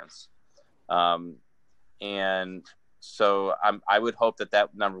patterns. And so I would hope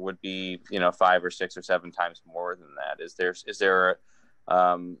that number would be 5 or 6 or 7 times more than that. Is there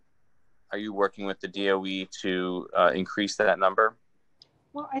are you working with the DOE to increase that number?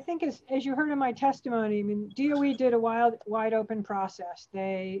 Well, I think as you heard in my testimony, I mean, DOE did a wide open process.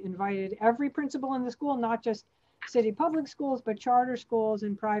 They invited every principal in the school, not just city public schools, but charter schools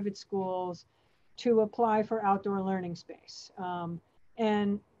and private schools to apply for outdoor learning space.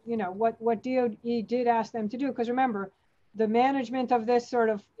 And you know, what DOE did ask them to do, because remember, the management of this sort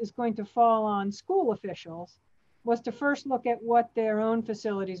of is going to fall on school officials, was to first look at what their own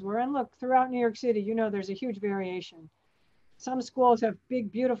facilities were. And look, throughout New York City, you know, there's a huge variation. Some schools have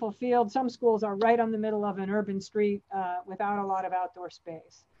big, beautiful fields. Some schools are right on the middle of an urban street without a lot of outdoor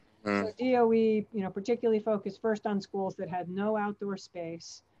space. So DOE, you know, particularly focused first on schools that had no outdoor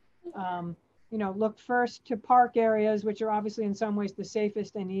space. You know, looked first to park areas, which are obviously in some ways the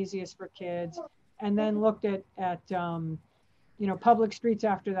safest and easiest for kids, and then looked at you know, public streets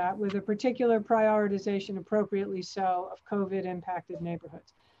after that, with a particular prioritization, appropriately so, of COVID impacted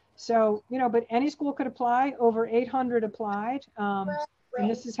neighborhoods. So, you know, but any school could apply. Over 800 applied. And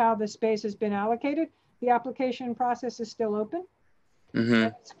this is how the space has been allocated. The application process is still open.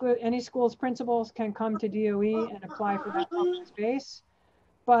 Any school's principals can come to DOE and apply for that public space.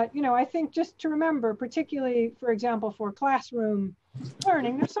 But, you know, I think just to remember, particularly, for example, for classroom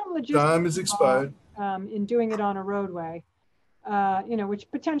learning, there's some logistics Time is expired. In doing it on a roadway. You know, which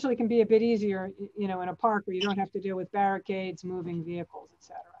potentially can be a bit easier, you know, in a park where you don't have to deal with barricades, moving vehicles, et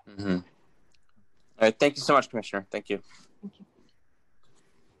cetera. All right. Thank you so much, Commissioner. Thank you. Thank you.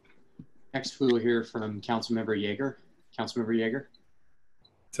 Next, we will hear from Councilmember Yeager. Councilmember Yeager.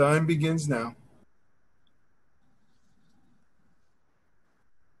 Time begins now.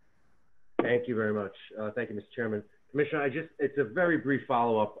 Thank you very much. Thank you, Mr. Chairman. Commissioner, it's a very brief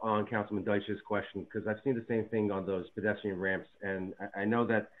follow-up on Councilman Deitch's question, because I've seen the same thing on those pedestrian ramps, and I know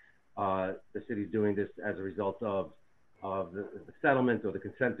that the city's doing this as a result of the settlement or the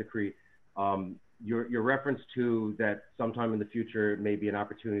consent decree. Your reference to that sometime in the future may be an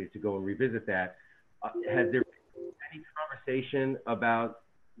opportunity to go and revisit that. Has there been any conversation about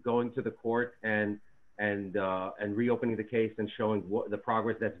going to the court and reopening the case and showing what the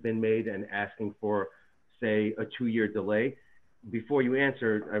progress that's been made and asking for, say, a 2-year delay? Before you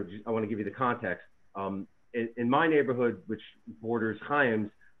answer, I want to give you the context. In my neighborhood, which borders Chaim's,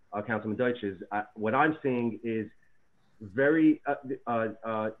 Councilman Deitch's, what I'm seeing is very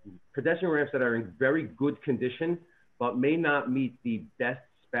pedestrian ramps that are in very good condition, but may not meet the best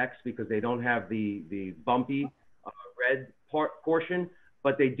specs because they don't have the bumpy red portion,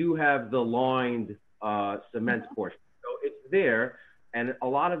 but they do have the lined cement portion. So it's there. And a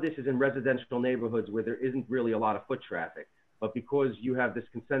lot of this is in residential neighborhoods where there isn't really a lot of foot traffic. But because you have this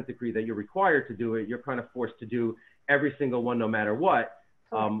consent decree that you're required to do it, you're kind of forced to do every single one no matter what,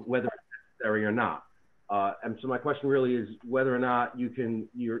 whether it's necessary or not. And so my question really is whether or not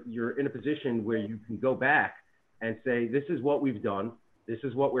you're in a position where you can go back and say, this is what we've done, this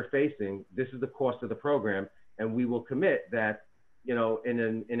is what we're facing, this is the cost of the program, and we will commit that, you know, in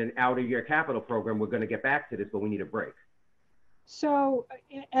an outer year capital program, we're going to get back to this, but we need a break. So,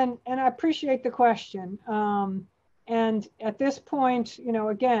 and I appreciate the question. And at this point, you know,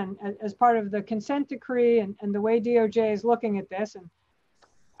 again, as part of the consent decree and the way DOJ is looking at this, and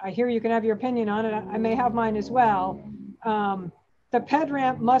I hear you can have your opinion on it, I may have mine as well. The ped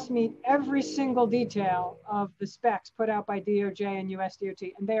ramp must meet every single detail of the specs put out by DOJ and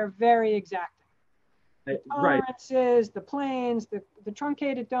USDOT, and they are very exacting. The tolerances, the planes, the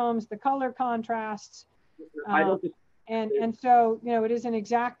truncated domes, the color contrasts. And so, you know, it is an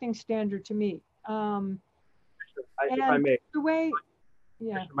exacting standard to meet. If I may, the way,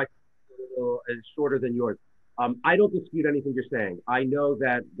 yeah, my is shorter than yours. I don't dispute anything you're saying. I know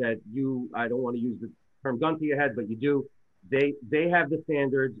that you, I don't want to use the term gun to your head, but you do. They have the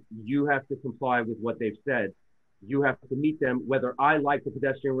standards. You have to comply with what they've said. You have to meet them, whether I like the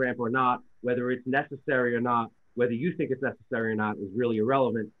pedestrian ramp or not, whether it's necessary or not, whether you think it's necessary or not is really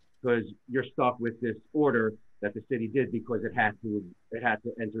irrelevant, because you're stuck with this order that the city did because it had to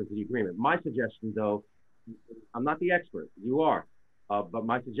enter into the agreement. My suggestion, though, I'm not the expert, you are, but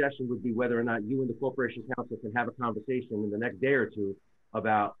my suggestion would be whether or not you and the Corporation Council can have a conversation in the next day or two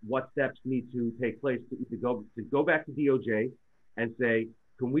about what steps need to take place to go back to DOJ and say,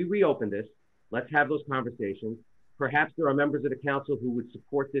 can we reopen this? Let's have those conversations. Perhaps there are members of the council who would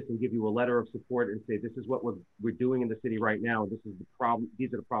support this and give you a letter of support and say, this is what we're doing in the city right now, and this is the problem,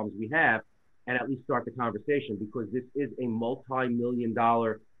 these are the problems we have, and at least start the conversation, because this is a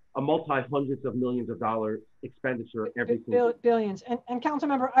multi-hundreds of millions of dollar expenditure every single billions. And council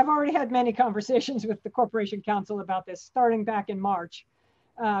member, I've already had many conversations with the Corporation Council about this, starting back in March.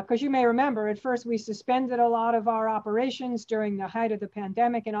 Because you may remember, at first we suspended a lot of our operations during the height of the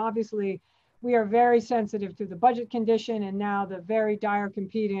pandemic, and obviously we are very sensitive to the budget condition and now the very dire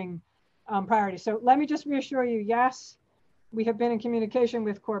competing priorities. So let me just reassure you, yes, we have been in communication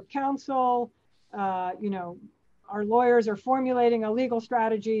with Corp Counsel. You know, our lawyers are formulating a legal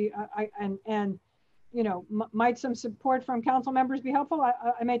strategy, and you know, might some support from council members be helpful?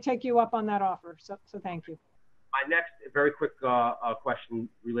 I may take you up on that offer. So thank you. My next very quick question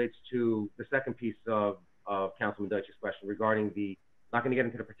relates to the second piece of Councilman Deitch's question regarding the, not going to get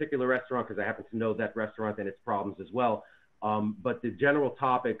into the particular restaurant because I happen to know that restaurant and its problems as well, but the general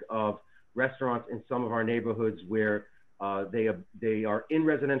topic of restaurants in some of our neighborhoods where they are in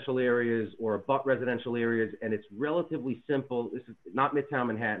residential areas or abut residential areas, and it's relatively simple. This is not Midtown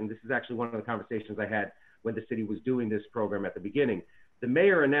Manhattan. This is actually one of the conversations I had when the city was doing this program at the beginning. The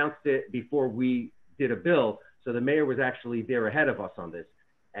mayor announced it before we did a bill, so the mayor was actually there ahead of us on this.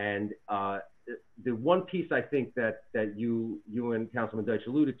 And the one piece I think that you and Councilman Deitch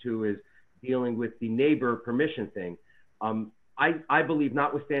alluded to is dealing with the neighbor permission thing. I believe,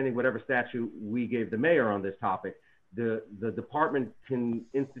 notwithstanding whatever statute we gave the mayor on this topic, the department can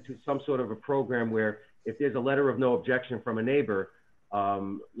institute some sort of a program where if there's a letter of no objection from a neighbor,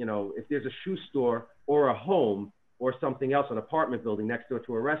 you know, if there's a shoe store or a home or something else, an apartment building next door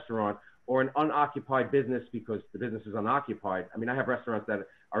to a restaurant or an unoccupied business because the business is unoccupied. I mean, I have restaurants that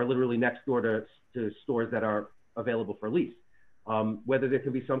are literally next door to stores that are available for lease. Whether there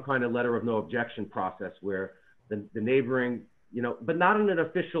can be some kind of letter of no objection process where the neighboring, you know, but not in an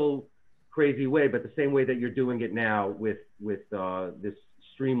official crazy way, but the same way that you're doing it now with this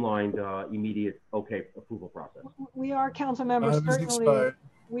streamlined immediate okay approval process. We are, council members,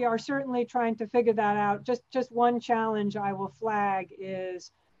 we are certainly trying to figure that out. Just one challenge I will flag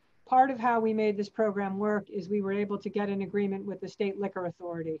is part of how we made this program work is we were able to get an agreement with the state liquor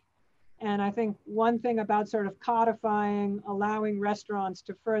authority. And I think one thing about sort of codifying, allowing restaurants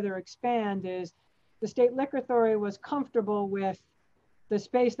to further expand is the state liquor authority was comfortable with the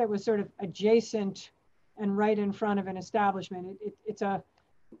space that was sort of adjacent and right in front of an establishment. It's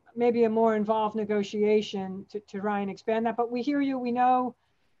maybe a more involved negotiation to try and expand that, but we hear you. We know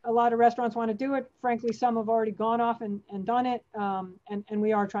a lot of restaurants want to do it. Frankly, some have already gone off and done it, and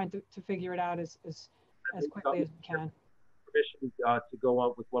we are trying to figure it out as quickly as we can. Permission to go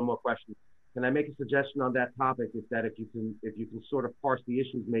on with one more question. Can I make a suggestion on that topic? Is that if you can sort of parse the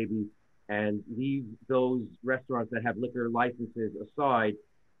issues maybe and leave those restaurants that have liquor licenses aside,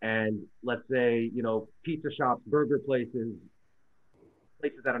 and let's say, you know, pizza shops, burger places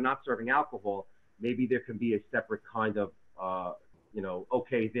that are not serving alcohol, maybe there can be a separate kind of, you know,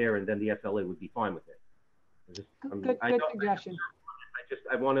 okay there, and then the SLA would be fine with it. Good suggestion.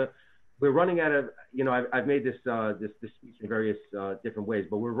 I want to, we're running out of, you know, I've made this speech in various different ways,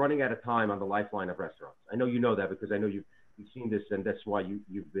 but we're running out of time on the lifeline of restaurants. I know you know that because I know you've seen this, and that's why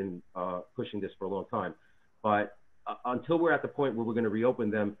you've been pushing this for a long time. But until we're at the point where we're going to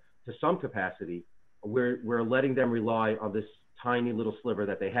reopen them to some capacity, we're letting them rely on this tiny little sliver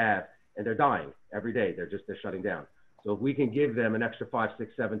that they have, and they're dying every day. They're shutting down. So if we can give them an extra 5,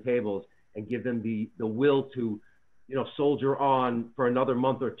 6, 7 tables and give them the will to, you know, soldier on for another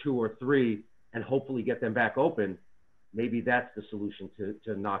month or 2 or 3 and hopefully get them back open, maybe that's the solution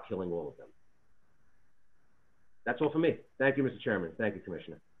to not killing all of them. That's all for me. Thank you, Mr. Chairman. Thank you,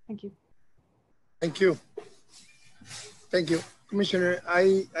 Commissioner. Thank you. Thank you. Thank you. Commissioner,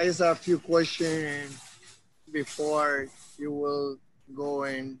 I just have a few questions before you will go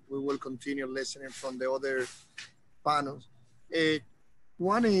and we will continue listening from the other panels.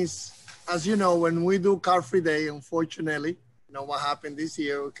 One is, as you know, when we do Car Free Day, unfortunately, you know what happened this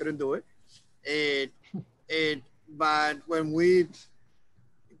year, we couldn't do it. But when we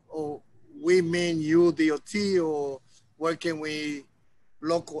mean you, DOT, or working with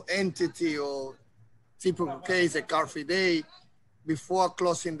local entity or typical case, a Car Free Day, before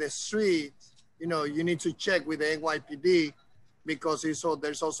closing the street, you know, you need to check with the NYPD because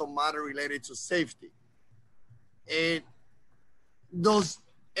there's also matter related to safety. Does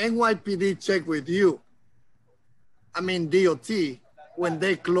NYPD check with you, I mean DOT, when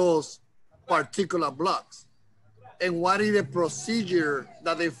they close particular blocks? And what is the procedure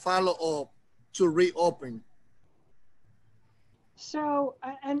that they follow up to reopen? So,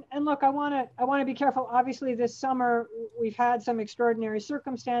 and look, I want to be careful. Obviously, this summer we've had some extraordinary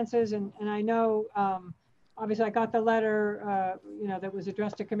circumstances, and I know, obviously, I got the letter, you know, that was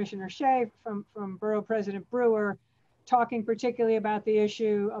addressed to Commissioner Shea from Borough President Brewer, talking particularly about the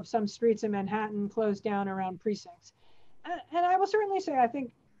issue of some streets in Manhattan closed down around precincts. And I will certainly say, I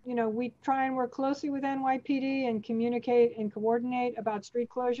think, you know, we try and work closely with NYPD and communicate and coordinate about street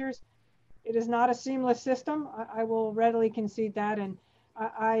closures. It is not a seamless system. I will readily concede that. And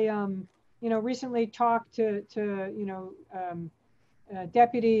recently talked to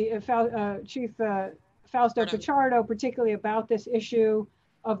Chief Fausto Pichardo, particularly about this issue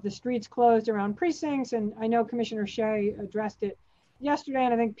of the streets closed around precincts. And I know Commissioner Shea addressed it yesterday,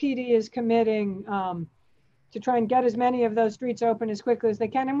 and I think PD is committing to try and get as many of those streets open as quickly as they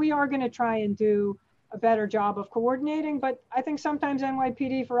can. And we are going to try and do a better job of coordinating. But I think sometimes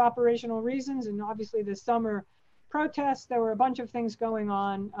NYPD, for operational reasons, and obviously this summer protests, there were a bunch of things going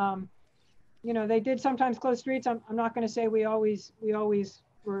on. They did sometimes close streets. I'm not going to say we always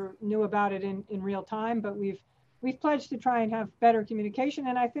knew about it in real time, but we've pledged to try and have better communication.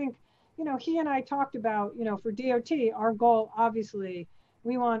 And I think, he and I talked about, for DOT, our goal, obviously,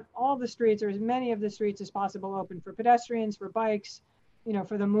 we want all the streets, or as many of the streets as possible, open for pedestrians, for bikes,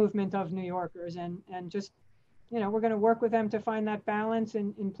 for the movement of New Yorkers. And just, we're going to work with them to find that balance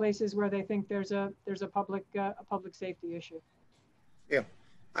in places where they think there's a public safety issue. Yeah,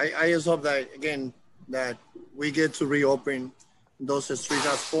 I just hope that, again, that we get to reopen those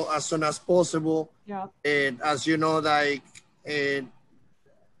streets as soon as possible. Yeah. And as you know,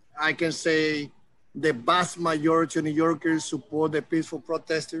 I can say the vast majority of New Yorkers support the peaceful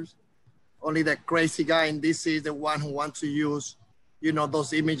protesters. Only the crazy guy in DC is the one who wants to use,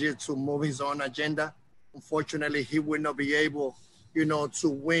 those images to move his own agenda. Unfortunately, he will not be able, to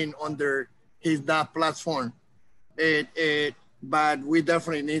win under that platform. But we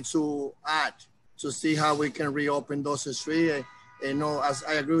definitely need to act to see how we can reopen those streets. As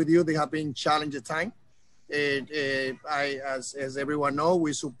I agree with you, they have been challenging time. As everyone knows,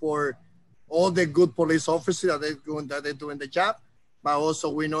 we support all the good police officers that they're doing the job, but also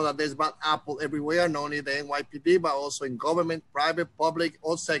we know that there's bad apple everywhere, not only the NYPD, but also in government, private, public,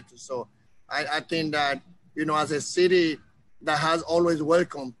 all sectors. So I think that, as a city that has always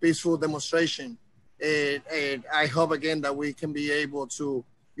welcomed peaceful demonstration, and I hope again that we can be able to,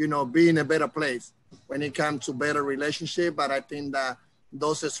 be in a better place when it comes to better relationship. But I think that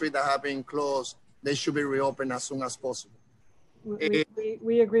those streets that have been closed, they should be reopened as soon as possible.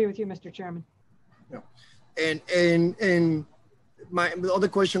 We agree with you, Mr. Chairman. Yeah. And the other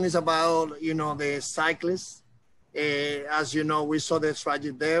question is about, the cyclists. As you know, we saw the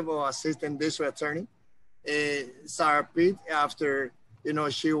tragic death of Assistant District Attorney, Sarah Pitt, after,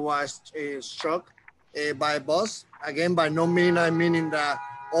 she was struck by a bus. Again, by no means I meaning that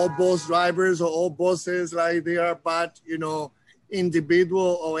all bus drivers or all buses, like they are bad,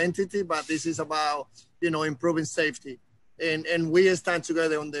 individual or entity, but this is about, improving safety. And we stand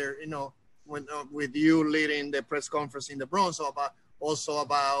together on there, with you leading the press conference in the Bronx, also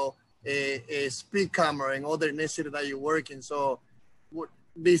about a speed camera and other initiatives that you're working. So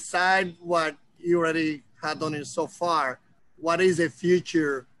beside what you already had done it so far, what is the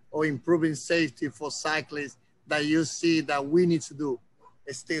future of improving safety for cyclists that you see that we need to do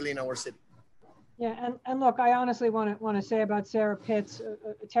still in our city? Yeah, and look, I honestly want to say about Sarah Pitt's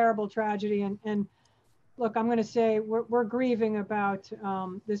a terrible tragedy, and look, I'm going to say we're grieving about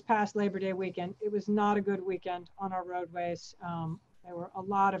this past Labor Day weekend. It was not a good weekend on our roadways. There were a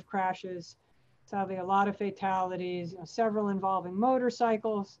lot of crashes, sadly a lot of fatalities, several involving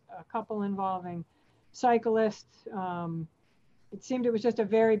motorcycles, a couple involving cyclists. It seemed it was just a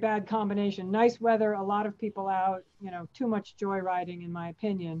very bad combination. Nice weather, a lot of people out, too much joyriding in my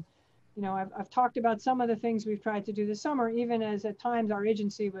opinion. I've talked about some of the things we've tried to do this summer, even as at times our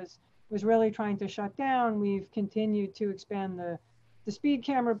agency was really trying to shut down. We've continued to expand the speed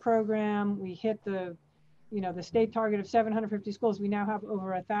camera program. We hit the state target of 750 schools. We now have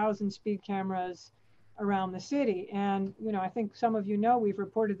over 1,000 speed cameras around the city. And, I think some of we've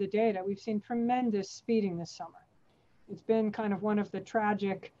reported the data. We've seen tremendous speeding this summer. It's been kind of one of the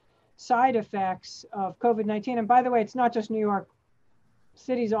tragic side effects of COVID-19. And by the way, it's not just New York.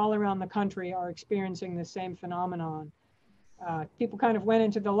 Cities all around the country are experiencing the same phenomenon. People kind of went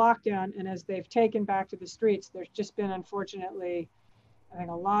into the lockdown, and as they've taken back to the streets, there's just been, unfortunately, I think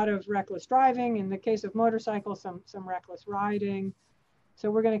a lot of reckless driving. In the case of motorcycles, some reckless riding.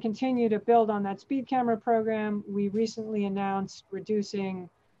 So we're going to continue to build on that speed camera program. We recently announced reducing,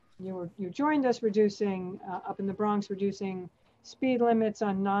 you joined us, reducing up in the Bronx, reducing speed limits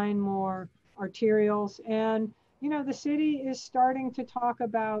on 9 more arterials. And the city is starting to talk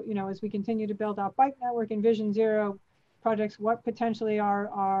about, as we continue to build out bike network and Vision Zero projects, what potentially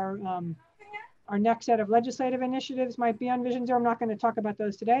our next set of legislative initiatives might be on Vision Zero. I'm not going to talk about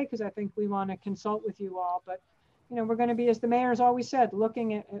those today because I think we want to consult with you all. But, we're going to be, as the mayor's always said,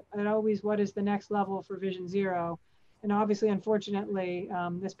 looking at always what is the next level for Vision Zero. And obviously, unfortunately,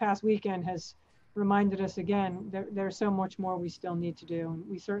 this past weekend has reminded us again, there's so much more we still need to do. And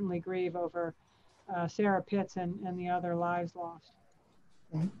we certainly grieve over Sarah Pitts and the other lives lost.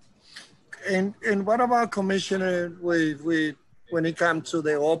 And what about Commissioner with when it comes to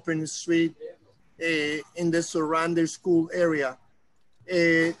the open street in the surrounding school area?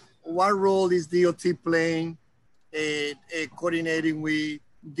 What role is DOT playing, coordinating with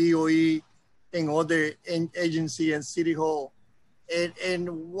DOE and other agency and City Hall? And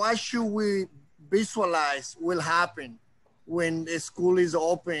what should we visualize will happen when the school is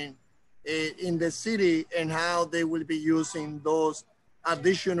open in the city and how they will be using those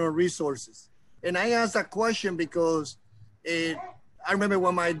additional resources? And I asked that question because I remember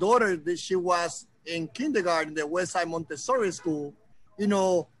when my daughter, she was in kindergarten, the Westside Montessori School, you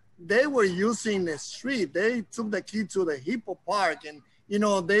know, they were using the street. They took the kid to the Hippo Park and, you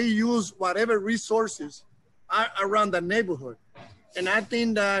know, they used whatever resources are around the neighborhood. And I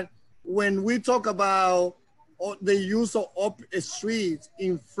think that when we talk about the use of streets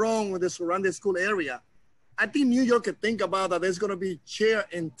in front of the surrounding school area, I think New York could think about that there's going to be chairs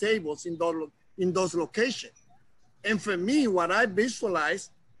and tables in those locations. And for me, what I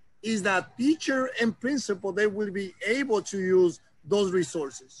visualize is that teacher and principal, they will be able to use those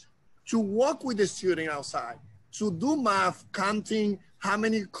resources to walk with the student outside, to do math, counting how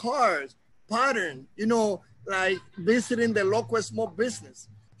many cars, pattern, you know, like visiting the local small business.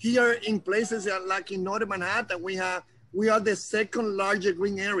 Here in places like in Northern Manhattan, we are the second largest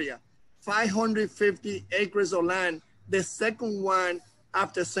green area, 550 acres of land, the second one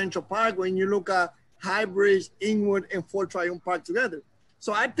after Central Park when you look at High Bridge, Inwood, and Fort Tryon Park together.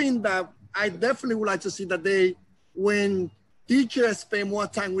 So I think that I definitely would like to see that when teachers spend more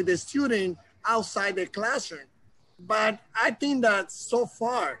time with the student outside the classroom. But I think that so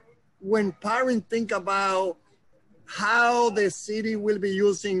far, when parents think about how the city will be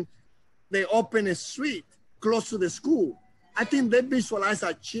using the open street close to the school, I think they visualize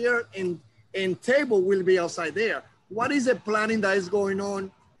a chair and table will be outside there. What is the planning that is going on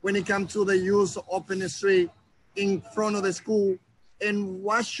when it comes to the use of open street in front of the school? And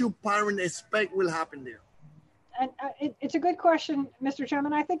what should parents expect will happen there? And it's a good question, Mr.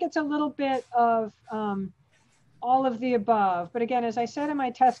 Chairman. I think it's a little bit of all of the above. But again, as I said in my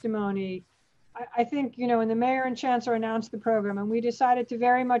testimony, I think, you know, when the mayor and chancellor announced the program, and we decided to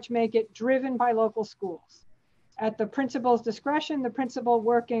very much make it driven by local schools. At the principal's discretion, the principal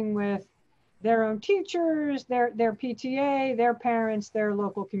working with their own teachers, their PTA, their parents, their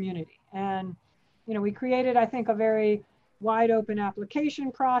local community. And, you know, we created, I think, a very wide open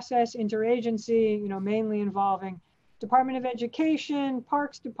application process, interagency, you know, mainly involving Department of Education,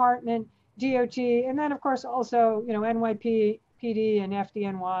 Parks Department, DOT, and then of course also, you know, NYPD and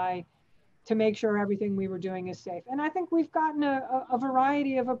FDNY to make sure everything we were doing is safe. And I think we've gotten a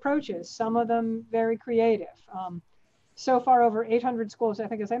variety of approaches, some of them very creative. So far over 800 schools, I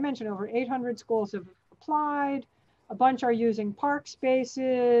think as I mentioned, over 800 schools have applied, a bunch are using park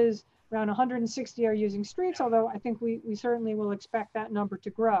spaces, around 160 are using streets, although I think we certainly will expect that number to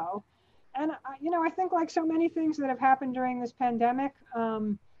grow. And, you know, I think like so many things that have happened during this pandemic,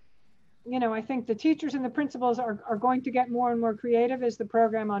 you know, I think the teachers and the principals are going to get more and more creative as the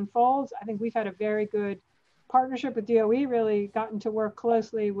program unfolds. I think we've had a very good partnership with DOE, really gotten to work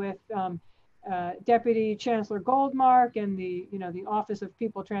closely with Deputy Chancellor Goldmark and the Office of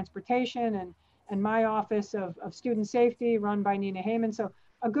People Transportation and my Office of Student Safety run by Nina Heyman. So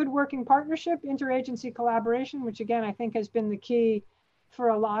a good working partnership, interagency collaboration, which again, I think has been the key for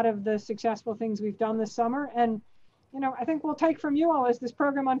a lot of the successful things we've done this summer. And, you know, I think we'll take from you all as this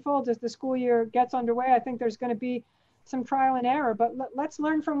program unfolds, as the school year gets underway. I think there's going to be some trial and error, but let's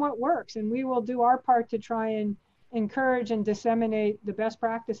learn from what works. And we will do our part to try and encourage and disseminate the best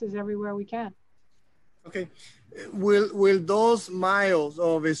practices everywhere we can. Okay. Will those miles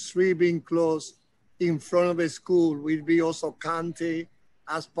of a street being closed in front of a school will be also counted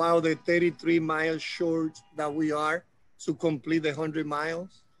as part of the 33 miles short that we are to complete the 100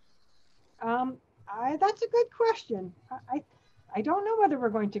 miles? That's a good question. I don't know whether we're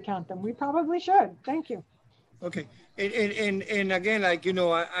going to count them. We probably should. Thank you. Okay. And again, like, you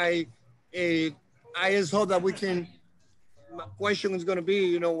know, I just hope that we can, my question is going to be,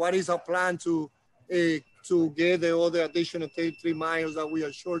 you know, what is our plan to get the other additional 33 miles that we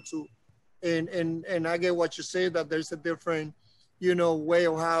are short to? And I get what you say, that there's a different, you know, way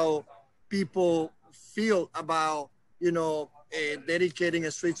of how people feel about, you know, dedicating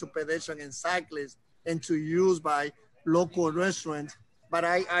a street to pedestrians and cyclists and to use by local restaurants. But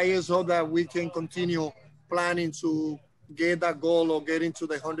I just hope that we can continue planning to get that goal of getting to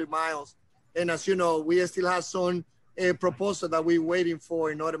the 100 miles. And as you know, we still have some proposal that we're waiting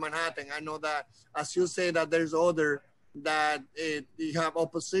for in Northern Manhattan. I know that, as you say, that there's other that you have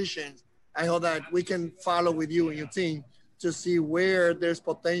oppositions. I hope that we can follow with you and your team to see where there's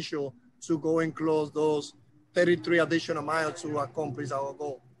potential to go and close those 33 additional miles to accomplish our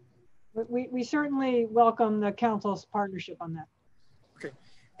goal. We certainly welcome the council's partnership on that. Okay.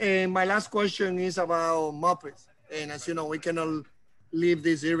 And my last question is about mopeds. And as you know, we cannot leave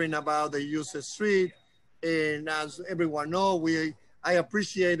this hearing about the user street. And as everyone knows, I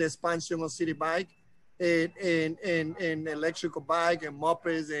appreciate the expansion of city bike and electrical bike and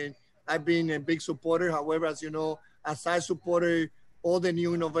mopeds. And I've been a big supporter. However, as you know, as I supported all the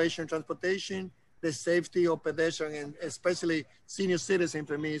new innovation transportation, the safety of pedestrians and especially senior citizens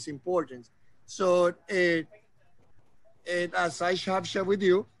for me is important. So as I have shared with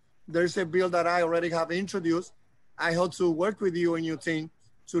you, there's a bill that I already have introduced. I hope to work with you and your team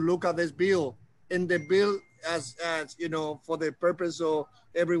to look at this bill. And the bill, as you know, for the purpose of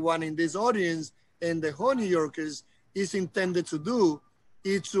everyone in this audience and the whole New Yorkers, is intended to do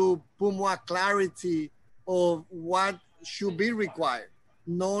is to put more clarity of what should be required,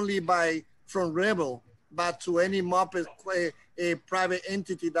 not only from Rebel, but to any moped, a private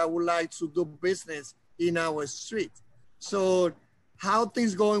entity that would like to do business in our street. So how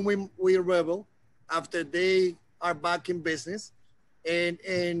things going with Rebel after they are back in business,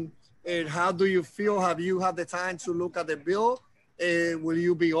 and how do you feel? Have you had the time to look at the bill? Will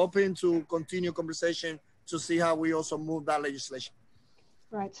you be open to continue conversation to see how we also move that legislation?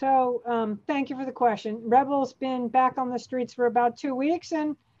 Right, so thank you for the question. Rebel's been back on the streets for about 2 weeks,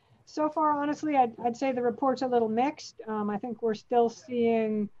 and so far, honestly, I'd say the report's a little mixed. I think we're still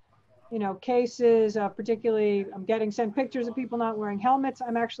seeing, you know, cases, particularly I'm getting sent pictures of people not wearing helmets.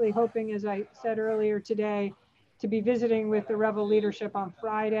 I'm actually hoping, as I said earlier today, to be visiting with the Rebel leadership on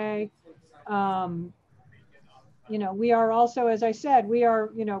Friday. You know, we are also, as I said, we are,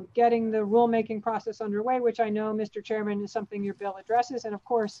 you know, getting the rulemaking process underway, which I know, Mr. Chairman, is something your bill addresses. And of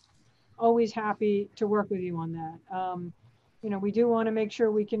course, always happy to work with you on that. You know, we do want to make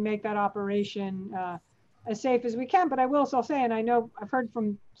sure we can make that operation as safe as we can. But I will also say, and I know I've heard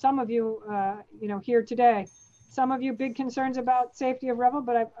from some of you, you know, here today, some of you big concerns about safety of Revel,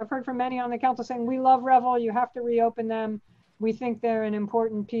 but I've heard from many on the council saying, we love Revel, you have to reopen them. We think they're an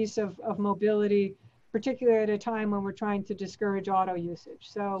important piece of mobility, particularly at a time when we're trying to discourage auto usage.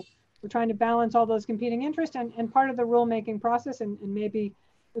 So we're trying to balance all those competing interests, and part of the rulemaking process, and maybe it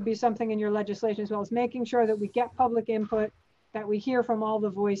would be something in your legislation as well, is making sure that we get public input, that we hear from all the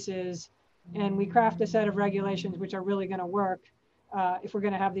voices, and we craft a set of regulations which are really going to work if we're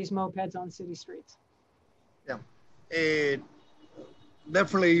going to have these mopeds on city streets. Yeah,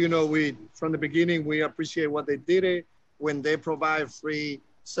 definitely, you know, from the beginning, we appreciate what they did when they provide free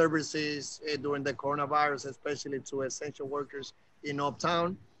services during the coronavirus, especially to essential workers in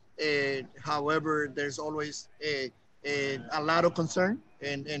Uptown. However, there's always a lot of concern,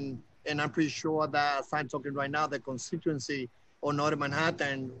 and I'm pretty sure that as I'm talking right now, the constituency on North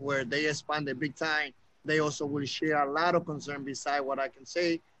Manhattan, where they expanded big time, they also will share a lot of concern beside what I can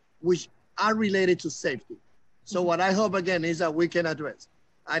say, which are related to safety. So what I hope, again, is that we can address.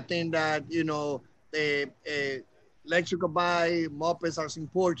 I think that, you know, the electrical bike, mopeds are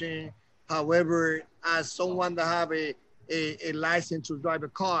important. However, as someone that have a license to drive a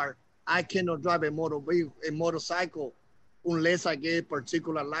car, I cannot drive a motorcycle unless I get a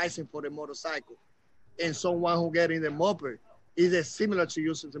particular license for the motorcycle. And someone who get in the moped is similar to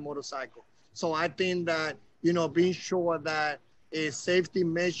using the motorcycle. So I think that, you know, being sure that a safety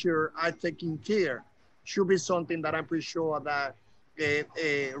measure are taken care should be something that I'm pretty sure that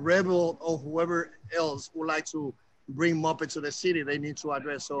a Rebel or whoever else would like to bring moped to the city, they need to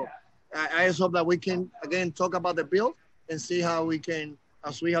address. So I just hope that we can, again, talk about the bill and see how we can,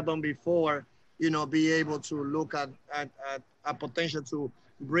 as we have done before, you know, be able to look at a potential to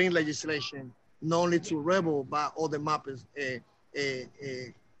bring legislation, not only to Rebel, but all the moped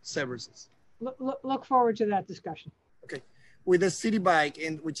services. Look forward to that discussion. Okay. With the city bike,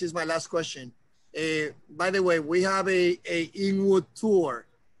 and which is my last question. By the way, we have a Inwood tour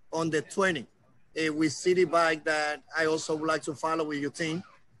on the 20th with city bike that I also would like to follow with your team.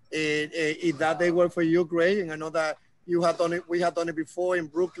 If that day work for you, great. And I know that you have done it. We have done it before in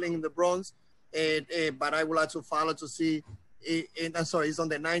Brooklyn, in the Bronx. But I would like to follow to see. I'm sorry, it's on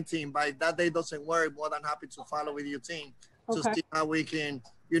the 19th. But if that day doesn't work, more than happy to follow with your team to see how we can,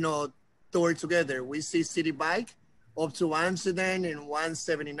 you know, tour together. We see city bike up to Amsterdam in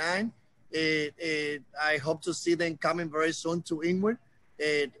 179. I hope to see them coming very soon to Inwood,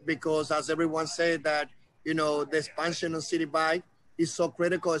 because as everyone said that, you know, the expansion of city bike is so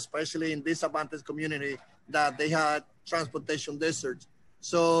critical, especially in disadvantaged community that they had transportation deserts.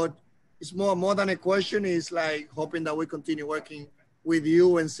 So it's more than a question. It's like hoping that we continue working with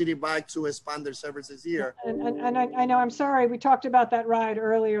you and City Bike to expand their services here. And I know, I'm sorry, we talked about that ride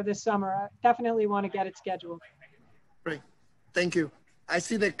earlier this summer. I definitely want to get it scheduled. Great, thank you. I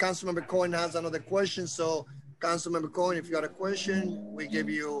see that Councilmember Cohen has another question. So Councilmember Cohen, if you got a question, we give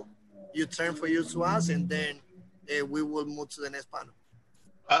you your turn for you to ask, and then we will move to the next panel.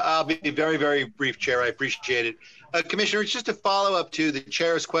 I'll be very, very brief, Chair. I appreciate it. Commissioner, it's just a follow-up to the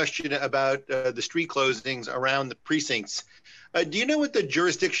Chair's question about the street closings around the precincts. Do you know what the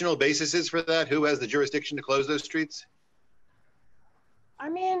jurisdictional basis is for that? Who has the jurisdiction to close those streets? I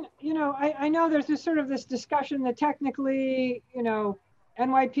mean, you know, I know there's this sort of this discussion that technically, you know,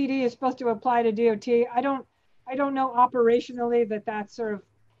 NYPD is supposed to apply to DOT. I don't know operationally that that's sort of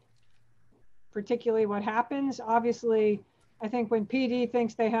particularly what happens. Obviously, I think when PD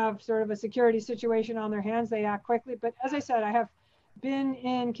thinks they have sort of a security situation on their hands, they act quickly. But as I said, I have been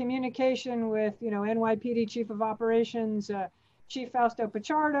in communication with, you know, NYPD Chief of Operations, Chief Fausto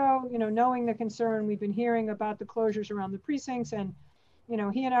Pichardo, you know, knowing the concern, we've been hearing about the closures around the precincts, and, you know,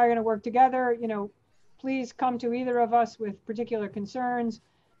 he and I are going to work together. You know, please come to either of us with particular concerns.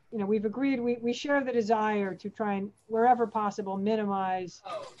 You know, we've agreed, we share the desire to try and, wherever possible, minimize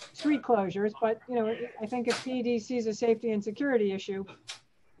street closures. But, you know, I think if PD sees a safety and security issue,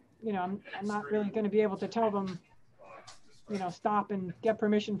 you know, I'm not really going to be able to tell them, you know, stop and get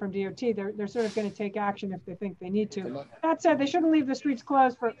permission from DOT. They're sort of going to take action if they think they need to. That said, they shouldn't leave the streets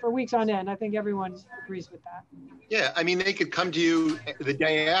closed for weeks on end. I think everyone agrees with that. Yeah, I mean, they could come to you the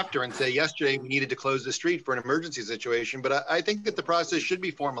day after and say, yesterday we needed to close the street for an emergency situation, but I think that the process should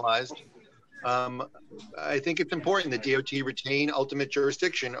be formalized. I think it's important that DOT retain ultimate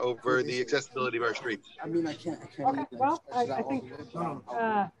jurisdiction over the accessibility of our streets. I mean, I can't. Okay, well, I think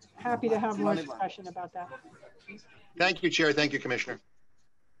happy to have more discussion about that. Thank you, Chair. Thank you, Commissioner.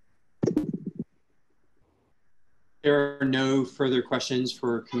 There are no further questions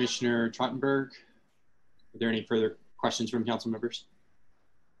for Commissioner Trottenberg. Are there any further questions from council members?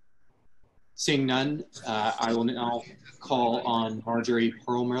 Seeing none, I will now call on Marjorie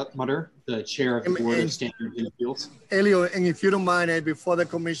Perlmutter, the chair of the Board of Standards and Appeals. Elio, and if you don't mind, before the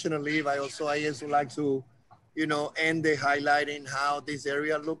commissioner leave, I just would like to, you know, end the highlighting how this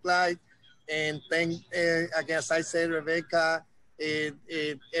area look like. And thank, I guess I said, Rebecca,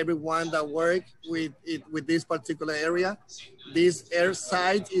 everyone that worked with this particular area. This air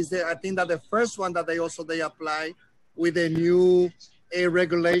site is I think that the first one that they apply with a new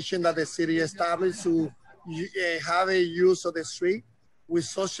regulation that the city established to have a use of the street with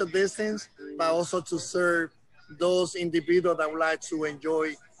social distance, but also to serve those individuals that would like to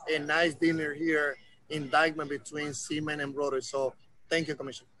enjoy a nice dinner here in Dyckman between Seaman and Broadway. So thank you,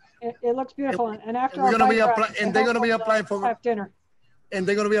 Commissioner. It looks beautiful, and after they're going to be applying for dinner. And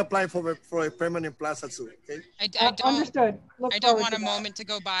they're going to be applying for a permanent plaza too. Okay. Understood. I don't want a moment to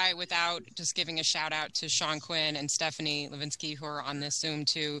go by without just giving a shout out to Sean Quinn and Stephanie Levinsky, who are on this Zoom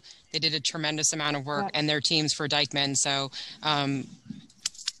too. They did a tremendous amount of work, and their teams for Dyckman. So,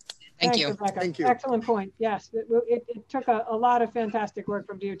 thank you. Rebecca. Thank you. Excellent point. Yes, it took a lot of fantastic work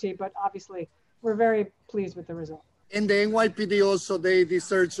from DOT, but obviously we're very pleased with the result. And the NYPD also, they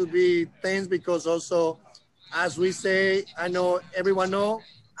deserve to be thanked because also, as we say, I know everyone know,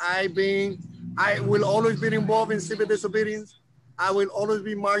 I will always be involved in civil disobedience. I will always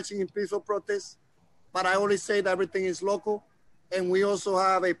be marching in peaceful protests, but I always say that everything is local. And we also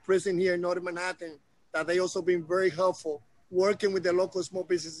have a prison here in Northern Manhattan that they also been very helpful, working with the local small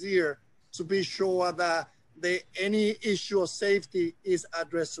businesses here to be sure that any issue of safety is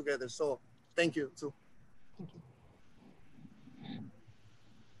addressed together. So thank you too.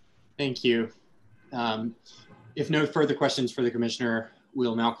 Thank you. If no further questions for the commissioner,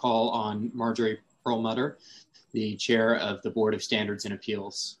 we'll now call on Marjorie Perlmutter, the chair of the Board of Standards and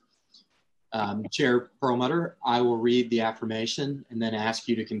Appeals. Chair Perlmutter, I will read the affirmation and then ask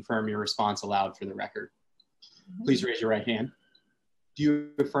you to confirm your response aloud for the record. Please raise your right hand. Do you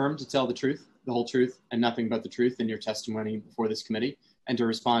affirm to tell the truth, the whole truth, and nothing but the truth in your testimony before this committee, and to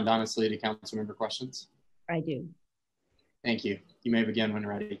respond honestly to council member questions? I do. Thank you. You may begin when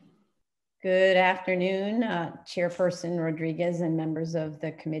ready. Good afternoon, Chairperson Rodriguez and members of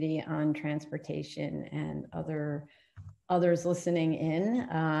the Committee on Transportation and others listening in.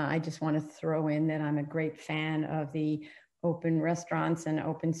 I just want to throw in that I'm a great fan of the Open Restaurants and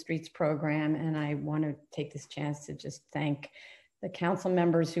Open Streets program, and I want to take this chance to just thank the council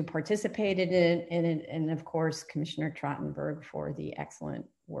members who participated in it, and of course, Commissioner Trottenberg for the excellent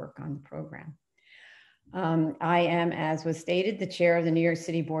work on the program. I am, as was stated, the chair of the New York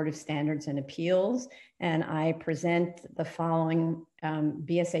City Board of Standards and Appeals, and I present the following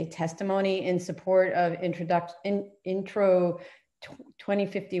BSA testimony in support of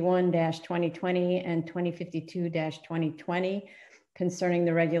 2051-2020 and 2052-2020 concerning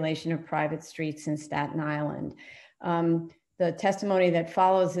the regulation of private streets in Staten Island. The testimony that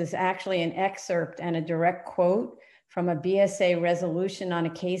follows is actually an excerpt and a direct quote from a BSA resolution on a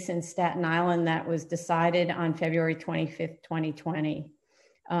case in Staten Island that was decided on February 25th, 2020.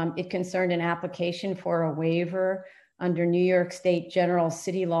 It concerned an application for a waiver under New York State General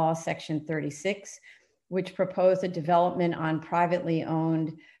City Law, Section 36, which proposed a development on privately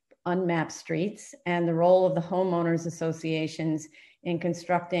owned unmapped streets and the role of the homeowners associations in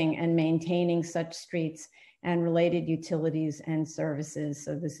constructing and maintaining such streets and related utilities and services.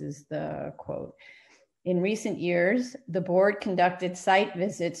 So this is the quote. In recent years, the board conducted site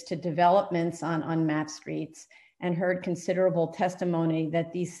visits to developments on unmapped streets and heard considerable testimony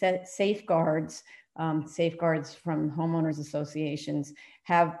that these safeguards from homeowners associations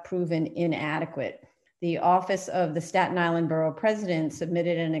have proven inadequate. The Office of the Staten Island Borough President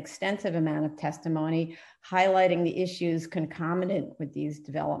submitted an extensive amount of testimony highlighting the issues concomitant with these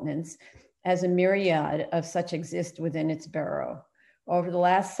developments, as a myriad of such exist within its borough. Over the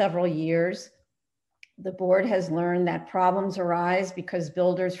last several years, the board has learned that problems arise because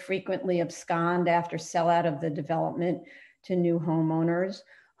builders frequently abscond after sellout of the development to new homeowners.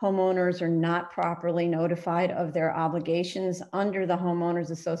 Homeowners are not properly notified of their obligations under the Homeowners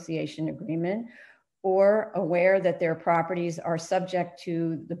Association Agreement or aware that their properties are subject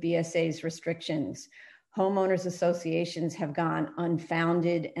to the BSA's restrictions. Homeowners associations have gone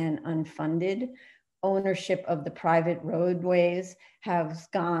unfounded and unfunded. Ownership of the private roadways has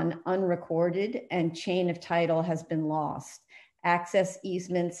gone unrecorded and chain of title has been lost. Access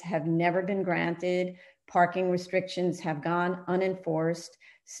easements have never been granted. Parking restrictions have gone unenforced.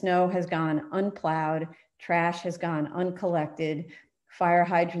 Snow has gone unplowed. Trash has gone uncollected. Fire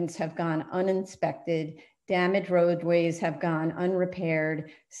hydrants have gone uninspected. Damaged roadways have gone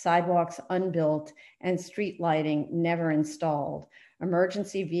unrepaired, sidewalks unbuilt, and street lighting never installed.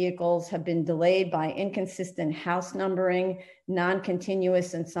 Emergency vehicles have been delayed by inconsistent house numbering,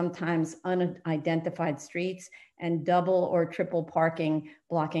 non-continuous and sometimes unidentified streets, and double or triple parking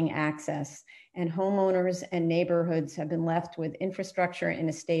blocking access. And homeowners and neighborhoods have been left with infrastructure in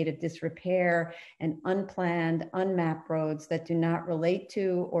a state of disrepair and unplanned, unmapped roads that do not relate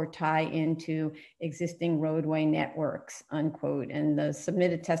to or tie into existing roadway networks, unquote. And the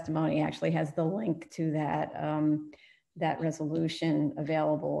submitted testimony actually has the link to that, that resolution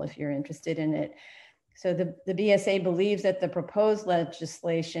available if you're interested in it. So the BSA believes that the proposed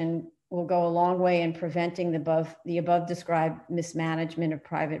legislation will go a long way in preventing the above described mismanagement of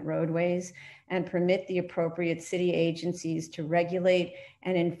private roadways and permit the appropriate city agencies to regulate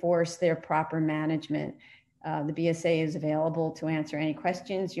and enforce their proper management. The BSA is available to answer any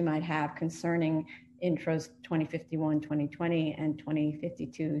questions you might have concerning intros 2051-2020 and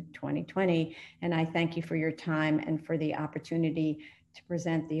 2052-2020. And I thank you for your time and for the opportunity to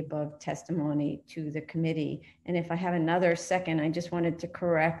present the above testimony to the committee. And if I have another second, I just wanted to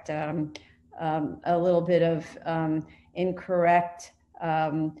correct a little bit of incorrect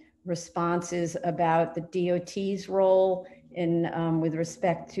responses about the DOT's role in with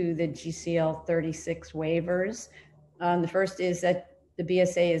respect to the GCL 36 waivers. The first is that the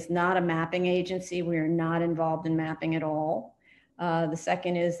BSA is not a mapping agency. We are not involved in mapping at all. The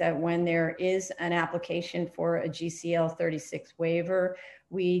second is that when there is an application for a GCL 36 waiver,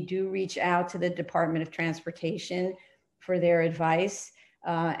 we do reach out to the Department of Transportation for their advice.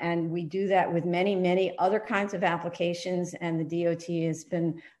 And we do that with many, many other kinds of applications. And the DOT has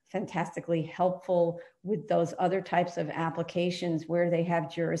been fantastically helpful with those other types of applications where they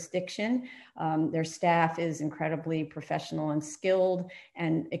have jurisdiction. Their staff is incredibly professional and skilled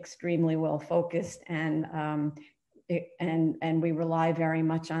and extremely well focused, and we rely very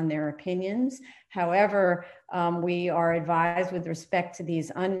much on their opinions. However, we are advised with respect to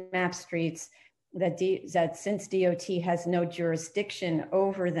these unmapped streets that since DOT has no jurisdiction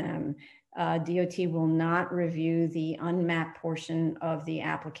over them, DOT will not review the unmapped portion of the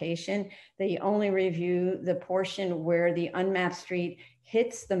application. They only review the portion where the unmapped street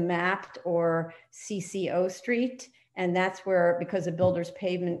hits the mapped or CCO street. And that's where, because a builder's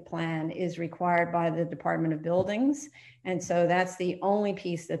pavement plan is required by the Department of Buildings. And so that's the only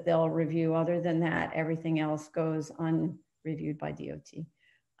piece that they'll review. Other than that, everything else goes unreviewed by DOT.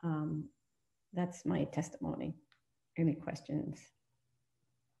 That's my testimony. Any questions?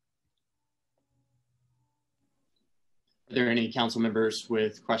 Are there any council members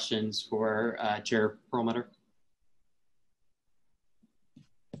with questions for Chair Perlmutter?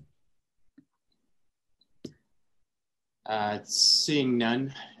 Seeing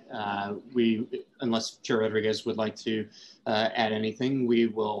none, Unless Chair Rodriguez would like to add anything, we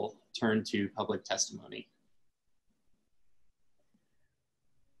will turn to public testimony.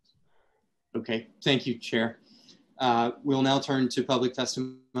 Okay, thank you, Chair. We'll now turn to public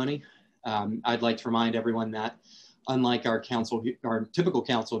testimony. I'd like to remind everyone that unlike our typical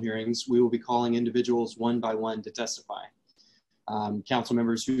council hearings, we will be calling individuals one by one to testify. Council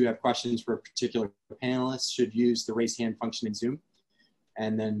members who have questions for a particular panelist should use the raise hand function in Zoom.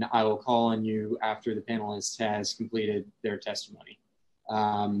 And then I will call on you after the panelist has completed their testimony.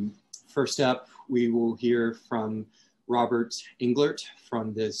 First up, we will hear from Robert Englert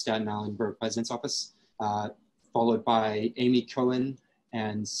from the Staten Island Borough President's Office, followed by Amy Cohen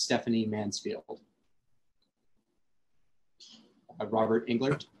and Stephanie Mansfield. Robert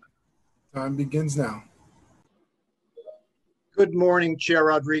Englert. Time begins now. Good morning, Chair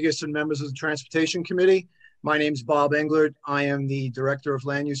Rodriguez and members of the Transportation Committee. My name is Bob Englert. I am the Director of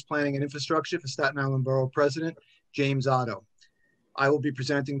Land Use Planning and Infrastructure for Staten Island Borough President James Otto. I will be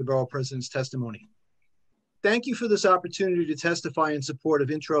presenting the Borough President's testimony. Thank you for this opportunity to testify in support of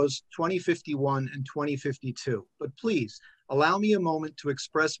intros 2051 and 2052. But please allow me a moment to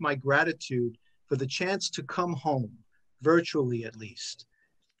express my gratitude for the chance to come home, virtually at least.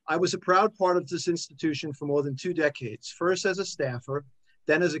 I was a proud part of this institution for more than 2 decades, first as a staffer,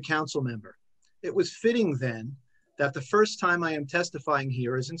 then as a council member. It was fitting then that the first time I am testifying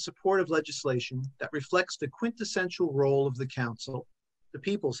here is in support of legislation that reflects the quintessential role of the council, the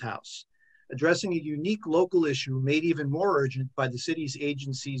People's House, addressing a unique local issue made even more urgent by the city's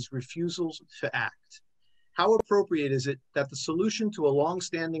agencies' refusals to act. How appropriate is it that the solution to a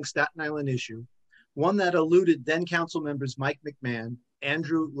long-standing Staten Island issue, one that eluded then council members Mike McMahon,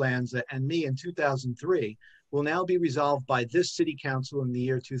 Andrew Lanza, and me in 2003, will now be resolved by this city council in the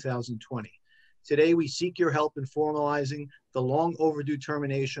year 2020. Today, we seek your help in formalizing the long overdue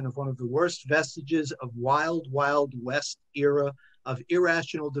termination of one of the worst vestiges of wild, wild west era of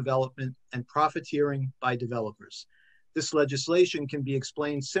irrational development and profiteering by developers. This legislation can be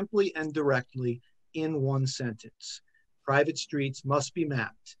explained simply and directly in one sentence. Private streets must be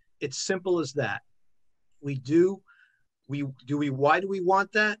mapped. It's simple as that. Why do we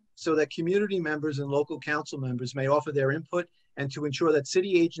want that? So that community members and local council members may offer their input and to ensure that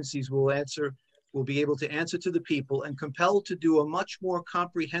city agencies will be able to answer to the people and compelled to do a much more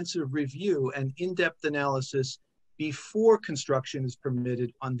comprehensive review and in-depth analysis before construction is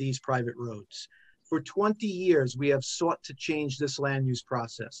permitted on these private roads. For 20 years, we have sought to change this land use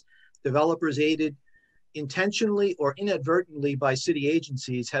process. Developers aided intentionally or inadvertently by city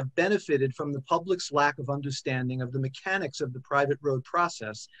agencies have benefited from the public's lack of understanding of the mechanics of the private road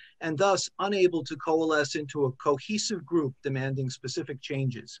process and thus unable to coalesce into a cohesive group demanding specific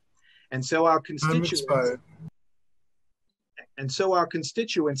changes. And so our constituents,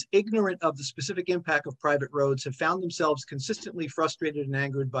 ignorant of the specific impact of private roads, have found themselves consistently frustrated and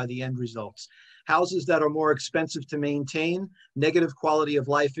angered by the end results. Houses that are more expensive to maintain, negative quality of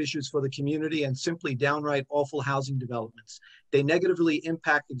life issues for the community, and simply downright awful housing developments. They negatively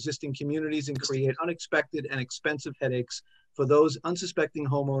impact existing communities and create unexpected and expensive headaches for those unsuspecting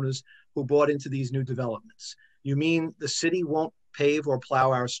homeowners who bought into these new developments. You mean the city won't pave or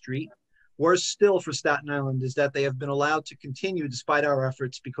plow our street? Worse still for Staten Island is that they have been allowed to continue despite our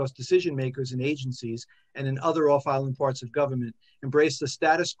efforts because decision makers in agencies and in other off-island parts of government embrace the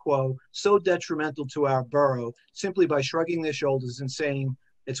status quo so detrimental to our borough simply by shrugging their shoulders and saying,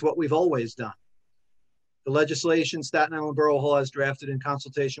 it's what we've always done. The legislation Staten Island Borough Hall has drafted in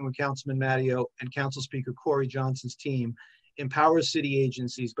consultation with Councilman Matteo and Council Speaker Corey Johnson's team empowers city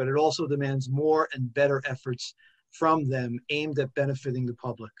agencies, but it also demands more and better efforts from them aimed at benefiting the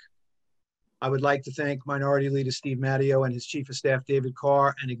public. I would like to thank Minority Leader Steve Matteo and his Chief of Staff, David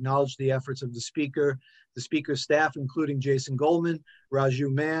Carr, and acknowledge the efforts of the Speaker's staff, including Jason Goldman,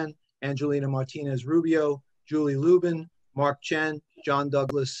 Raju Mann, Angelina Martinez-Rubio, Julie Lubin, Mark Chen, John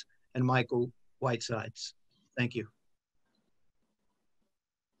Douglas, and Michael Whitesides. Thank you.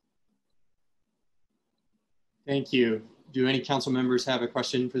 Thank you. Do any council members have a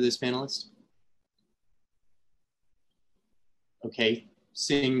question for this panelist? Okay,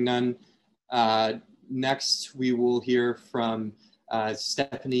 seeing none. Next, we will hear from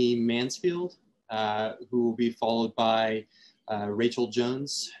Stephanie Mansfield, who will be followed by Rachel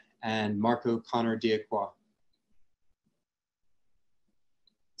Jones and Marco Connor Diacqua.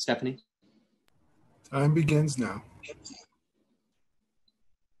 Stephanie? Time begins now.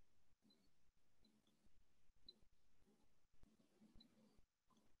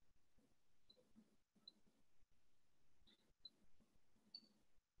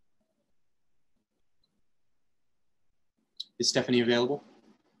 Is Stephanie available?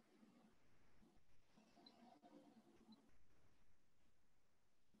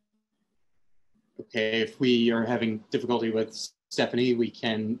 Okay, if we are having difficulty with Stephanie, we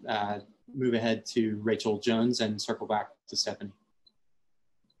can move ahead to Rachel Jones and circle back to Stephanie.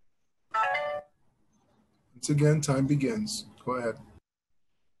 Once again, time begins. Go ahead.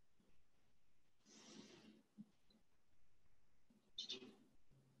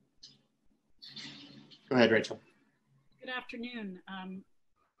 Go ahead, Rachel. Good afternoon,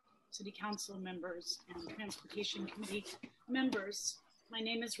 City Council members and Transportation Committee members. My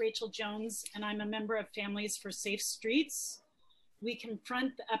name is Rachel Jones, and I'm a member of Families for Safe Streets. We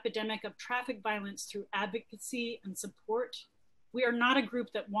confront the epidemic of traffic violence through advocacy and support. We are not a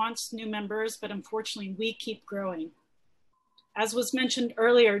group that wants new members, but unfortunately, we keep growing. As was mentioned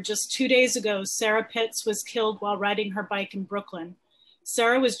earlier, just 2 days ago, Sarah Pitts was killed while riding her bike in Brooklyn.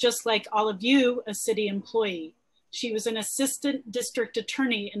 Sarah was just like all of you, a city employee. She was an assistant district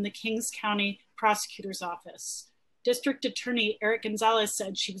attorney in the Kings County Prosecutor's Office. District Attorney Eric Gonzalez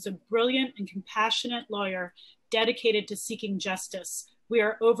said she was a brilliant and compassionate lawyer dedicated to seeking justice. We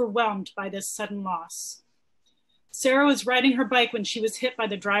are overwhelmed by this sudden loss. Sarah was riding her bike when she was hit by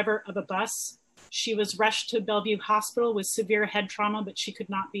the driver of a bus. She was rushed to Bellevue Hospital with severe head trauma, but she could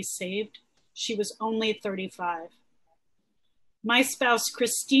not be saved. She was only 35. My spouse,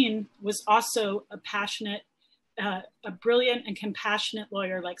 Christine, was also a brilliant and compassionate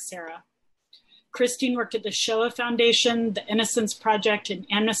lawyer like Sarah. Christine worked at the Shoah Foundation, the Innocence Project, and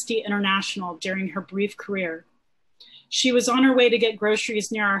Amnesty International during her brief career. She was on her way to get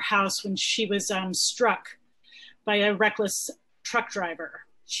groceries near our house when she was struck by a reckless truck driver.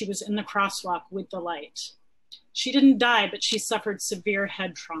 She was in the crosswalk with the light. She didn't die, but she suffered severe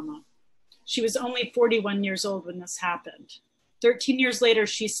head trauma. She was only 41 years old when this happened. 13 years later,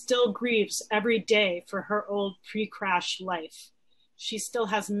 she still grieves every day for her old pre-crash life. She still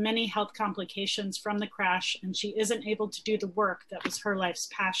has many health complications from the crash, and she isn't able to do the work that was her life's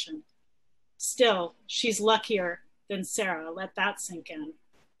passion. Still, she's luckier than Sarah. Let that sink in.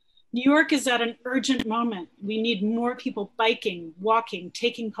 New York is at an urgent moment. We need more people biking, walking,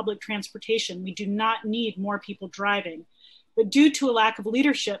 taking public transportation. We do not need more people driving. But due to a lack of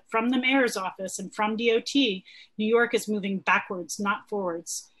leadership from the mayor's office and from DOT, New York is moving backwards, not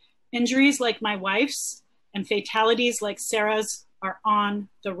forwards. Injuries like my wife's and fatalities like Sarah's are on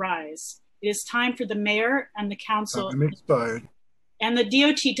the rise. It is time for the mayor and the council and the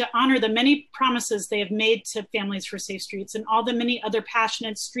DOT to honor the many promises they have made to Families for Safe Streets and all the many other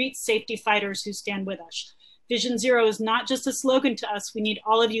passionate street safety fighters who stand with us. Vision Zero is not just a slogan to us. We need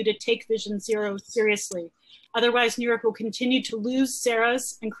all of you to take Vision Zero seriously. Otherwise, New York will continue to lose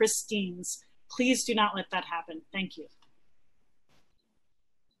Sarah's and Christine's. Please do not let that happen. Thank you.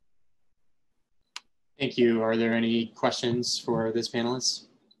 Thank you. Are there any questions for this panelist?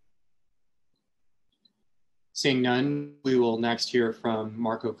 Seeing none, we will next hear from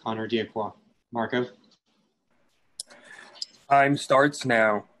Marco Connor-Diacqua. Marco. Time starts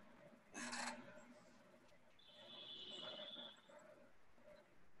now.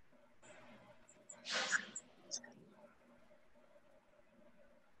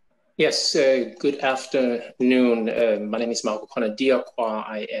 Yes, good afternoon. My name is Marco Connor-Diacqua.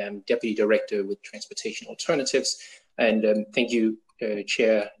 I am Deputy Director with Transportation Alternatives. And thank you,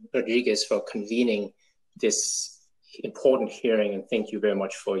 Chair Rodriguez, for convening this important hearing. And thank you very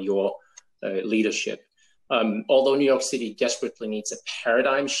much for your leadership. Although New York City desperately needs a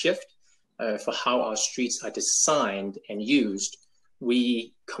paradigm shift for how our streets are designed and used,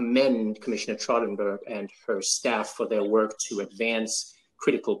 we commend Commissioner Trottenberg and her staff for their work to advance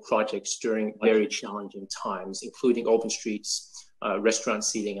critical projects during very challenging times, including open streets, restaurant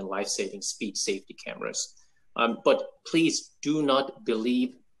seating, and life-saving speed safety cameras. But please do not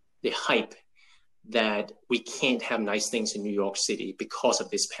believe the hype that we can't have nice things in New York City because of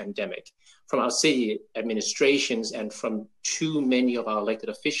this pandemic. From our city administrations and from too many of our elected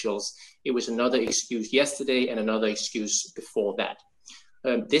officials, it was another excuse yesterday and another excuse before that.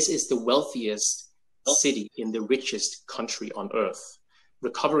 This is the wealthiest city in the richest country on earth.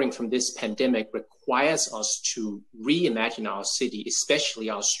 Recovering from this pandemic requires us to reimagine our city,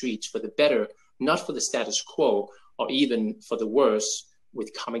 especially our streets, for the better, not for the status quo or even for the worse,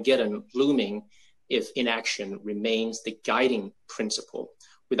 with Carmageddon looming if inaction remains the guiding principle.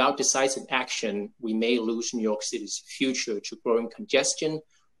 Without decisive action, we may lose New York City's future to growing congestion,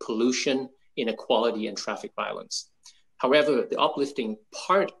 pollution, inequality, and traffic violence. However, the uplifting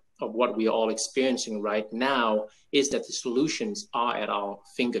part of what we are all experiencing right now is that the solutions are at our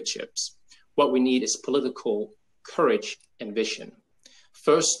fingertips. What we need is political courage and vision.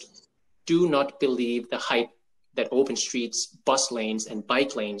 First, do not believe the hype that open streets, bus lanes, and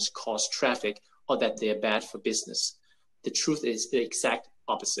bike lanes cause traffic or that they're bad for business. The truth is the exact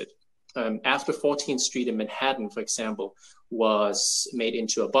opposite. After 14th Street in Manhattan, for example, was made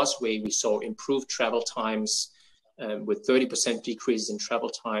into a busway, we saw improved travel times with 30% decreases in travel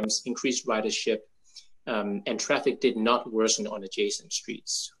times, increased ridership, and traffic did not worsen on adjacent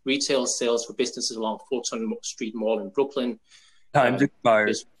streets. Retail sales for businesses along Fulton Street Mall in Brooklyn, Time's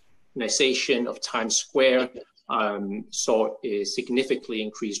expired. Organization of Times Square saw a significantly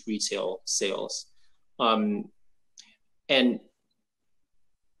increased retail sales. And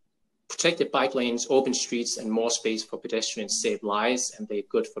protected bike lanes, open streets, and more space for pedestrians save lives, and they're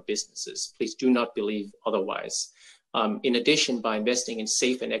good for businesses. Please do not believe otherwise. In addition, by investing in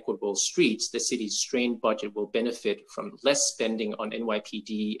safe and equitable streets, the city's strained budget will benefit from less spending on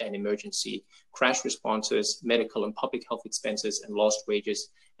NYPD and emergency crash responses, medical and public health expenses, and lost wages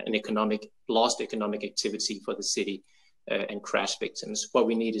and lost economic activity for the city and crash victims. What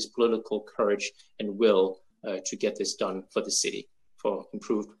we need is political courage and will to get this done for the city, for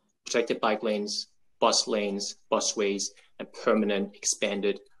improved protected bike lanes, busways, and permanent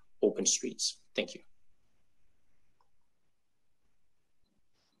expanded open streets. Thank you.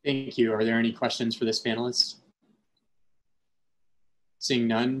 Thank you. Are there any questions for this panelist? Seeing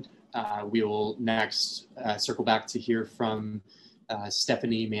none, we will next circle back to hear from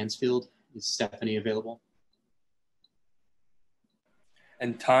Stephanie Mansfield. Is Stephanie available?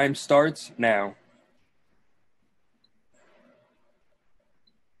 And time starts now.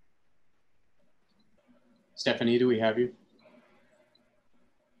 Stephanie, do we have you?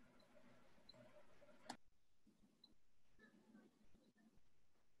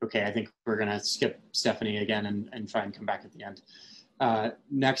 Okay, I think we're gonna skip Stephanie again and try and come back at the end.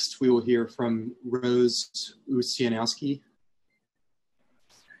 Next, we will hear from Rose Usianowski.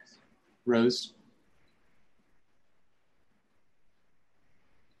 Rose.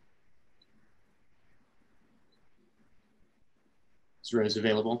 Is Rose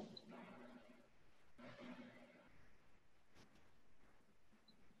available?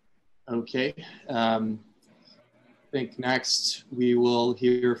 Okay. I think next we will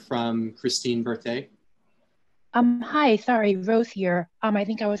hear from Christine Berthet. Hi, sorry, Rose here. I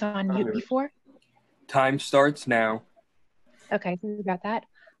think I was on mute before. Time starts now. Okay, sorry about that.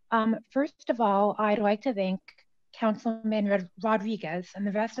 First of all, I'd like to thank Councilman Rodriguez and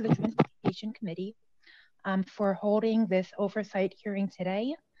the rest of the Transportation Committee for holding this oversight hearing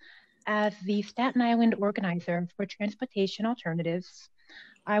today. As the Staten Island organizer for transportation alternatives,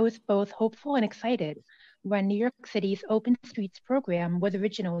 I was both hopeful and excited when New York City's Open Streets program was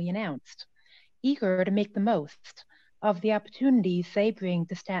originally announced, eager to make the most of the opportunities they bring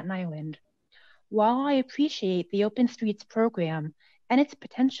to Staten Island. While I appreciate the Open Streets program and its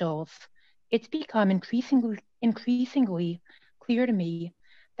potentials, it's become increasingly clear to me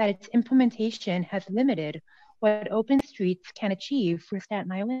that its implementation has limited what Open Streets can achieve for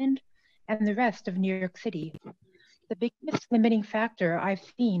Staten Island and the rest of New York City. The biggest limiting factor I've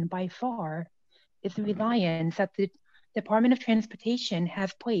seen by far is the reliance that the Department of Transportation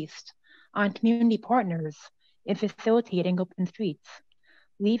has placed on community partners in facilitating open streets.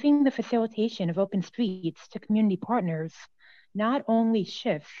 Leaving the facilitation of open streets to community partners not only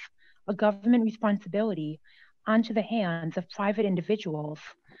shifts a government responsibility onto the hands of private individuals,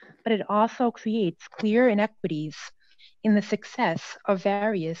 but it also creates clear inequities in the success of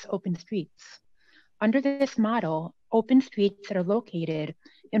various open streets. Under this model, open streets that are located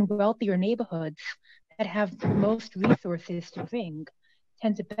in wealthier neighborhoods that have the most resources to bring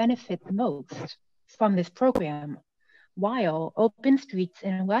tend to benefit the most from this program, while open streets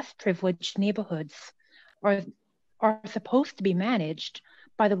in less privileged neighborhoods are supposed to be managed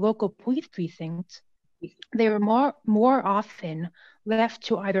by the local police precinct. They are more often left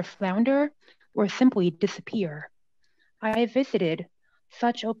to either flounder or simply disappear. I have visited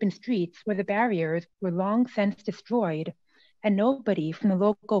such open streets where the barriers were long since destroyed, and nobody from the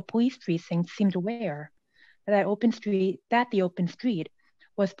local police precinct seemed aware that the open street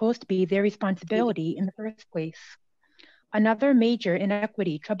was supposed to be their responsibility in the first place. Another major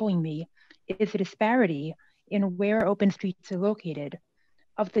inequity troubling me is the disparity in where open streets are located.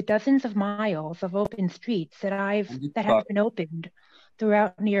 Of the dozens of miles of open streets that have been opened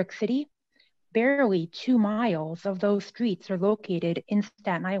throughout New York City, barely 2 miles of those streets are located in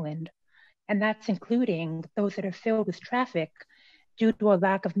Staten Island, and that's including those that are filled with traffic due to a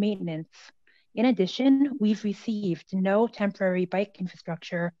lack of maintenance. In addition, we've received no temporary bike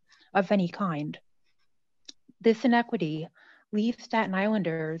infrastructure of any kind. This inequity leaves Staten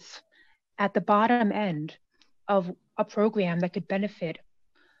Islanders at the bottom end of a program that could benefit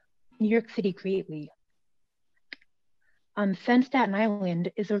New York City greatly. Since Staten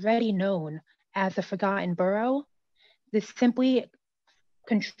Island is already known as a forgotten borough, this simply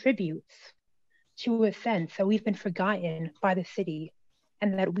contributes to a sense that we've been forgotten by the city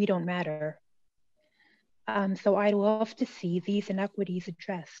and that we don't matter. So I'd love to see these inequities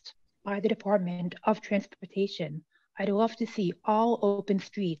addressed by the Department of Transportation. I'd love to see all open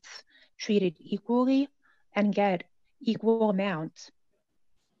streets treated equally and get equal amounts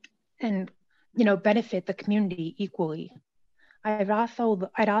and, you know, benefit the community equally. I'd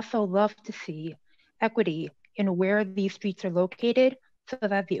also love to see equity in where these streets are located so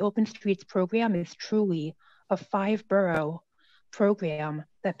that the Open Streets program is truly a 5-borough program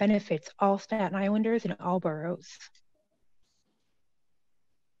that benefits all Staten Islanders and all boroughs.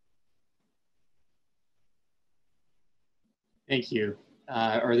 Thank you.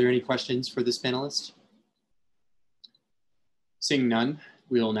 Are there any questions for this panelist? Seeing none,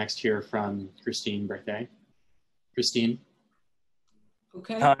 we will next hear from Christine Berthet. Christine.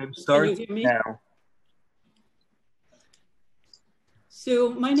 Okay. Time starts now. So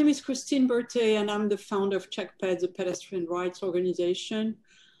my name is Christine Berthet, and I'm the founder of CheckPeds, a pedestrian rights organization.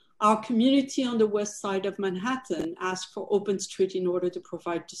 Our community on the west side of Manhattan asked for open street in order to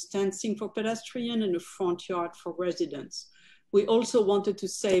provide distancing for pedestrians and a front yard for residents. We also wanted to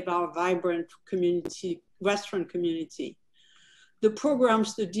save our vibrant community, restaurant community. The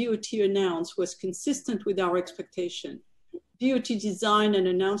programs the DOT announced was consistent with our expectation. DOT designed and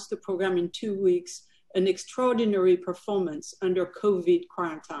announced the program in 2 weeks, an extraordinary performance under COVID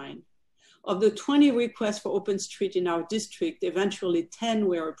quarantine. Of the 20 requests for open street in our district, eventually 10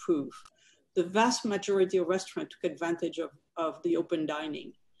 were approved. The vast majority of restaurants took advantage of the open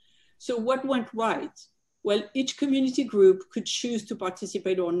dining. So what went right? Well, each community group could choose to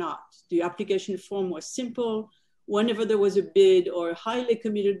participate or not. The application form was simple. Whenever there was a bid or a highly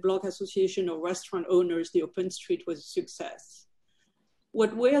committed block association or restaurant owners, the open street was a success.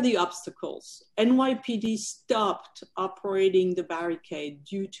 What were the obstacles? NYPD stopped operating the barricade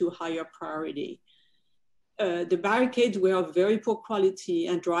due to higher priority. The barricades were of very poor quality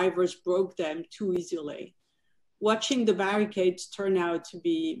and drivers broke them too easily. Watching the barricades turn out to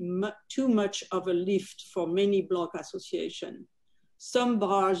be too much of a lift for many block associations. Some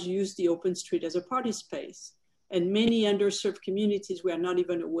bars used the open street as a party space, and many underserved communities were not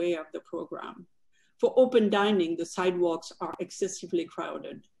even aware of the program. For open dining, the sidewalks are excessively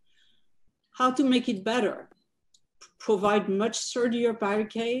crowded. How to make it better? Provide much sturdier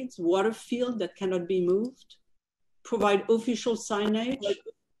barricades, water field that cannot be moved, provide official signage,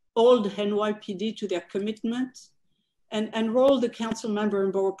 hold NYPD to their commitment, and enroll the council member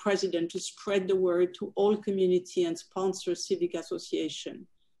and borough president to spread the word to all community and sponsor civic association.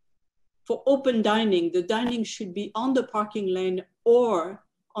 For open dining, the dining should be on the parking lane or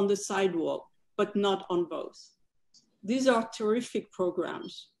on the sidewalk, but not on both. These are terrific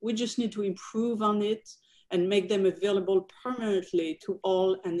programs. We just need to improve on it and make them available permanently to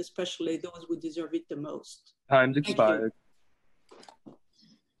all, and especially those who deserve it the most. Time's expired.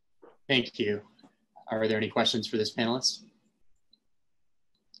 Thank you. Are there any questions for this panelist?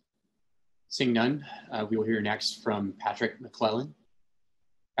 Seeing none, we will hear next from Patrick McClellan.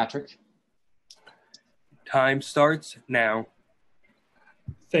 Patrick. Time starts now.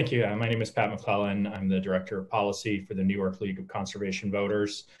 Thank you. My name is Pat McClellan. I'm the Director of Policy for the New York League of Conservation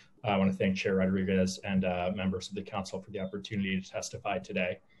Voters. I want to thank Chair Rodriguez and members of the council for the opportunity to testify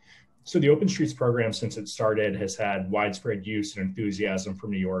today. So the Open Streets program, since it started, has had widespread use and enthusiasm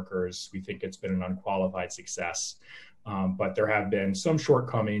from New Yorkers. We think it's been an unqualified success, but there have been some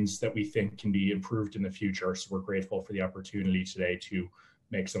shortcomings that we think can be improved in the future. So we're grateful for the opportunity today to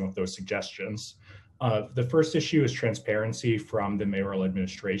make some of those suggestions. The first issue is transparency from the mayoral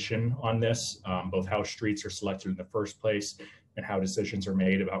administration on this, both how streets are selected in the first place and how decisions are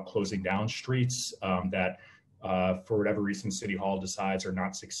made about closing down streets that for whatever reason City Hall decides are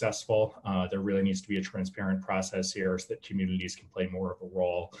not successful. There really needs to be a transparent process here so that communities can play more of a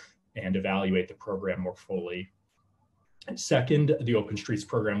role and evaluate the program more fully. And second, the Open Streets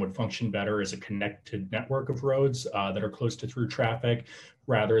program would function better as a connected network of roads that are close to through traffic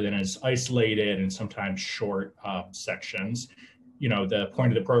rather than as isolated and sometimes short sections. You know, the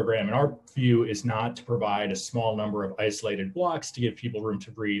point of the program in our view is not to provide a small number of isolated blocks to give people room to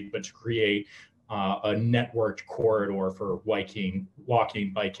breathe, but to create a networked corridor for walking,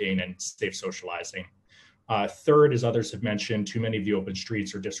 biking, and safe socializing. Third, as others have mentioned, too many of the open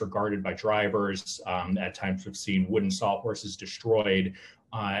streets are disregarded by drivers. At times we've seen wooden sawhorses destroyed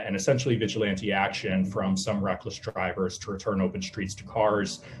and essentially vigilante action from some reckless drivers to return open streets to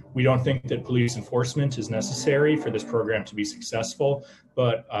cars. We don't think that police enforcement is necessary for this program to be successful,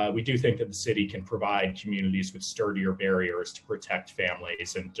 but we do think that the city can provide communities with sturdier barriers to protect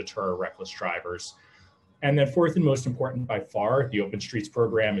families and deter reckless drivers. And then fourth and most important by far, the Open Streets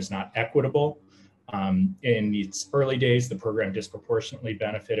program is not equitable. In its early days, the program disproportionately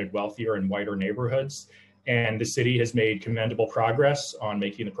benefited wealthier and whiter neighborhoods. And the city has made commendable progress on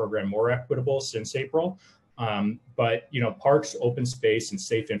making the program more equitable since April. But parks, open space, and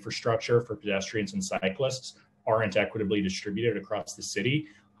safe infrastructure for pedestrians and cyclists aren't equitably distributed across the city,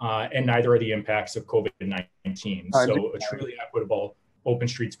 and neither are the impacts of COVID-19. So a truly equitable Open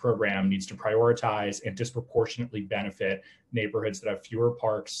Streets program needs to prioritize and disproportionately benefit neighborhoods that have fewer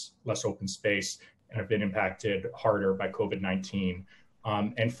parks, less open space, and have been impacted harder by COVID-19.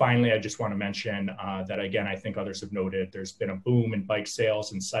 And finally, I just want to mention that, again, I think others have noted, there's been a boom in bike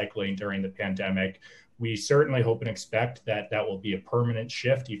sales and cycling during the pandemic. We certainly hope and expect that that will be a permanent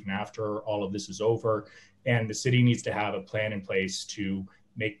shift even after all of this is over. And the city needs to have a plan in place to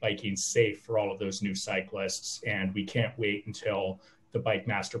make biking safe for all of those new cyclists. And we can't wait until the bike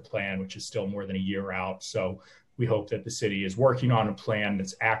master plan, which is still more than a year out. So we hope that the city is working on a plan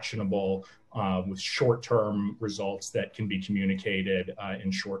that's actionable with short-term results that can be communicated in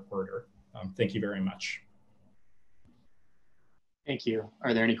short order. Thank you very much. Thank you.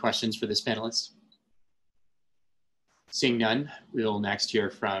 Are there any questions for this panelist? Seeing none, we will next hear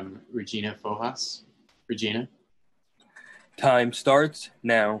from Regina Fojas. Regina. Time starts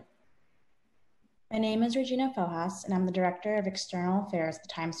now. My name is Regina Fojas, and I'm the Director of External Affairs at the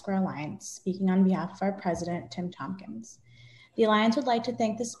Times Square Alliance, speaking on behalf of our president, Tim Tompkins. The Alliance would like to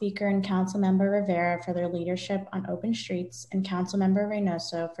thank the Speaker and Councilmember Rivera for their leadership on open streets and Councilmember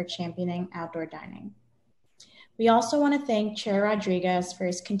Reynoso for championing outdoor dining. We also want to thank Chair Rodriguez for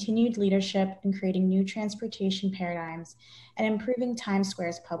his continued leadership in creating new transportation paradigms and improving Times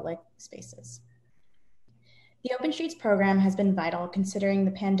Square's public spaces. The Open Streets program has been vital considering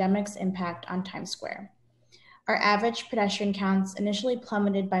the pandemic's impact on Times Square. Our average pedestrian counts initially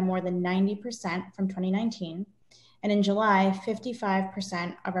plummeted by more than 90% from 2019, and in July,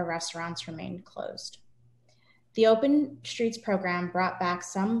 55% of our restaurants remained closed. The Open Streets program brought back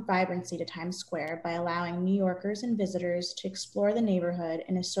some vibrancy to Times Square by allowing New Yorkers and visitors to explore the neighborhood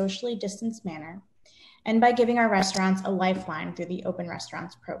in a socially distanced manner, and by giving our restaurants a lifeline through the Open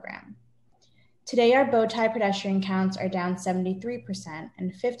Restaurants program. Today, our bow tie pedestrian counts are down 73%,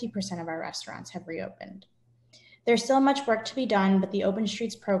 and 50% of our restaurants have reopened. There's still much work to be done, but the Open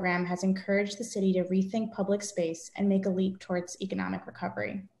Streets program has encouraged the city to rethink public space and make a leap towards economic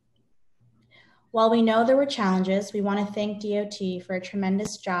recovery. While we know there were challenges, we want to thank DOT for a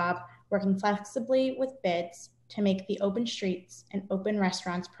tremendous job working flexibly with bids to make the Open Streets and Open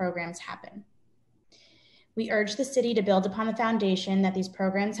Restaurants programs happen. We urge the city to build upon the foundation that these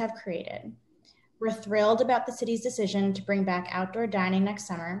programs have created. We're thrilled about the city's decision to bring back outdoor dining next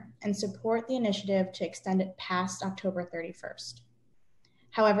summer and support the initiative to extend it past October 31st.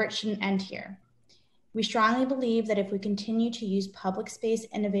 However, it shouldn't end here. We strongly believe that if we continue to use public space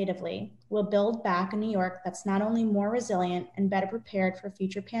innovatively, we'll build back a New York that's not only more resilient and better prepared for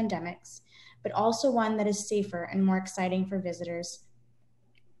future pandemics, but also one that is safer and more exciting for visitors.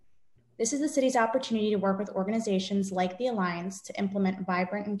 This is the city's opportunity to work with organizations like the Alliance to implement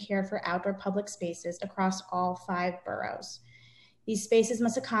vibrant and cared for outdoor public spaces across all 5 boroughs. These spaces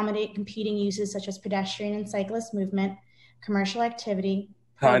must accommodate competing uses such as pedestrian and cyclist movement, commercial activity,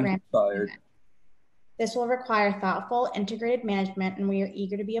 Time expired. This will require thoughtful, integrated management, and we are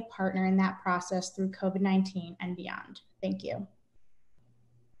eager to be a partner in that process through COVID-19 and beyond. Thank you.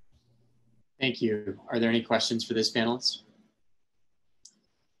 Thank you. Are there any questions for this panelist?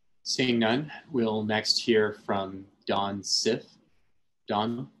 Seeing none, we'll next hear from Dawn Sif.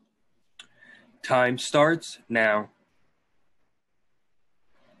 Dawn. Time starts now.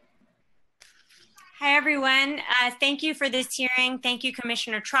 Hi, everyone. Thank you for this hearing. Thank you,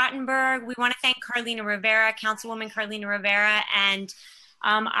 Commissioner Trottenberg. We want to thank Carlina Rivera, Councilwoman Carlina Rivera, and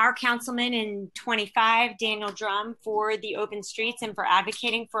our councilman in 25, Daniel Drum, for the open streets and for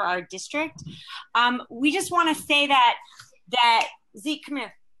advocating for our district. We just want to say that Zeke, come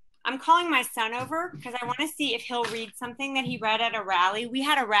here. I'm calling my son over because I want to see if he'll read something that he read at a rally. We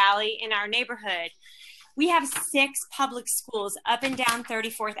had a rally in our neighborhood. We have 6 public schools up and down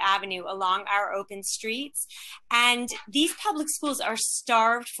 34th Avenue along our open streets. And these public schools are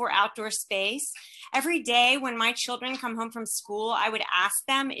starved for outdoor space. Every day when my children come home from school, I would ask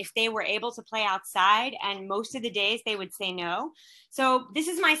them if they were able to play outside. And most of the days they would say no. So this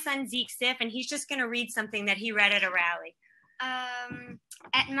is my son, Zeke Sif, and he's just going to read something that he read at a rally.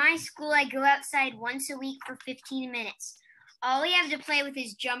 At my school, I go outside once a week for 15 minutes. All we have to play with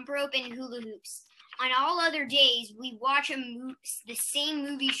is jump rope and hula hoops. On all other days, we watch the same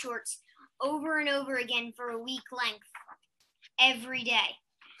movie shorts over and over again for a week length, every day.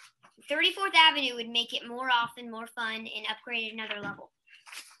 34th Avenue would make it more often, more fun, and upgrade another level.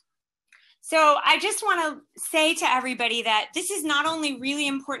 So I just want to say to everybody that this is not only really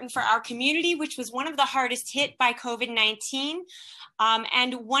important for our community, which was one of the hardest hit by COVID-19,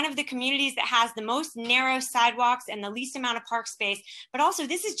 and one of the communities that has the most narrow sidewalks and the least amount of park space, but also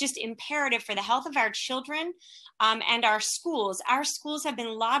this is just imperative for the health of our children and our schools. Our schools have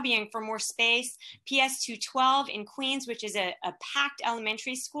been lobbying for more space. PS 212 in Queens, which is a packed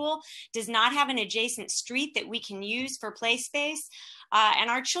elementary school, does not have an adjacent street that we can use for play space. And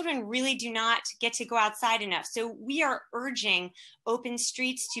our children really do not get to go outside enough. So we are urging open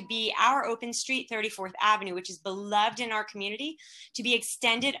streets to be our open street, 34th Avenue, which is beloved in our community, to be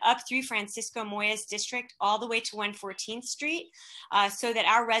extended up through Francisco Moya's district all the way to 114th Street so that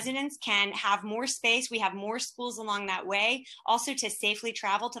our residents can have more space. We have more schools along that way, also to safely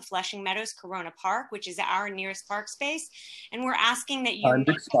travel to Flushing Meadows Corona Park, which is our nearest park space. And we're asking that you make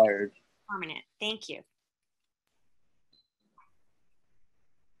it permanent. Thank you.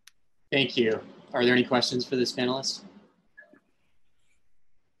 Thank you. Are there any questions for this panelist?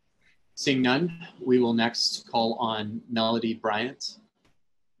 Seeing none, we will next call on Melody Bryant.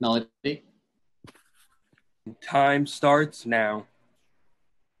 Melody? Time starts now.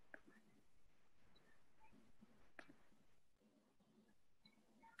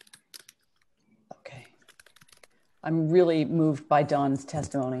 Okay. I'm really moved by Dawn's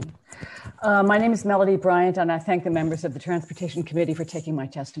testimony. My name is Melody Bryant, and I thank the members of the Transportation Committee for taking my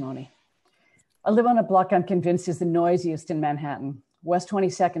testimony. I live on a block I'm convinced is the noisiest in Manhattan, West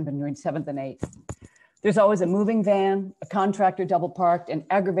 22nd between 7th and 8th. There's always a moving van, a contractor double parked, and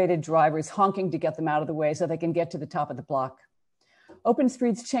aggravated drivers honking to get them out of the way so they can get to the top of the block. Open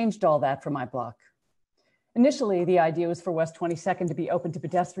streets changed all that for my block. Initially, the idea was for West 22nd to be open to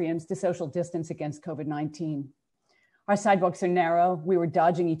pedestrians to social distance against COVID-19. Our sidewalks are narrow, we were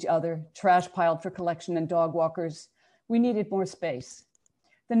dodging each other, trash piled for collection and dog walkers. We needed more space.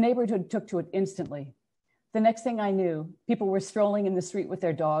 The neighborhood took to it instantly. The next thing I knew, people were strolling in the street with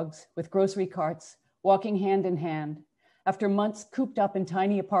their dogs, with grocery carts, walking hand in hand. After months cooped up in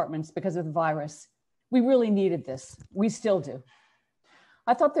tiny apartments because of the virus, we really needed this. We still do.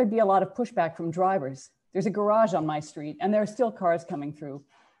 I thought there'd be a lot of pushback from drivers. There's a garage on my street and there are still cars coming through,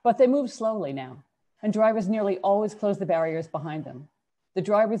 but they move slowly now, and drivers nearly always close the barriers behind them. The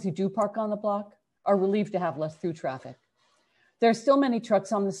drivers who do park on the block are relieved to have less through traffic. There are still many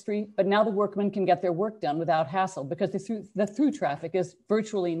trucks on the street, but now the workmen can get their work done without hassle because the through traffic is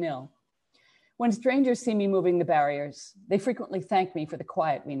virtually nil. When strangers see me moving the barriers, they frequently thank me for the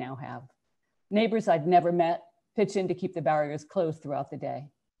quiet we now have. Neighbors I'd never met pitch in to keep the barriers closed throughout the day.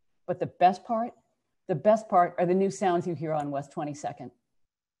 But the best part are the new sounds you hear on West 22nd.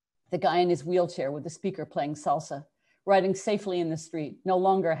 The guy in his wheelchair with the speaker playing salsa, riding safely in the street, no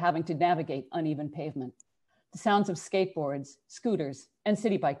longer having to navigate uneven pavement. The sounds of skateboards, scooters, and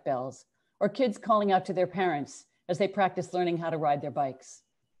city bike bells, or kids calling out to their parents as they practice learning how to ride their bikes.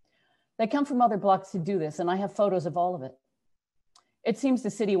 They come from other blocks to do this, and I have photos of all of it. It seems the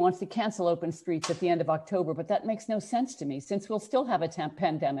city wants to cancel open streets at the end of October, but that makes no sense to me since we'll still have a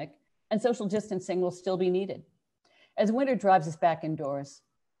pandemic and social distancing will still be needed. As winter drives us back indoors,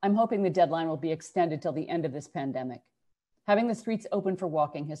 I'm hoping the deadline will be extended till the end of this pandemic. Having the streets open for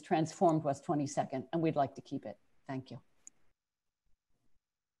walking has transformed West 22nd, and we'd like to keep it. Thank you.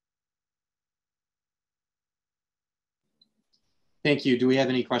 Thank you. Do we have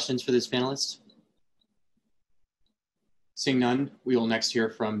any questions for this panelist? Seeing none, we will next hear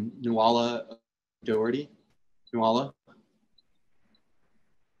from Nuala Doherty. Nuala?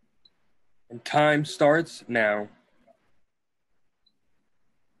 And time starts now.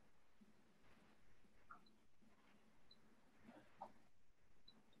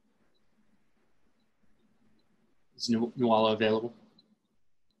 Is Nuala available?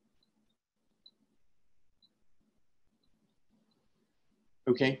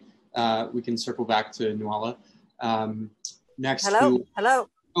 Okay, we can circle back to Nuala. Next, hello.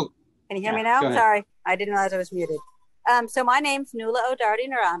 Oh, can you hear me now? Sorry, I didn't realize I was muted. So my name's Nuala O'Doherty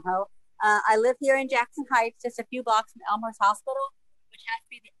Naranjo. I live here in Jackson Heights, just a few blocks from Elmhurst Hospital, which has to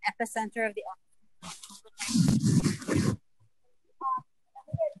be the epicenter of the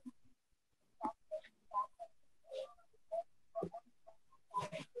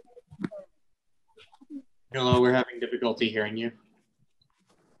Nuala, we're having difficulty hearing you.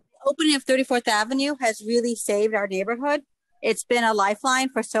 The opening of 34th Avenue has really saved our neighborhood. It's been a lifeline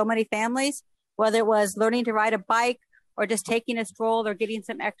for so many families, whether it was learning to ride a bike or just taking a stroll or getting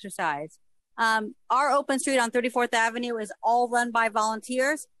some exercise. Our open street on 34th Avenue is all run by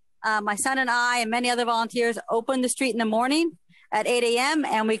volunteers. My son and I and many other volunteers open the street in the morning, at 8 a.m.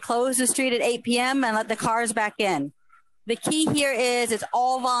 and we close the street at 8 p.m. and let the cars back in. The key here is it's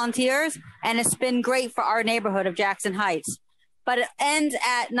all volunteers, and it's been great for our neighborhood of Jackson Heights. But it ends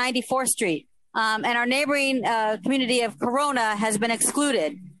at 94th Street, and our neighboring community of Corona has been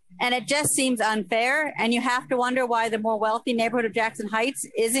excluded. And it just seems unfair, and you have to wonder why the more wealthy neighborhood of Jackson Heights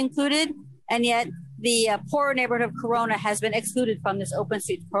is included, and yet the poorer neighborhood of Corona has been excluded from this Open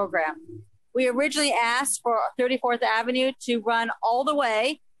Streets program. We originally asked for 34th Avenue to run all the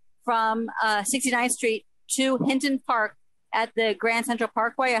way from 69th Street to Hinton Park at the Grand Central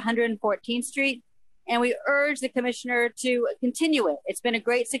Parkway, 114th Street. And we urge the commissioner to continue it. It's been a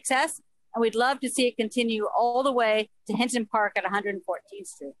great success, and we'd love to see it continue all the way to Hinton Park at 114th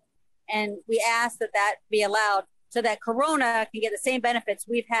Street. And we ask that that be allowed so that Corona can get the same benefits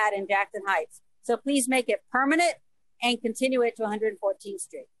we've had in Jackson Heights. So please make it permanent and continue it to 114th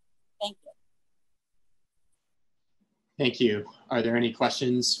Street. Thank you. Thank you. Are there any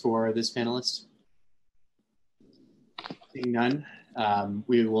questions for this panelist? Seeing none,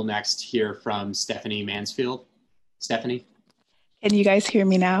 we will next hear from Stephanie Mansfield. Stephanie? Can you guys hear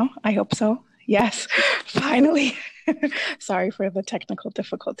me now? I hope so. Yes, finally. Sorry for the technical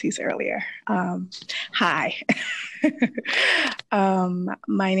difficulties earlier. Hi.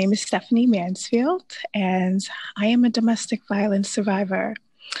 My name is Stephanie Mansfield, and I am a domestic violence survivor.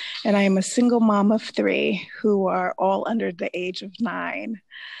 And I am a single mom of 3 who are all under the age of 9.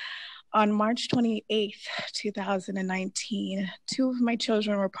 On March 28th, 2019, 2 of my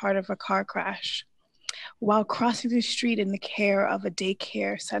children were part of a car crash while crossing the street in the care of a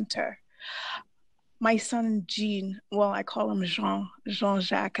daycare center. My son, Jean, well, I call him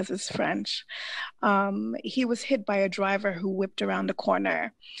Jean-Jacques because it's French. He was hit by a driver who whipped around the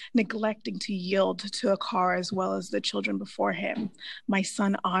corner, neglecting to yield to a car as well as the children before him. My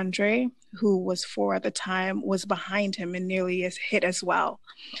son, Andre, who was 4 at the time, was behind him and nearly as hit as well.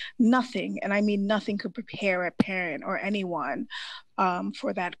 Nothing, and I mean nothing, could prepare a parent or anyone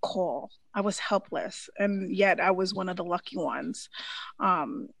for that call. I was helpless, and yet I was one of the lucky ones.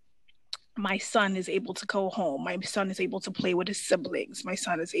 My son is able to go home. My son is able to play with his siblings. My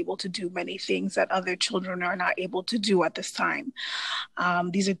son is able to do many things that other children are not able to do at this time.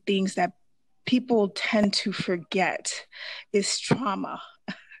 These are things that people tend to forget is trauma.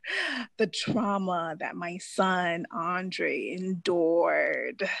 The trauma that my son, Andre,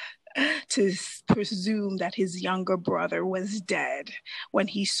 endured to presume that his younger brother was dead when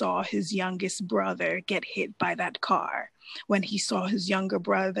he saw his youngest brother get hit by that car, when he saw his younger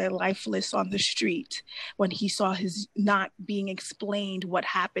brother lifeless on the street, when he saw his not being explained what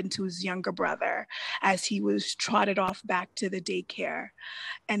happened to his younger brother as he was trotted off back to the daycare.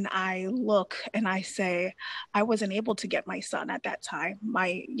 And I look and I say, I wasn't able to get my son at that time,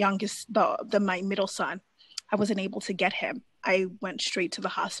 my youngest, my middle son. I wasn't able to get him. I went straight to the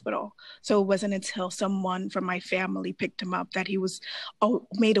hospital. So it wasn't until someone from my family picked him up that he was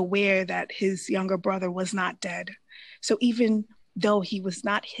made aware that his younger brother was not dead. So even though he was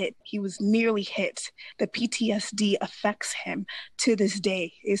not hit, he was nearly hit. The PTSD affects him to this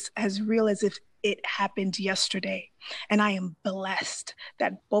day. It's as real as if it happened yesterday. And I am blessed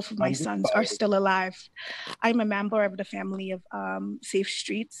that both of my sons are still alive. I'm a member of the family of Safe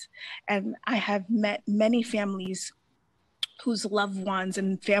Streets, and I have met many families whose loved ones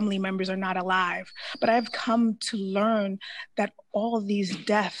and family members are not alive. But I've come to learn that all these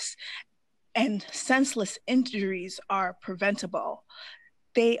deaths and senseless injuries are preventable.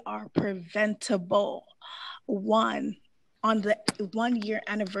 They are preventable. On the 1-year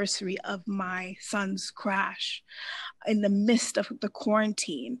anniversary of my son's crash, in the midst of the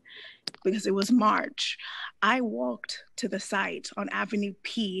quarantine, because it was March, I walked to the site on Avenue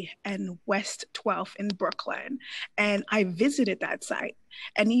P and West 12th in Brooklyn, and I visited that site.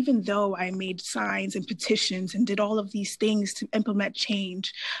 And even though I made signs and petitions and did all of these things to implement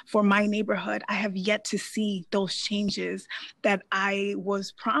change for my neighborhood, I have yet to see those changes that I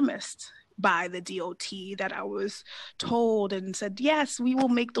was promised by the DOT, that I was told and said, yes, we will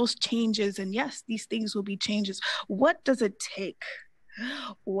make those changes. And yes, these things will be changes. What does it take?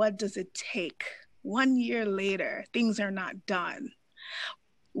 What does it take? 1 year later, things are not done.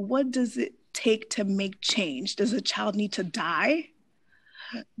 What does it take to make change? Does a child need to die?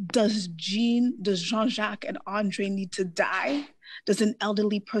 Does Jean-Jacques and Andre need to die? Does an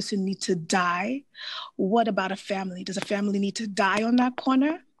elderly person need to die? What about a family? Does a family need to die on that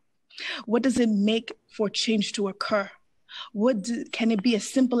corner? What does it make for change to occur? Can it be as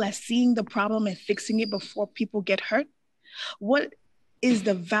simple as seeing the problem and fixing it before people get hurt? What is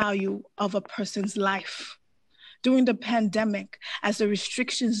the value of a person's life? During the pandemic, as the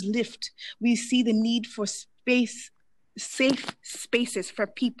restrictions lift, we see the need for space safe spaces for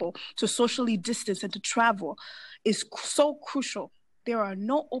people to socially distance and to travel is so crucial. There are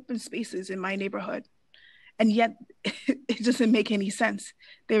no open spaces in my neighborhood, and yet it doesn't make any sense.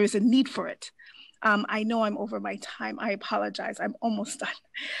 There is a need for it. I know I'm over my time. I apologize. I'm almost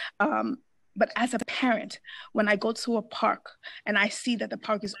done. But as a parent, when I go to a park and I see that the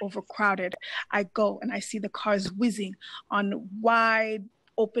park is overcrowded, I go and I see the cars whizzing on wide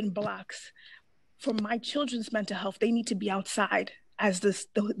open blocks. For my children's mental health, they need to be outside as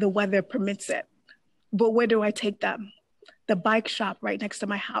the weather permits it. But where do I take them? The bike shop right next to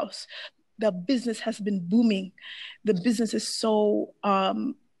my house. The business has been booming. The business is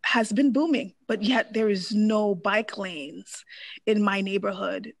has been booming, but yet there is no bike lanes in my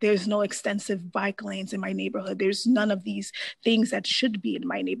neighborhood. There's no extensive bike lanes in my neighborhood. There's none of these things that should be in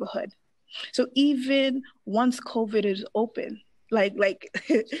my neighborhood. So even once COVID is open, like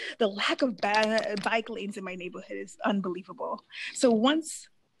the lack of bike lanes in my neighborhood is unbelievable. So once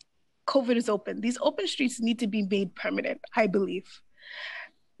COVID is open, these open streets need to be made permanent, I believe,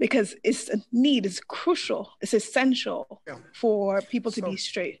 because it's a need, it's crucial, it's essential for people to be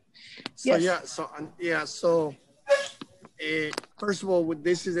straight. So first of all,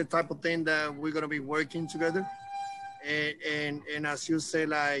 this is the type of thing that we're going to be working together. And as you say,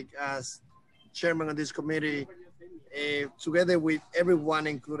 like as chairman of this committee, together with everyone,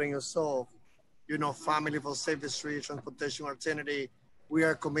 including yourself, Family for Safe Streets, Transportation Alternative, we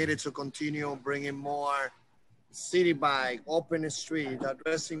are committed to continue bringing more city bike, open street,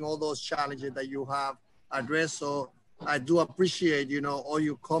 addressing all those challenges that you have addressed. So I do appreciate, all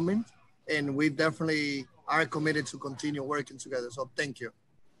your comments, and we definitely are committed to continue working together. So thank you.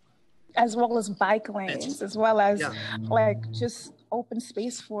 As well as bike lanes, as well as just open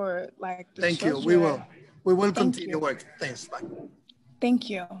space for the Thank children. you. We will continue working. Thanks. Bye. Thank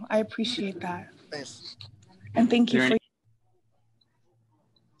you. I appreciate that. Thanks. And thank you for.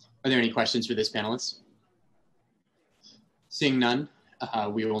 Are there any questions for this panelist? Seeing none,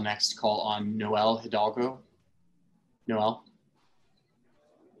 we will next call on Noel Hidalgo. Noel.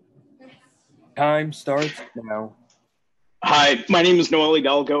 Time starts now. Hi, my name is Noel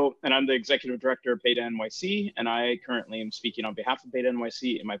Hidalgo, and I'm the Executive Director of Beta NYC, and I currently am speaking on behalf of Beta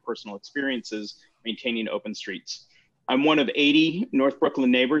NYC in my personal experiences maintaining open streets. I'm one of 80 North Brooklyn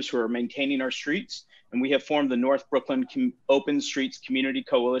neighbors who are maintaining our streets, and we have formed the North Brooklyn Open Streets Community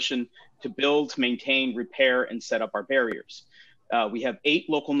Coalition to build, maintain, repair, and set up our barriers. We have 8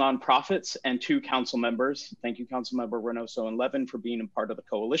 local nonprofits and 2 council members. Thank you, Councilmember Reynoso and Levin, for being a part of the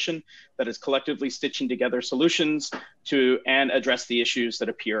coalition that is collectively stitching together solutions and address the issues that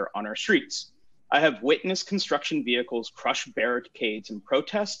appear on our streets. I have witnessed construction vehicles crush barricades in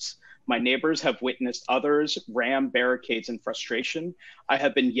protests. My neighbors have witnessed others ram barricades in frustration. I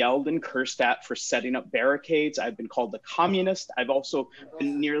have been yelled and cursed at for setting up barricades. I've been called a communist. I've also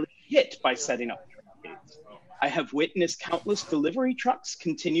been nearly hit by setting up barricades. I have witnessed countless delivery trucks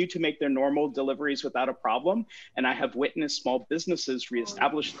continue to make their normal deliveries without a problem, and I have witnessed small businesses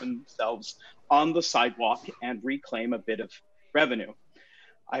reestablish themselves on the sidewalk and reclaim a bit of revenue.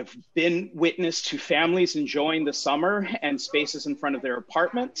 I've been witness to families enjoying the summer and spaces in front of their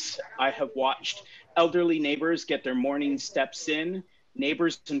apartments. I have watched elderly neighbors get their morning steps in.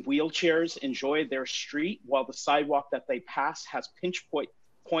 Neighbors in wheelchairs enjoy their street while the sidewalk that they pass has pinch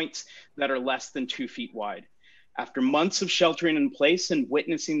points that are less than 2 feet wide. After months of sheltering in place and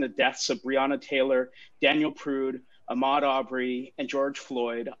witnessing the deaths of Breonna Taylor, Daniel Prude, Ahmaud Arbery, and George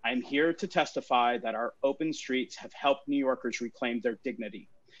Floyd, I'm here to testify that our open streets have helped New Yorkers reclaim their dignity.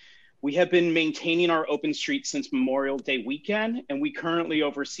 We have been maintaining our open streets since Memorial Day weekend, and we currently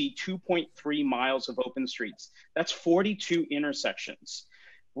oversee 2.3 miles of open streets. That's 42 intersections.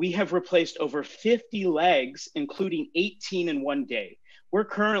 We have replaced over 50 legs, including 18 in one day. We're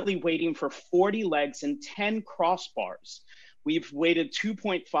currently waiting for 40 legs and 10 crossbars. We've waited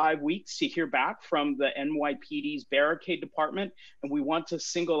 2.5 weeks to hear back from the NYPD's barricade department, and we want to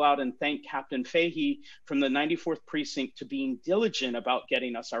single out and thank Captain Fahey from the 94th Precinct to being diligent about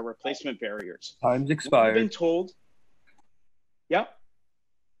getting us our replacement barriers. Time's expired. We've been told, yep,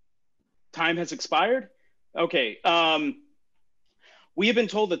 time has expired? Okay, we have been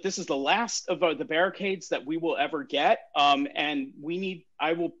told that this is the last of the barricades that we will ever get, and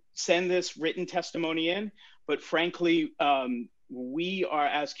I will send this written testimony in, but frankly, we are,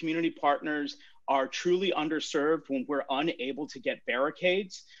 as community partners, are truly underserved when we're unable to get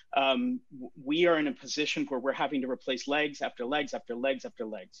barricades. We are in a position where we're having to replace legs after legs after legs after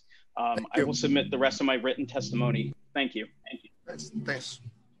legs. I will submit the rest of my written testimony. Thank you. Thank you. Thanks.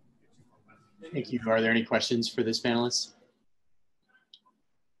 Thank you. Are there any questions for this panelist?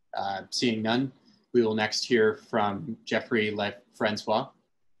 Seeing none, We will next hear from Jeffrey Lefrancois.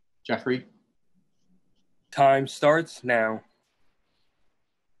 Jeffrey. Time starts now.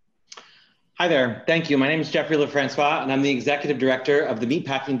 Hi there. Thank you. My name is Jeffrey Lefrancois, and I'm the Executive Director of the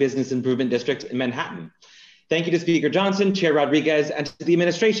Meatpacking Business Improvement District in Manhattan. Thank you to Speaker Johnson, Chair Rodriguez, and to the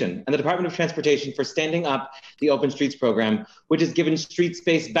administration and the Department of Transportation for standing up the Open Streets program, which has given street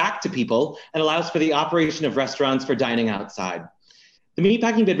space back to people and allows for the operation of restaurants for dining outside. The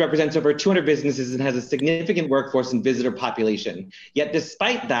meatpacking bid represents over 200 businesses and has a significant workforce and visitor population. Yet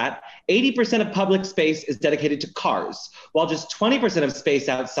despite that, 80% of public space is dedicated to cars, while just 20% of space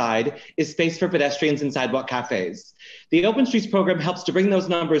outside is space for pedestrians and sidewalk cafes. The Open Streets program helps to bring those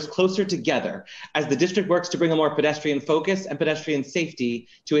numbers closer together as the district works to bring a more pedestrian focus and pedestrian safety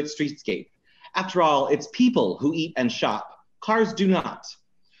to its streetscape. After all, it's people who eat and shop. Cars do not.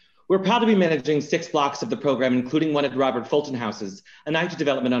 We're proud to be managing 6 blocks of the program, including one at Robert Fulton Houses, a niche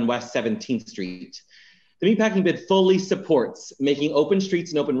development on West 17th Street. The meatpacking bid fully supports making Open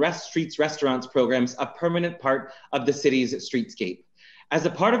Streets and Open Streets restaurants programs a permanent part of the city's streetscape. As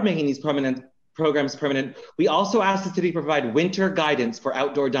a part of making these programs permanent, we also ask the city to provide winter guidance for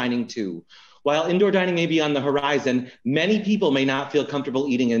outdoor dining too. While indoor dining may be on the horizon, many people may not feel comfortable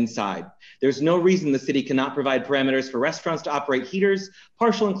eating inside. There's no reason the city cannot provide parameters for restaurants to operate heaters,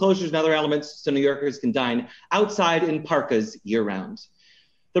 partial enclosures, and other elements so New Yorkers can dine outside in parkas year-round.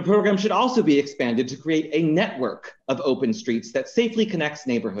 The program should also be expanded to create a network of open streets that safely connects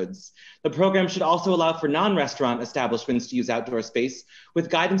neighborhoods. The program should also allow for non-restaurant establishments to use outdoor space with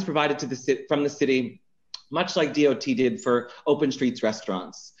guidance provided from the city, much like DOT did for Open Streets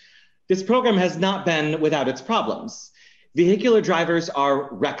restaurants. This program has not been without its problems. Vehicular drivers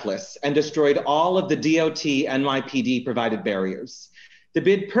are reckless and destroyed all of the DOT NYPD provided barriers. The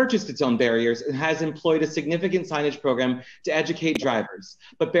bid purchased its own barriers and has employed a significant signage program to educate drivers,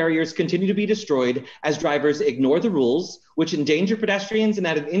 but barriers continue to be destroyed as drivers ignore the rules, which endanger pedestrians and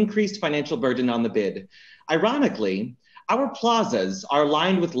add an increased financial burden on the bid. Ironically, our plazas are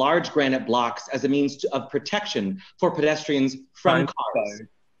lined with large granite blocks as a means of protection for pedestrians from cars.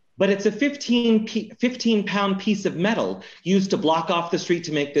 But it's a 15-pound piece of metal used to block off the street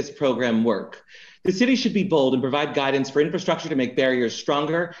to make this program work. The city should be bold and provide guidance for infrastructure to make barriers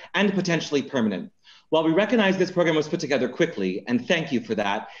stronger and potentially permanent. While we recognize this program was put together quickly, and thank you for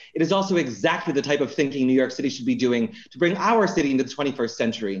that, it is also exactly the type of thinking New York City should be doing to bring our city into the 21st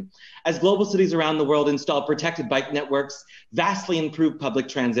century. As global cities around the world install protected bike networks, vastly improve public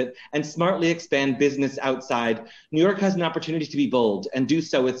transit, and smartly expand business outside, New York has an opportunity to be bold and do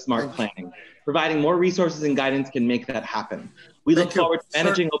so with smart planning. Providing more resources and guidance can make that happen. We look forward to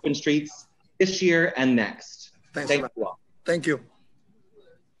managing Open Streets this year and next. Thank you all. Thank you.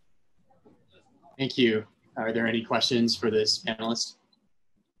 Thank you. Are there any questions for this panelist?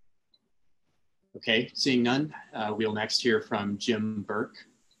 Okay, seeing none, we'll next hear from Jim Burke.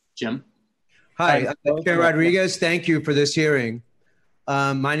 Jim? Hi, Chair Rodriguez, thank you for this hearing.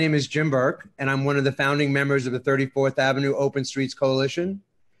 My name is Jim Burke, and I'm one of the founding members of the 34th Avenue Open Streets Coalition.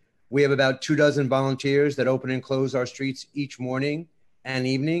 We have about 24 volunteers that open and close our streets each morning and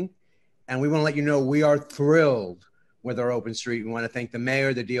evening. And we want to let you know we are thrilled with our open street. We want to thank the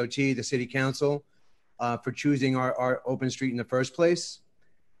mayor, the DOT, the city council for choosing our open street in the first place.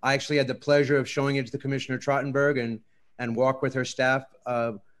 I actually had the pleasure of showing it to the Commissioner Trottenberg and walk with her staff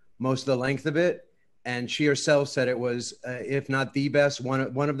most of the length of it. And she herself said it was, if not the best, one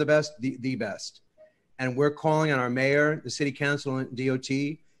of the best, the best. And we're calling on our mayor, the city council, and DOT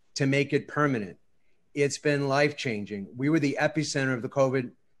to make it permanent. It's been life-changing. We were the epicenter of the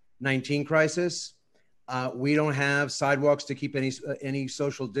COVID-19 crisis. We don't have sidewalks to keep any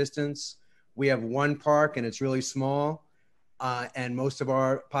social distance. We have one park and it's really small. And most of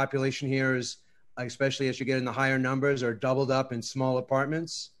our population here is, especially as you get in the higher numbers, are doubled up in small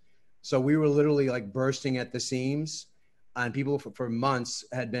apartments. So we were literally like bursting at the seams, and people for months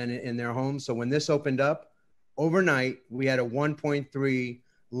had been in their homes. So when this opened up, overnight, we had a 1.3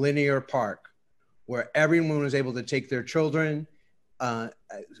 linear park where everyone was able to take their children,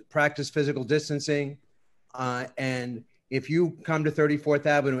 practice physical distancing. And if you come to 34th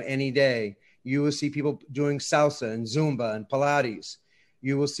Avenue any day, you will see people doing salsa and Zumba and Pilates.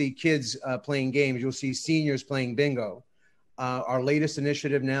 You will see kids playing games. You'll see seniors playing bingo. Our latest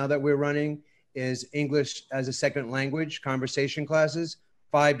initiative now that we're running is English as a second language conversation classes,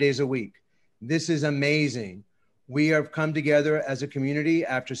 5 days a week. This is amazing. We have come together as a community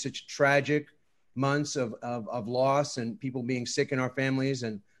after such tragic months of loss and people being sick in our families,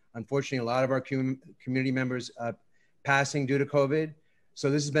 and unfortunately a lot of our community members passing due to COVID. So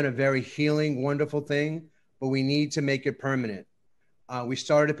this has been a very healing, wonderful thing, but we need to make it permanent. We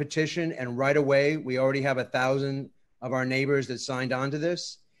started a petition, and right away, we already have 1,000 of our neighbors that signed on to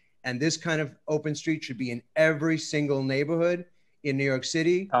this. And this kind of open street should be in every single neighborhood in New York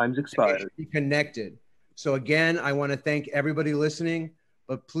City. Time's expired. Be connected. So again, I want to thank everybody listening,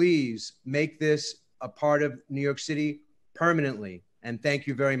 but please make this a part of New York City permanently. And thank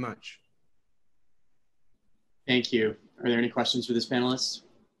you very much. Thank you. Are there any questions for this panelist?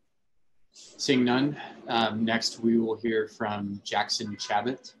 Seeing none, next we will hear from Jackson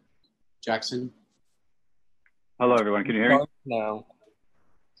Chabot. Jackson. Hello, everyone. Can you hear me? No.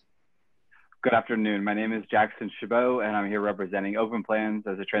 Good afternoon. My name is Jackson Chabot, and I'm here representing Open Plans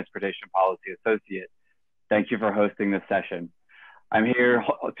as a Transportation Policy Associate. Thank you for hosting this session. I'm here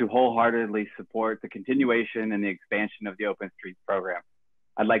to wholeheartedly support the continuation and the expansion of the Open Streets program.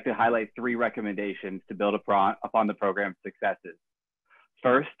 I'd like to highlight 3 recommendations to build upon the program's successes.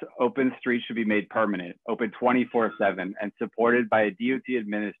 First, Open Streets should be made permanent, open 24/7, and supported by a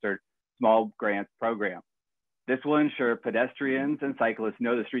DOT-administered small grants program. This will ensure pedestrians and cyclists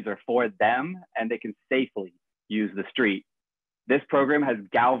know the streets are for them and they can safely use the street. This program has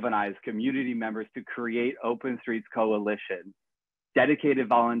galvanized community members to create Open Streets Coalition. Dedicated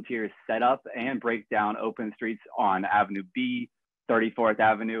volunteers set up and break down open streets on Avenue B, 34th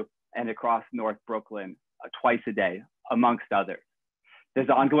Avenue, and across North Brooklyn twice a day, amongst others. This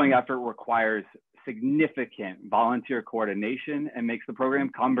ongoing effort requires significant volunteer coordination and makes the program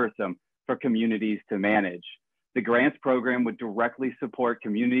cumbersome for communities to manage. The grants program would directly support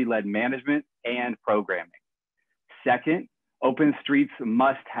community-led management and programming. Second, Open Streets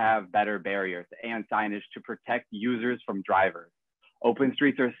must have better barriers and signage to protect users from drivers. Open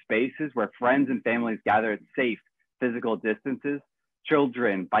streets are spaces where friends and families gather at safe physical distances,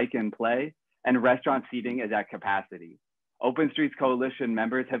 children bike and play, and restaurant seating is at capacity. Open Streets Coalition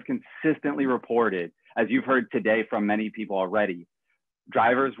members have consistently reported, as you've heard today from many people already,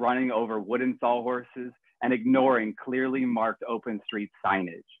 drivers running over wooden sawhorses and ignoring clearly marked open street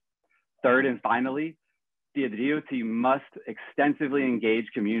signage. Third and finally, the DOT must extensively engage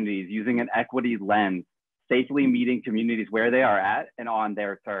communities using an equity lens, safely meeting communities where they are at and on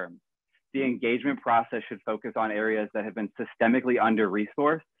their terms. The engagement process should focus on areas that have been systemically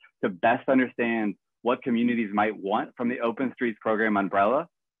under-resourced to best understand what communities might want from the Open Streets program umbrella,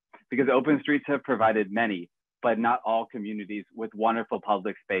 because Open Streets have provided many, but not all communities with wonderful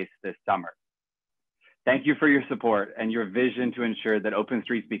public space this summer. Thank you for your support and your vision to ensure that Open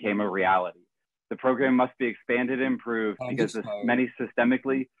Streets became a reality. The program must be expanded and improved because many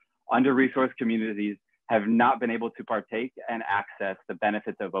systemically under-resourced communities have not been able to partake and access the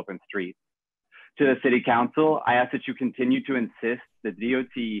benefits of Open Streets. To the City Council, I ask that you continue to insist the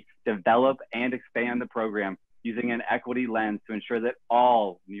DOT develop and expand the program using an equity lens to ensure that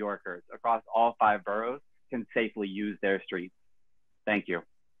all New Yorkers across all 5 boroughs can safely use their streets. Thank you.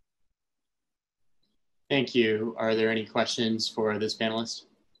 Thank you. Are there any questions for this panelist?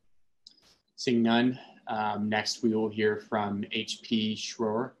 Seeing none, next we will hear from HP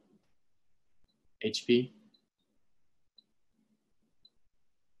Schroer. HP.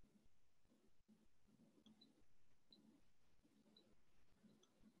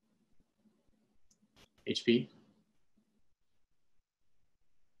 HP.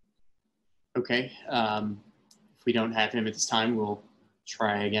 Okay, if we don't have him at this time, we'll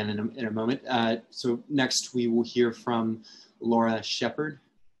try again in a moment. So next we will hear from Laura Shepard.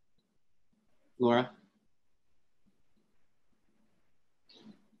 Laura.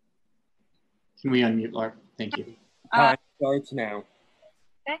 Can we unmute Laura? Thank you. Time starts now.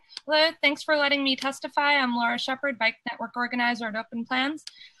 Okay. Hello, thanks for letting me testify. I'm Laura Shepard, Bike Network Organizer at Open Plans.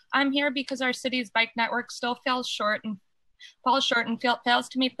 I'm here because our city's bike network still falls short and fails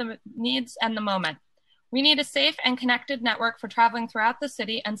to meet the needs and the moment. We need a safe and connected network for traveling throughout the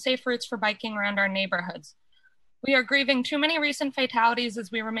city and safe routes for biking around our neighborhoods. We are grieving too many recent fatalities as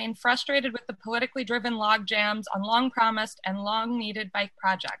we remain frustrated with the politically driven log jams on long promised and long needed bike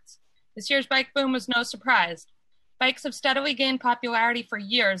projects. This year's bike boom was no surprise. Bikes have steadily gained popularity for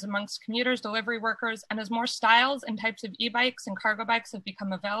years amongst commuters, delivery workers, and as more styles and types of e-bikes and cargo bikes have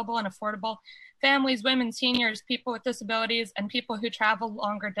become available and affordable, families, women, seniors, people with disabilities, and people who travel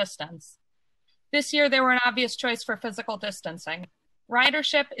longer distance. This year, they were an obvious choice for physical distancing.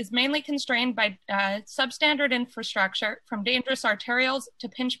 Ridership is mainly constrained by substandard infrastructure, from dangerous arterials to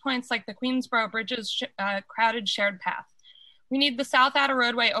pinch points like the Queensboro Bridge's crowded shared path. We need the South Outer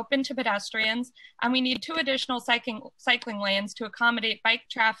Roadway open to pedestrians, and we need 2 additional cycling lanes to accommodate bike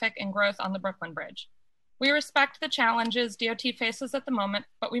traffic and growth on the Brooklyn Bridge. We respect the challenges DOT faces at the moment,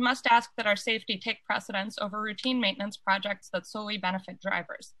 but we must ask that our safety take precedence over routine maintenance projects that solely benefit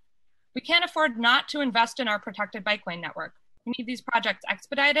drivers. We can't afford not to invest in our protected bike lane network. We need these projects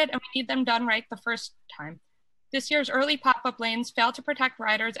expedited, and we need them done right the first time. This year's early pop-up lanes fail to protect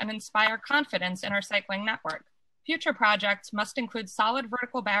riders and inspire confidence in our cycling network. Future projects must include solid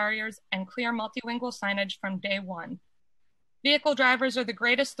vertical barriers and clear multilingual signage from day one. Vehicle drivers are the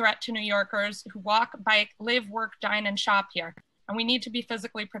greatest threat to New Yorkers who walk, bike, live, work, dine, and shop here, and we need to be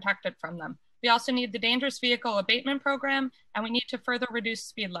physically protected from them. We also need the dangerous vehicle abatement program, and we need to further reduce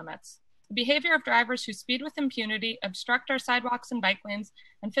speed limits. The behavior of drivers who speed with impunity, obstruct our sidewalks and bike lanes,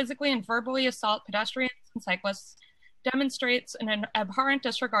 and physically and verbally assault pedestrians and cyclists demonstrates an abhorrent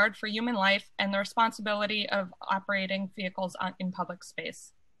disregard for human life and the responsibility of operating vehicles in public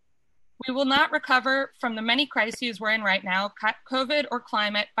space. We will not recover from the many crises we're in right now, COVID or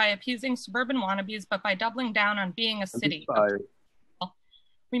climate, by appeasing suburban wannabes, but by doubling down on being a city.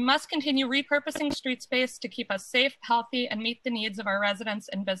 We must continue repurposing street space to keep us safe, healthy, and meet the needs of our residents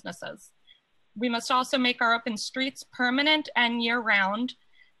and businesses. We must also make our open streets permanent and year-round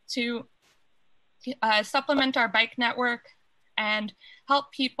to supplement our bike network and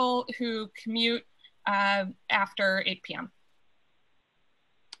help people who commute after 8 p.m.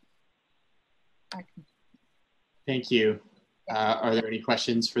 Thank you. Are there any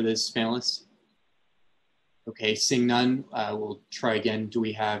questions for this panelist? Okay, seeing none, we'll try again. Do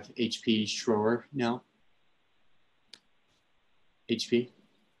we have HP Schroer now? HP?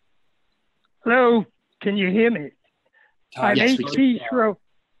 Hello, can you hear me? I'm yes, HP Schroer.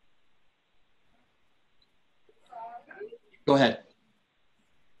 Go ahead.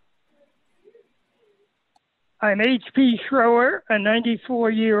 I'm HP Schroer, a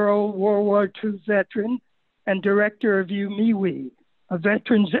 94-year-old World War II veteran and director of UMIWI, a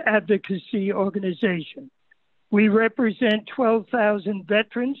veterans advocacy organization. We represent 12,000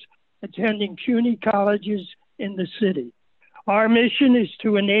 veterans attending CUNY colleges in the city. Our mission is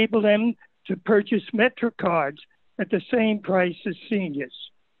to enable them to purchase MetroCards at the same price as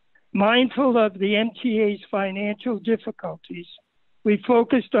seniors. Mindful of the MTA's financial difficulties, we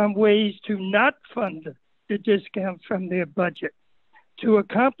focused on ways to not fund the discount from their budget. To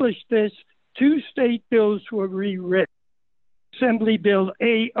accomplish this, 2 state bills were rewritten: Assembly Bill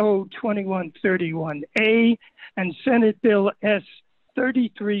AO 2131A and Senate Bill S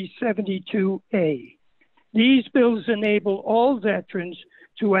 3372A. These bills enable all veterans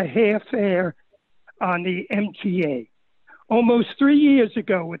to a half fare on the MTA. Almost 3 years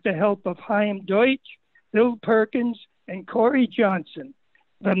ago, with the help of Chaim Deutsch, Bill Perkins, and Corey Johnson,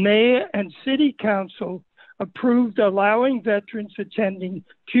 the mayor and city council approved allowing veterans attending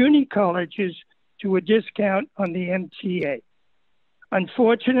CUNY colleges to a discount on the MTA.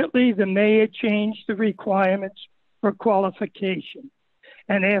 Unfortunately, the mayor changed the requirements for qualification,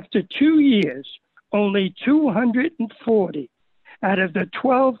 and after 2 years, only 240 out of the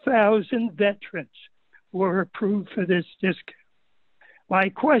 12,000 veterans were approved for this discount. My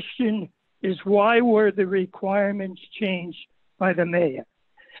question is, why were the requirements changed by the mayor?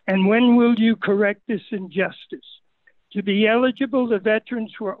 And when will you correct this injustice? To be eligible, the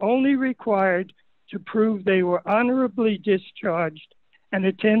veterans were only required to prove they were honorably discharged and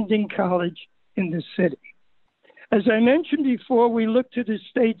attending college in the city. As I mentioned before, we looked to the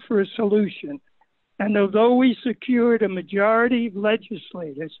state for a solution. And although we secured a majority of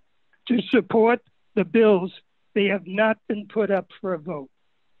legislators to support the bills, they have not been put up for a vote.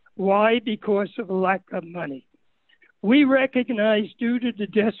 Why? Because of a lack of money. We recognize, due to the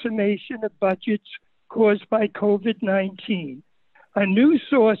decimation of budgets caused by COVID-19, a new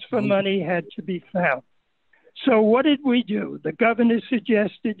source for money had to be found. So what did we do? The governor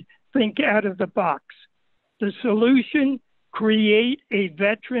suggested think out of the box. The solution: create a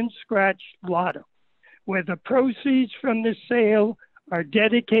veteran scratch lotto, where the proceeds from the sale are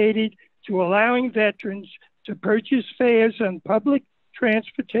dedicated to allowing veterans to purchase fares on public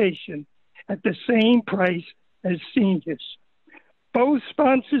transportation at the same price as seniors. Both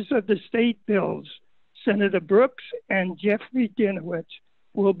sponsors of the state bills, Senator Brooks and Jeffrey Dinowitz,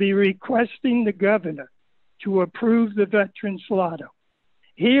 will be requesting the governor to approve the Veterans Lotto.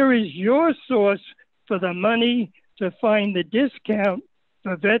 Here is your source for the money to find the discount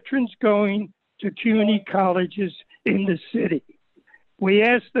for veterans going to CUNY colleges in the city. We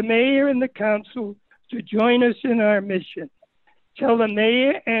ask the mayor and the council to join us in our mission. Tell the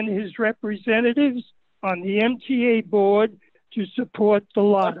mayor and his representatives on the MTA board to support the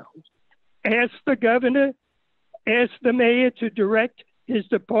lotto. Ask the governor, ask the mayor to direct his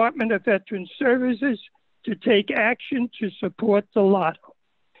Department of Veteran Services to take action to support the lotto.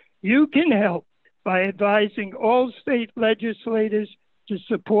 You can help by advising all state legislators to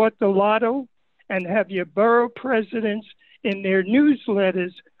support the lotto and have your borough presidents in their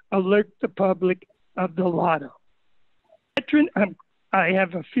newsletters alert the public of the lotto. I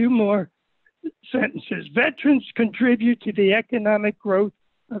have a few more sentences. Veterans contribute to the economic growth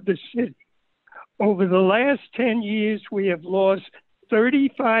of the city. Over the last 10 years, we have lost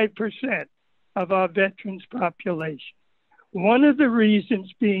 35% of our veterans population. One of the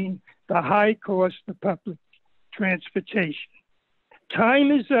reasons being the high cost of public transportation.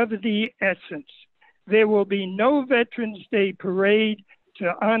 Time is of the essence. There will be no Veterans Day parade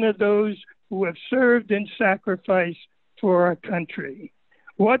to honor those who have served and sacrificed for our country.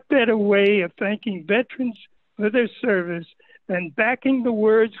 What better way of thanking veterans for their service than backing the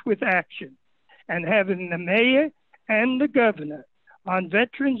words with action and having the mayor and the governor on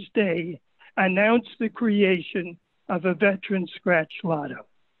Veterans Day announce the creation of a veteran scratch lotto.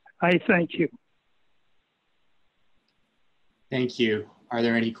 I thank you. Thank you. Are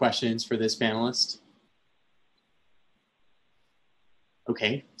there any questions for this panelist?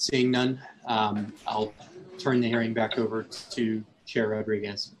 Okay, seeing none, I'll turn the hearing back over to Chair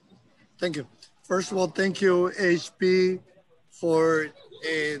Rodriguez. Thank you. First of all, thank you, HP, for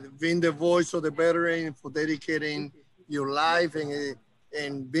being the voice of the veteran, for dedicating your life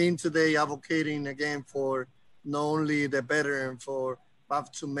and being today advocating again for not only the veteran,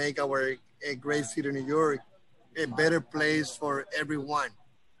 but to make our great city of New York a better place for everyone.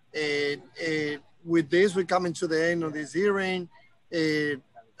 With this, we're coming to the end of this hearing. A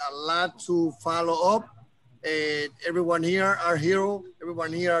lot to follow up. Everyone here are heroes.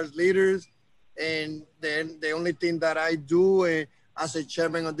 Everyone here are leaders. And then the only thing that I do as a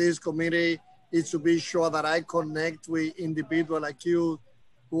chairman of this committee is to be sure that I connect with individuals like you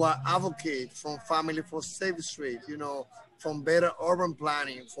who are advocates from Family for Safe Streets, you know, from better urban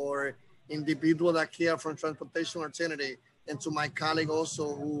planning, for individuals that care from transportation alternative, and to my colleague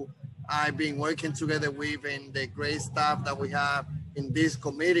also who I've been working together with and the great staff that we have in this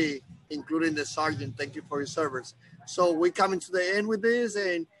committee, including the sergeant. Thank you for your service. So we're coming to the end with this,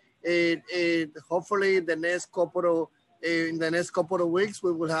 and hopefully in the next couple of weeks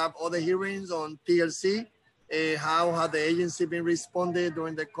we will have other hearings on TLC. How have the agency been responded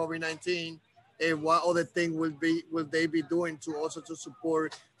during the COVID-19? What other thing will they be doing to also to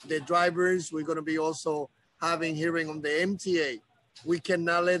support the drivers? We're going to be also having hearing on the MTA. We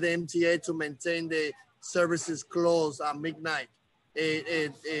cannot let the MTA to maintain the services closed at midnight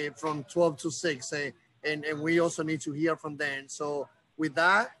from 12 to 6. And we also need to hear from them. So with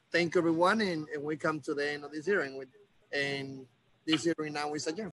that, thank you everyone. And we come to the end of this hearing. And this hearing now is adjourned.